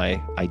of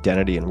my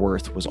identity and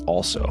worth was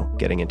also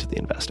getting into the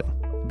investing.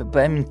 But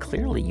I mean,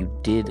 clearly you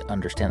did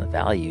understand the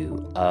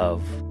value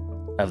of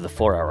the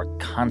 4-hour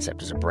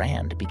concept as a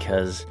brand,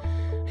 because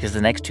the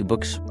next 2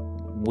 books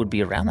would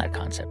be around that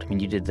concept. I mean,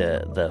 you did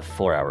the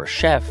 4-hour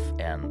chef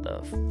and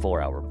the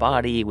 4-hour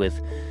body with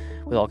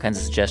all kinds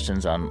of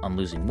suggestions on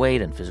losing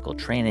weight and physical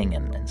training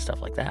and stuff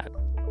like that.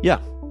 Yeah,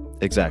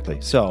 exactly.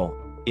 So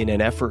in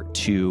an effort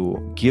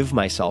to give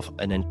myself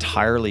an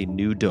entirely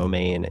new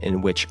domain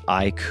in which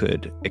I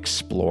could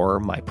explore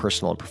my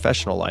personal and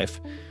professional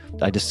life,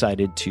 I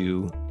decided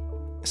to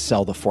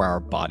sell the 4-hour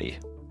body,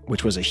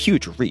 which was a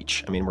huge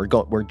reach. I mean,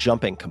 we're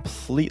jumping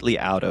completely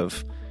out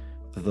of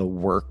the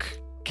work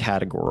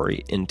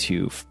category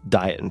into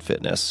diet and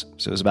fitness.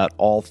 So it was about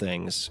all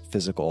things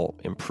physical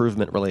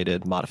improvement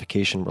related,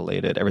 modification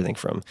related, everything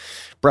from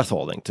breath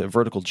holding to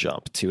vertical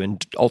jump to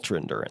ultra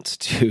endurance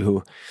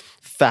to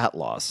fat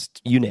loss,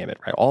 you name it,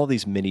 right? All of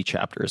these mini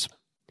chapters.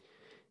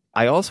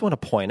 I also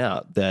want to point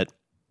out that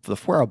the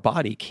 4-hour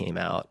body came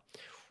out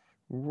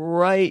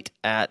right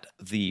at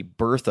the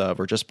birth of,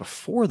 or just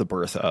before the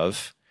birth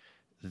of,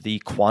 the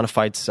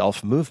quantified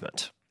self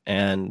movement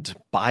and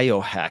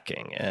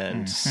biohacking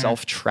and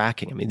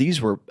self-tracking. I mean, these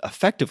were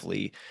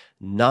effectively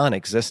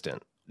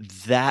non-existent.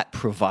 That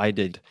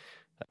provided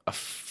a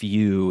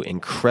few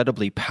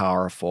incredibly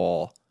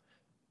powerful,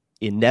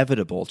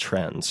 inevitable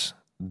trends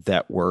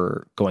that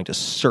were going to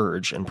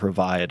surge and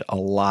provide a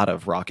lot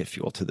of rocket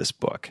fuel to this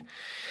book.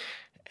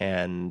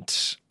 And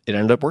it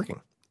ended up working.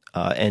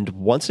 And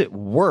once it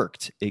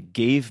worked, it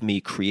gave me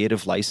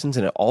creative license,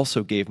 and it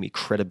also gave me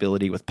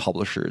credibility with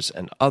publishers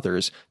and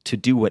others to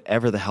do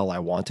whatever the hell I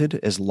wanted,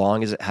 as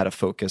long as it had a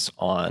focus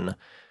on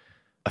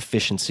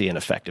efficiency and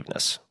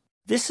effectiveness.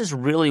 This is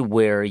really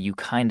where you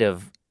kind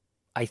of,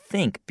 I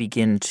think,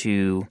 begin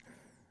to,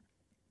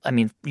 I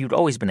mean, you'd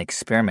always been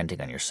experimenting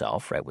on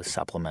yourself, right, with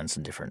supplements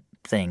and different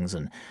things,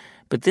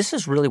 but this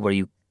is really where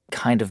you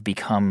kind of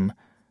become,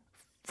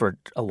 for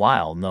a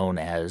while, known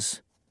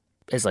as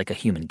like a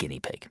human guinea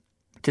pig.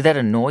 Did that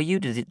annoy you?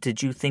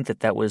 Did you think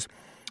that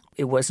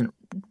it wasn't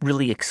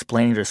really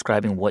explaining or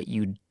describing what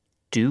you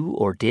do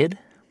or did?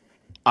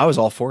 I was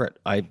all for it.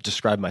 I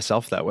described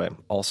myself that way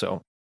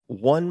also.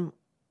 One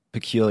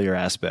peculiar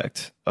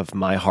aspect of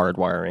my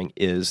hardwiring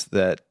is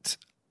that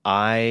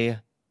I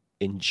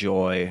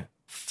enjoy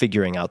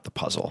figuring out the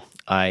puzzle.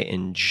 I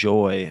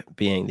enjoy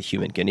being the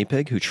human guinea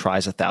pig who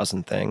tries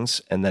 1,000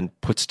 things and then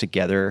puts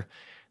together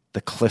the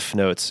Cliff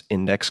Notes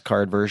index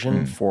card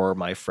version for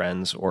my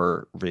friends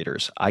or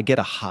readers. I get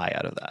a high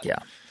out of that. Yeah.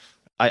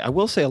 I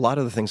will say a lot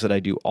of the things that I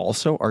do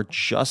also are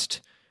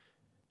just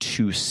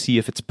to see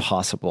if it's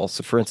possible.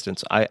 So for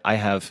instance, I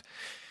have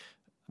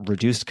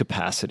reduced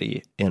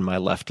capacity in my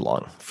left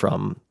lung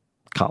from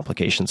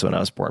complications when I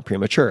was born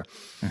premature.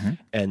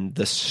 And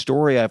the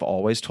story I've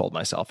always told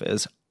myself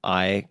is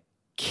I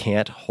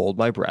can't hold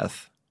my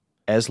breath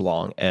as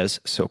long as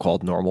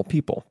so-called normal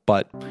people.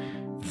 But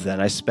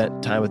then I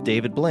spent time with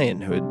David Blaine,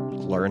 who had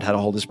learned how to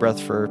hold his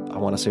breath for, I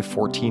want to say,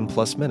 14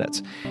 plus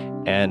minutes,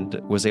 and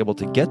was able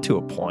to get to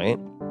a point,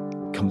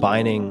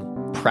 combining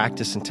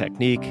practice and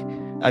technique.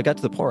 I got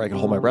to the point where I could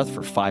hold my breath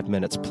for 5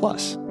 minutes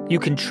plus. You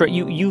can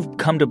you've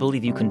come to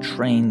believe you can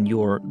train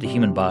the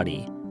human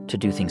body to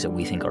do things that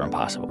we think are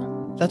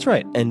impossible. That's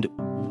right. And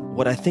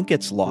what I think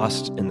gets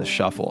lost in the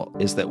shuffle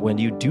is that when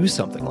you do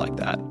something like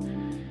that,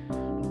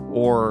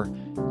 or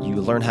you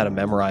learn how to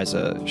memorize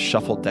a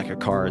shuffled deck of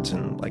cards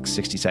in like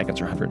 60 seconds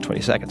or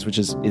 120 seconds, which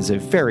is a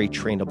very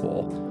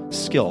trainable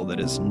skill that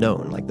is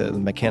known, like the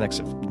mechanics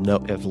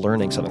of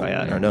learning something like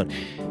that are known.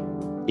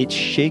 It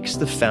shakes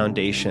the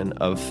foundation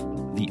of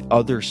the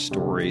other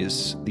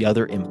stories, the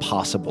other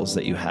impossibles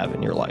that you have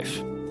in your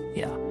life.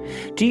 Yeah.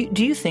 Do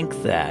you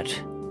think that,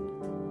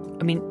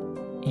 I mean,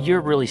 you're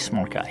a really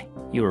smart guy.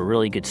 You're a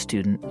really good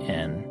student,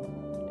 and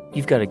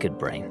you've got a good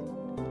brain.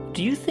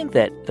 Do you think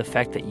that the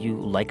fact that you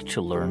like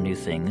to learn new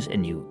things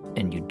and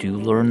you do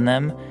learn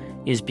them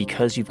is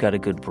because you've got a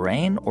good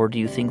brain, or do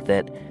you think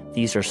that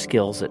these are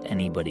skills that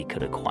anybody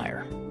could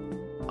acquire?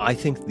 I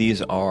think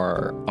these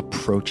are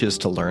approaches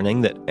to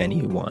learning that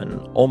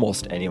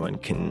almost anyone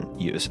can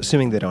use,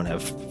 assuming they don't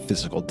have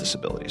physical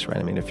disabilities, right?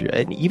 I mean,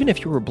 even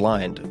if you were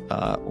blind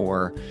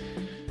or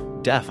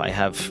deaf, I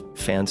have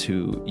fans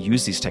who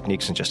use these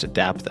techniques and just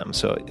adapt them.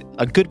 So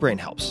a good brain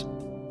helps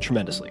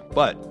tremendously.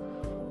 But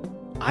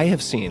I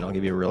have seen, I'll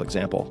give you a real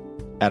example,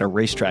 at a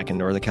racetrack in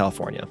Northern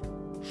California,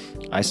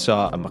 I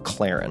saw a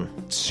McLaren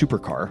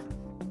supercar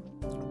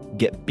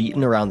get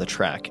beaten around the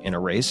track in a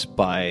race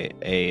by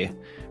a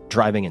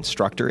driving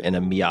instructor in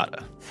a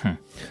Miata.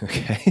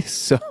 Okay,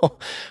 so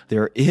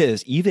there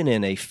is, even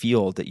in a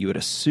field that you would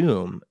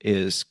assume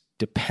is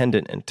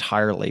dependent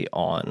entirely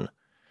on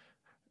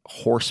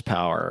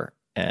horsepower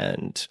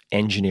and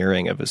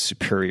engineering of a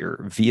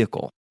superior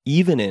vehicle,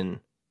 even in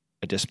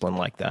a discipline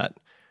like that,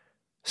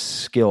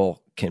 skill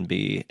can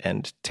be,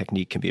 and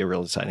technique can be, a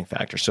real deciding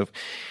factor. So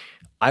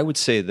I would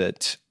say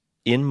that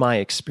in my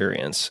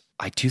experience,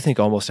 I do think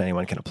almost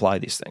anyone can apply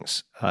these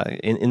things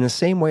in the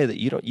same way that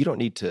you don't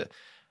need to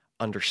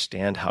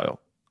understand how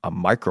a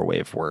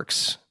microwave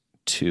works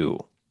to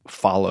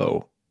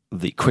follow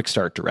the quick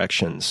start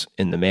directions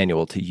in the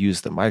manual to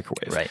use the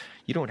microwave. Right.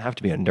 You don't have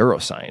to be a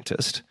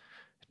neuroscientist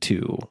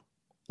to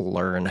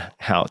learn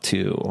how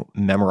to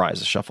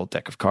memorize a shuffled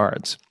deck of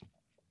cards.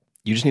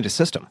 You just need a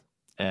system,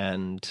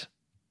 and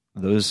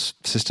those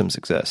systems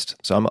exist.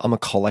 So I'm a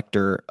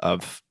collector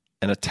of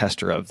and a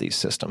tester of these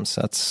systems.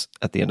 That's,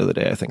 at the end of the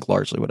day, I think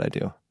largely what I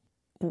do.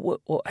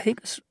 Well, I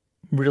think it's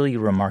really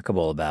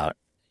remarkable about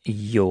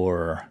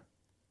your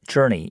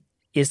journey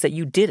is that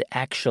you did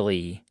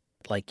actually,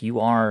 like, you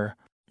are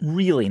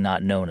really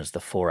not known as the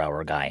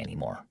 4-hour guy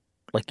anymore.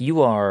 Like,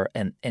 you are,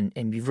 and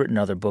you've written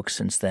other books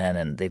since then,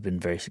 and they've been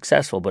very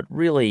successful, but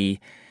really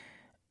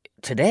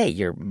today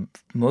you're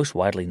most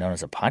widely known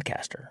as a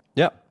podcaster.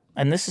 Yeah.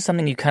 And this is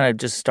something you kind of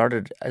just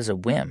started as a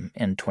whim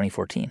in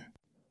 2014.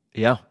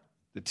 Yeah.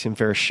 The Tim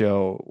Ferriss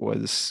Show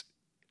was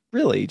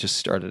really just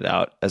started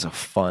out as a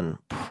fun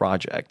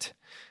project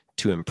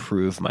to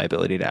improve my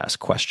ability to ask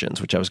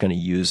questions, which I was going to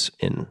use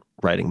in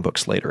writing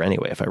books later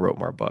anyway, if I wrote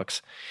more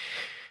books.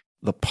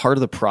 The part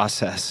of the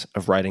process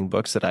of writing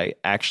books that I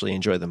actually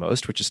enjoy the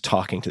most, which is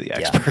talking to the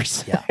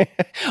experts. Yeah.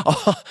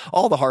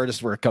 All the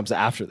hardest work comes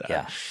after that.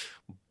 Yeah.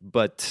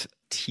 But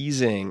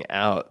teasing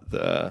out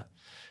the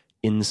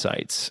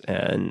insights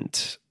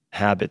and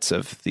habits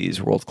of these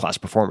world-class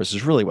performers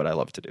is really what I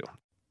love to do.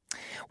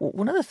 Well,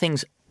 one of the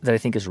things that I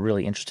think is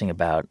really interesting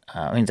about,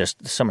 there's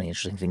so many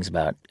interesting things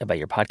about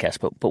your podcast,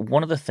 but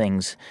one of the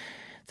things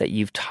that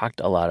you've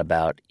talked a lot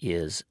about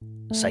is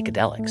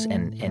psychedelics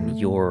and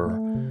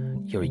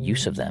your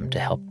use of them to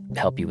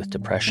help you with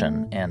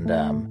depression.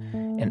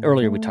 And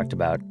earlier we talked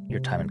about your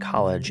time in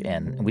college,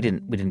 and we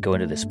didn't go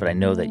into this, but I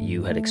know that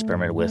you had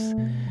experimented with,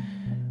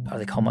 are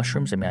they called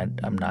mushrooms? I mean,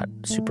 I'm not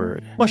super...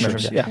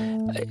 Mushrooms, yeah.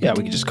 Yeah,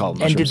 we could just call them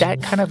mushrooms. And did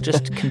that kind of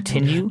just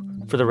continue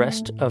for the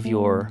rest of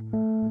your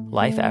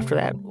life after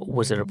that?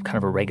 Was it a kind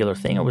of a regular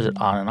thing, or was it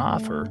on and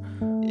off? Or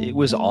it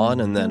was on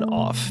and then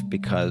off,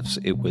 because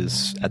it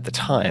was, at the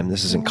time,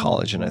 this is in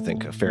college, and I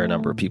think a fair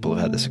number of people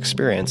have had this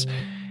experience,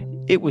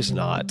 it was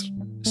not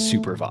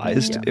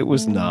supervised. Yeah. It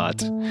was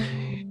not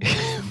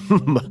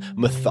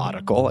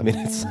methodical. I mean,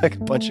 it's like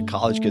a bunch of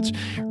college kids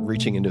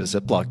reaching into a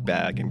Ziploc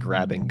bag and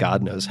grabbing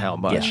God knows how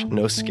much. Yeah.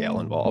 No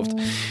scale involved.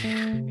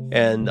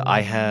 And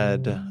I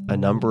had a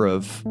number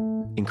of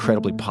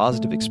incredibly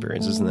positive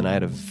experiences, and then I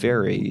had a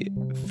very,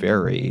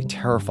 very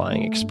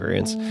terrifying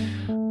experience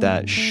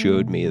that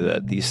showed me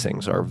that these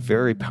things are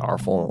very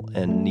powerful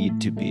and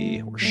need to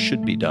be, or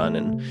should be, done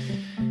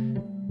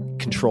in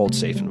controlled,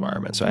 safe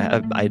environments. So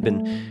I had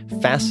been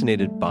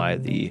fascinated by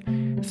the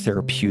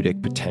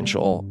therapeutic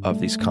potential of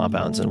these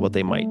compounds and what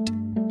they might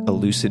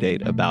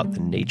elucidate about the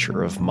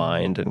nature of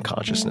mind and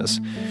consciousness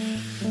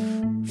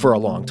for a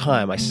long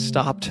time. I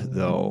stopped,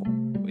 though,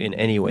 in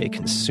any way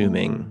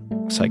consuming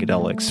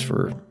psychedelics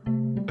for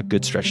a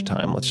good stretch of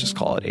time. Let's just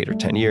call it 8 or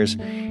 10 years.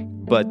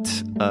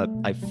 But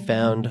I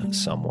found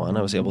someone,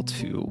 I was able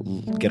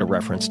to get a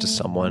reference to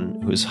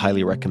someone who is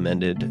highly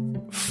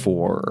recommended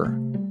for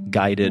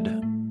guided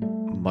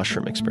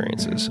mushroom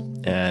experiences.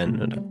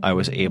 And I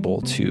was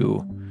able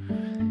to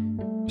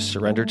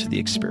surrender to the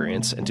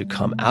experience and to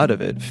come out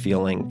of it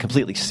feeling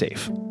completely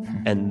safe.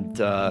 And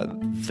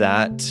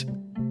that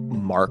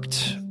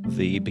marked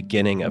the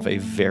beginning of a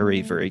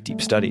very, very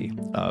deep study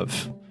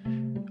of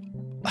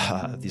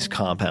these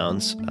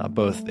compounds,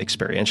 both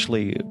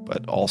experientially,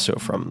 but also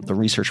from the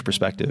research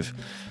perspective.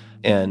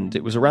 And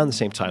it was around the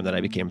same time that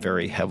I became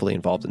very heavily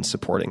involved in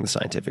supporting the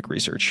scientific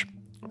research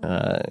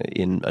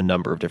in a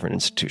number of different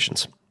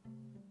institutions.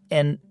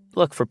 And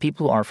look, for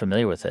people who aren't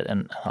familiar with it,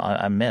 and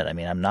I admit, I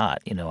mean, I'm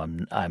not,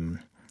 I'm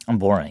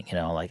boring,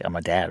 like I'm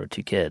a dad with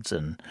 2 kids,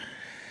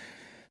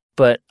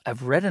 but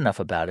I've read enough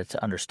about it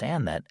to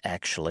understand that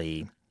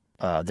actually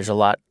there's a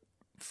lot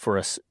for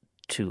us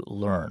to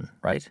learn,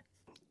 right?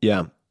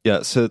 Yeah.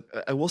 So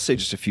I will say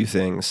just a few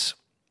things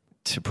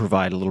to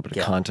provide a little bit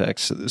of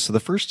context. So the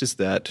first is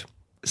that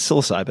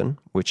psilocybin,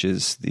 which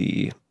is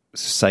the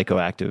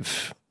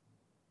psychoactive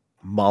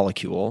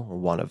molecule,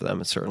 one of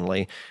them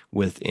certainly,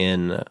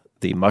 within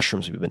the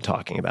mushrooms we've been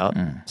talking about,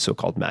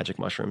 so-called magic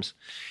mushrooms,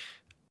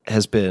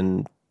 has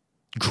been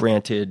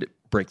granted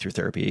breakthrough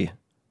therapy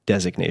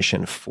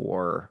designation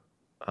for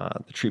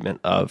the treatment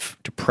of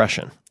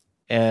depression.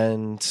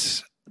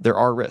 And there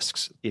are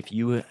risks. If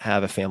you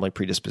have a family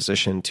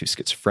predisposition to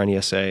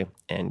schizophrenia, say,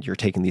 and you're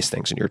taking these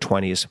things in your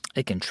 20s,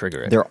 it can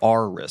trigger it. There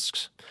are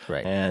risks.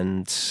 Right.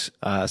 And so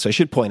I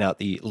should point out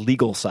the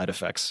legal side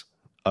effects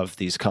of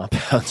these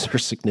compounds are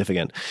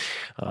significant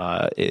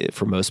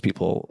for most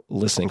people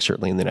listening,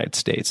 certainly in the United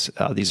States.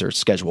 These are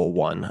Schedule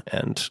 1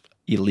 and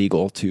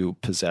illegal to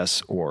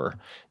possess or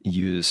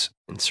use,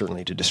 and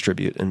certainly to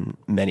distribute in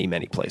many,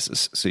 many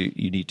places. So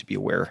you need to be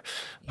aware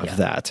of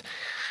that.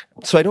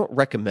 So I don't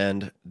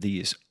recommend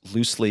these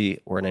loosely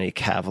or in any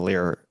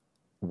cavalier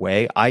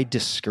way. I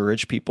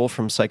discourage people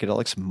from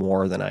psychedelics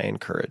more than I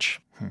encourage.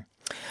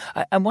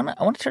 I want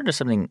to turn to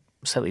something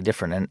slightly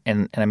different,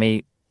 and I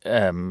may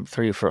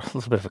throw you for a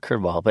little bit of a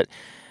curveball,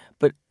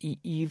 but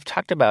you've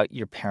talked about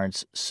your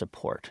parents'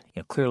 support.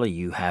 Clearly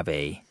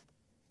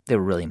they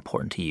were really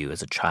important to you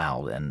as a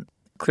child, and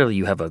clearly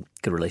you have a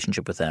good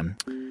relationship with them.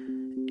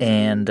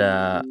 And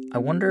I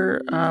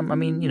wonder,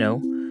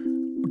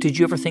 did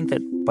you ever think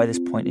that by this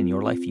point in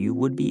your life you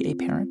would be a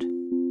parent?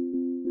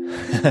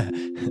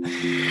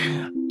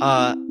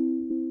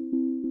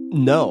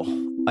 No,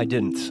 I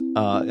didn't.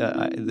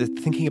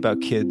 Thinking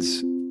about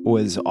kids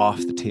was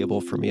off the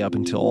table for me up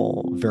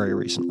until very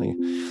recently.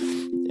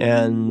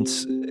 And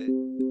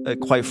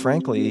quite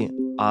frankly,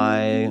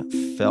 I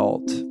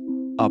felt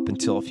up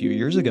until a few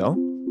years ago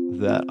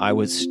that I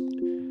was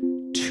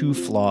too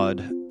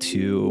flawed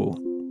to,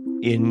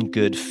 in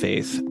good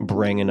faith,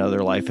 bring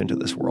another life into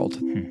this world.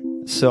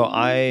 So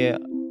I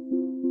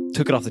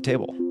took it off the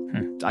table.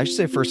 I should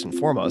say first and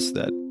foremost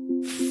that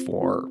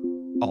for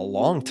a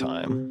long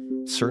time,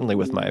 certainly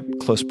with my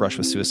close brush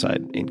with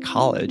suicide in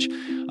college,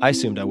 I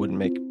assumed I wouldn't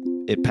make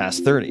it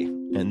past 30.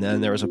 And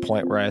then there was a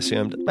point where I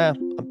assumed, I'm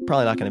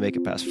probably not going to make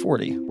it past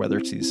 40, whether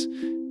it's these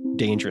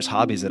dangerous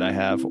hobbies that I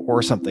have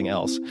or something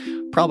else.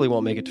 Probably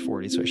won't make it to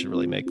 40, so I should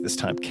really make this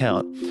time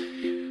count.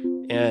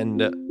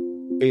 And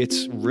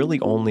it's really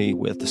only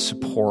with the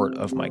support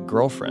of my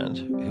girlfriend,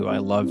 who I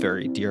love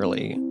very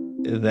dearly,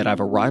 that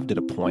I've arrived at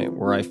a point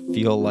where I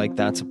feel like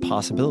that's a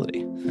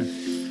possibility.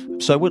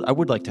 So I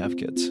would like to have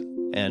kids.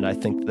 And I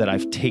think that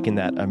I've taken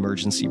that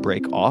emergency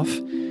brake off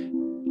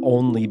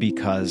only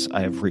because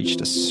I have reached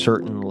a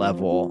certain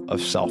level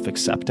of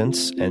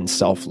self-acceptance and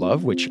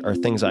self-love, which are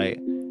things I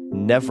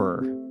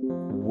never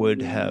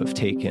would have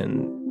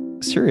taken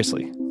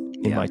seriously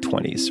in my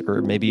 20s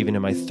or maybe even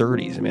in my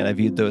 30s. I mean, I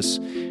viewed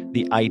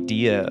the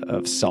idea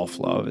of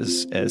self-love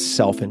as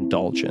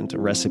self-indulgent, a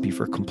recipe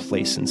for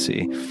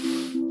complacency.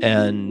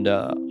 And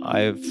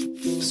I've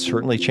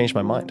certainly changed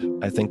my mind.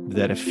 I think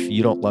that if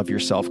you don't love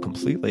yourself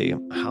completely,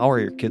 how are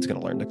your kids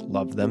going to learn to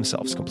love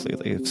themselves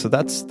completely? So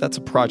that's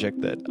a project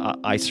that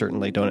I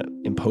certainly don't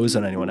impose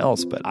on anyone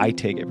else, but I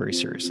take it very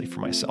seriously for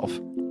myself.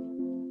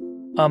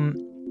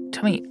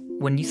 Tell me,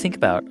 when you think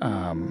about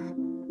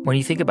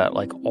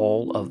like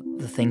all of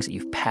the things that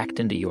you've packed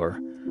into your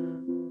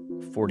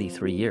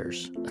 43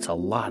 years, that's a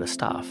lot of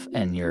stuff,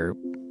 and you've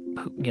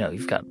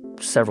got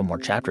several more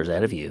chapters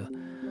ahead of you.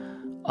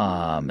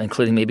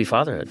 Including maybe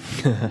fatherhood.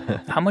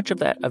 How much of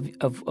that,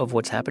 of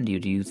what's happened to you,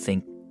 do you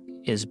think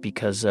is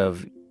because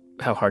of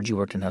how hard you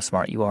worked and how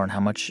smart you are, and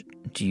how much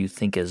do you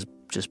think is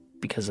just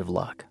because of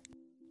luck?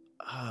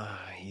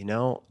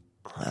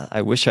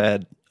 I wish I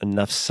had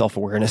enough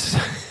self-awareness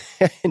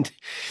and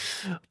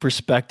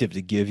perspective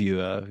to give you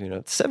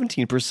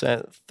 17%,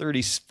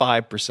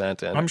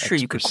 35%. And I'm sure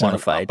you could X%,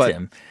 quantify it,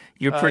 Tim.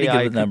 You're pretty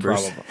good with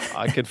numbers.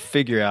 I could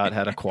figure out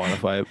how to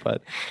quantify it,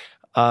 but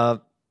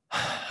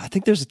I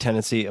think there's a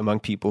tendency among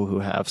people who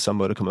have some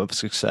modicum of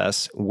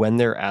success when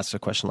they're asked a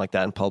question like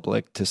that in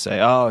public to say,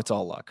 oh, it's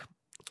all luck.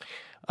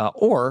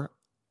 Or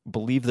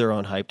believe their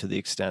own hype to the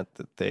extent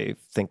that they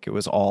think it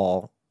was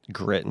all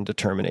grit and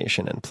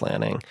determination and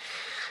planning.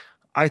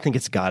 I think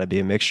it's got to be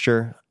a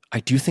mixture.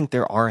 I do think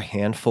there are a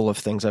handful of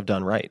things I've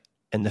done right.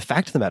 And the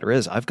fact of the matter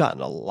is I've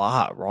gotten a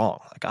lot wrong.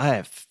 Like I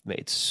have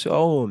made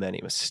so many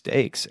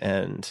mistakes,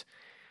 and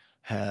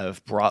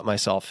have brought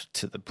myself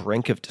to the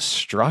brink of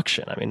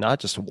destruction. I mean, not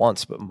just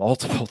once, but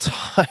multiple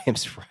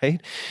times,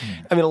 right?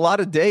 I mean, a lot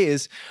of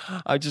days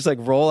I just like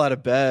roll out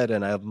of bed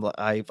and I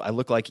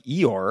look like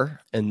Eeyore,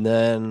 and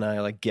then I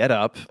like get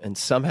up and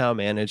somehow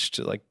manage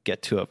to like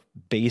get to a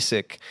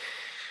basic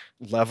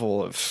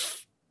level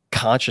of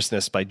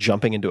consciousness by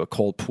jumping into a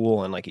cold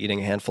pool and like eating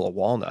a handful of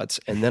walnuts.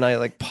 And then I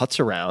like putz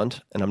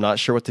around and I'm not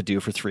sure what to do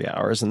for 3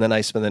 hours. And then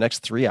I spend the next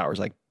 3 hours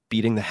like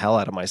beating the hell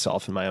out of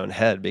myself in my own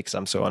head because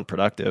I'm so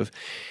unproductive,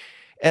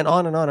 and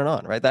on and on and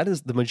on, right? That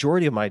is the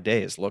majority of my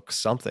days look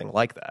something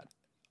like that.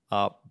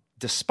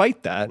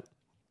 Despite that,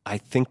 I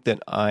think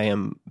that I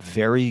am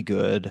very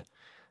good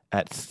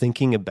at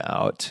thinking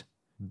about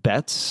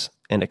bets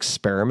and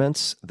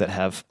experiments that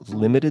have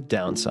limited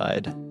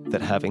downside,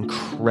 that have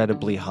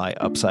incredibly high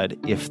upside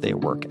if they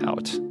work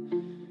out.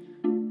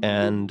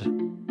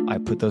 And I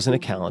put those in a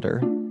calendar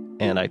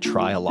and I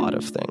try a lot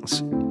of things.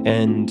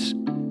 And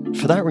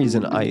for that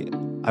reason,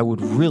 I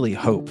would really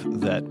hope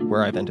that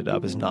where I've ended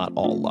up is not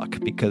all luck,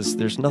 because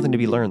there's nothing to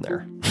be learned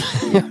there,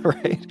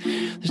 right?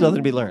 There's nothing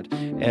to be learned.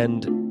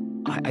 And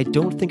I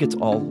don't think it's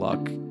all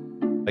luck.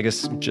 I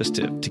guess just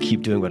to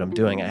keep doing what I'm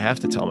doing, I have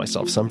to tell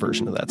myself some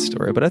version of that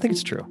story, but I think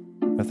it's true.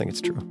 I think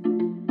it's true.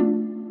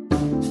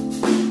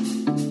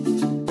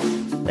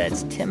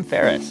 That's Tim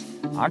Ferriss,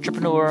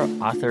 entrepreneur,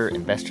 author,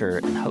 investor,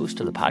 and host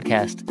of the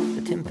podcast,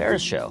 The Tim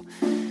Ferriss Show.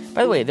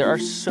 By the way, there are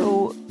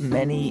so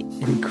many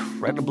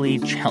incredibly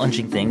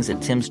challenging things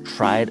that Tim's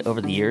tried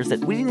over the years that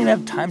we didn't even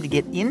have time to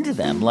get into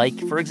them. Like,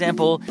 for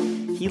example,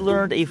 he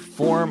learned a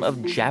form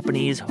of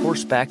Japanese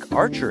horseback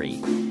archery.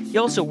 He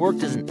also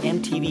worked as an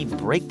MTV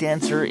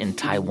breakdancer in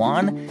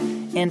Taiwan.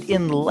 And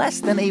in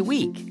less than a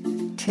week,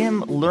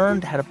 Tim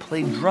learned how to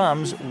play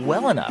drums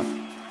well enough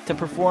to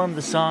perform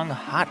the song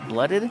Hot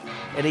Blooded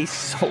at a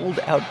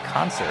sold-out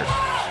concert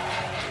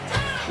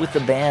with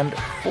the band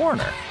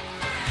Foreigner.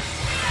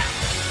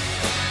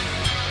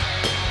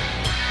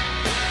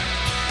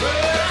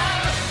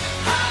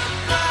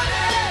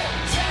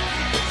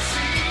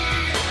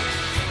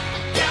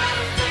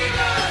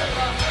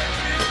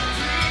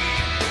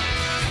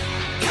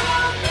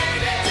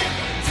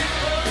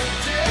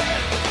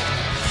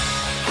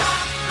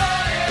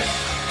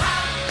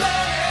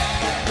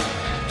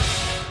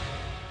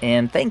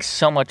 And thanks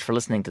so much for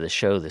listening to the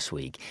show this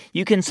week.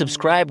 You can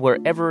subscribe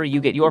wherever you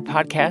get your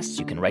podcasts.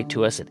 You can write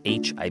to us at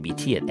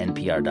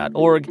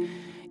hibt@npr.org.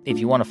 If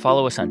you want to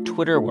follow us on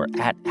Twitter, we're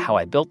at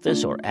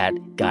HowIBuiltThis or at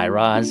Guy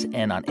Raz.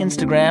 And on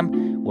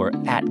Instagram, we're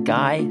at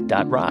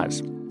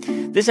guy.raz.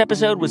 This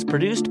episode was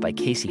produced by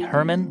Casey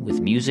Herman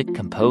with music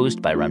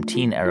composed by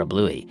Ramtin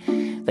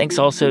Arablouei. Thanks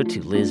also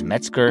to Liz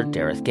Metzger,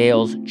 Dareth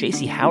Gales,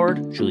 J.C.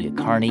 Howard, Julia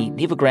Carney,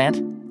 Neva Grant,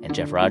 and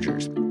Jeff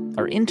Rogers.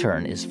 Our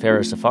intern is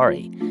Farah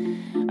Safari.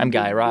 I'm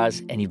Guy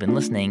Raz, and you've been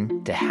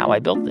listening to How I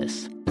Built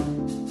This.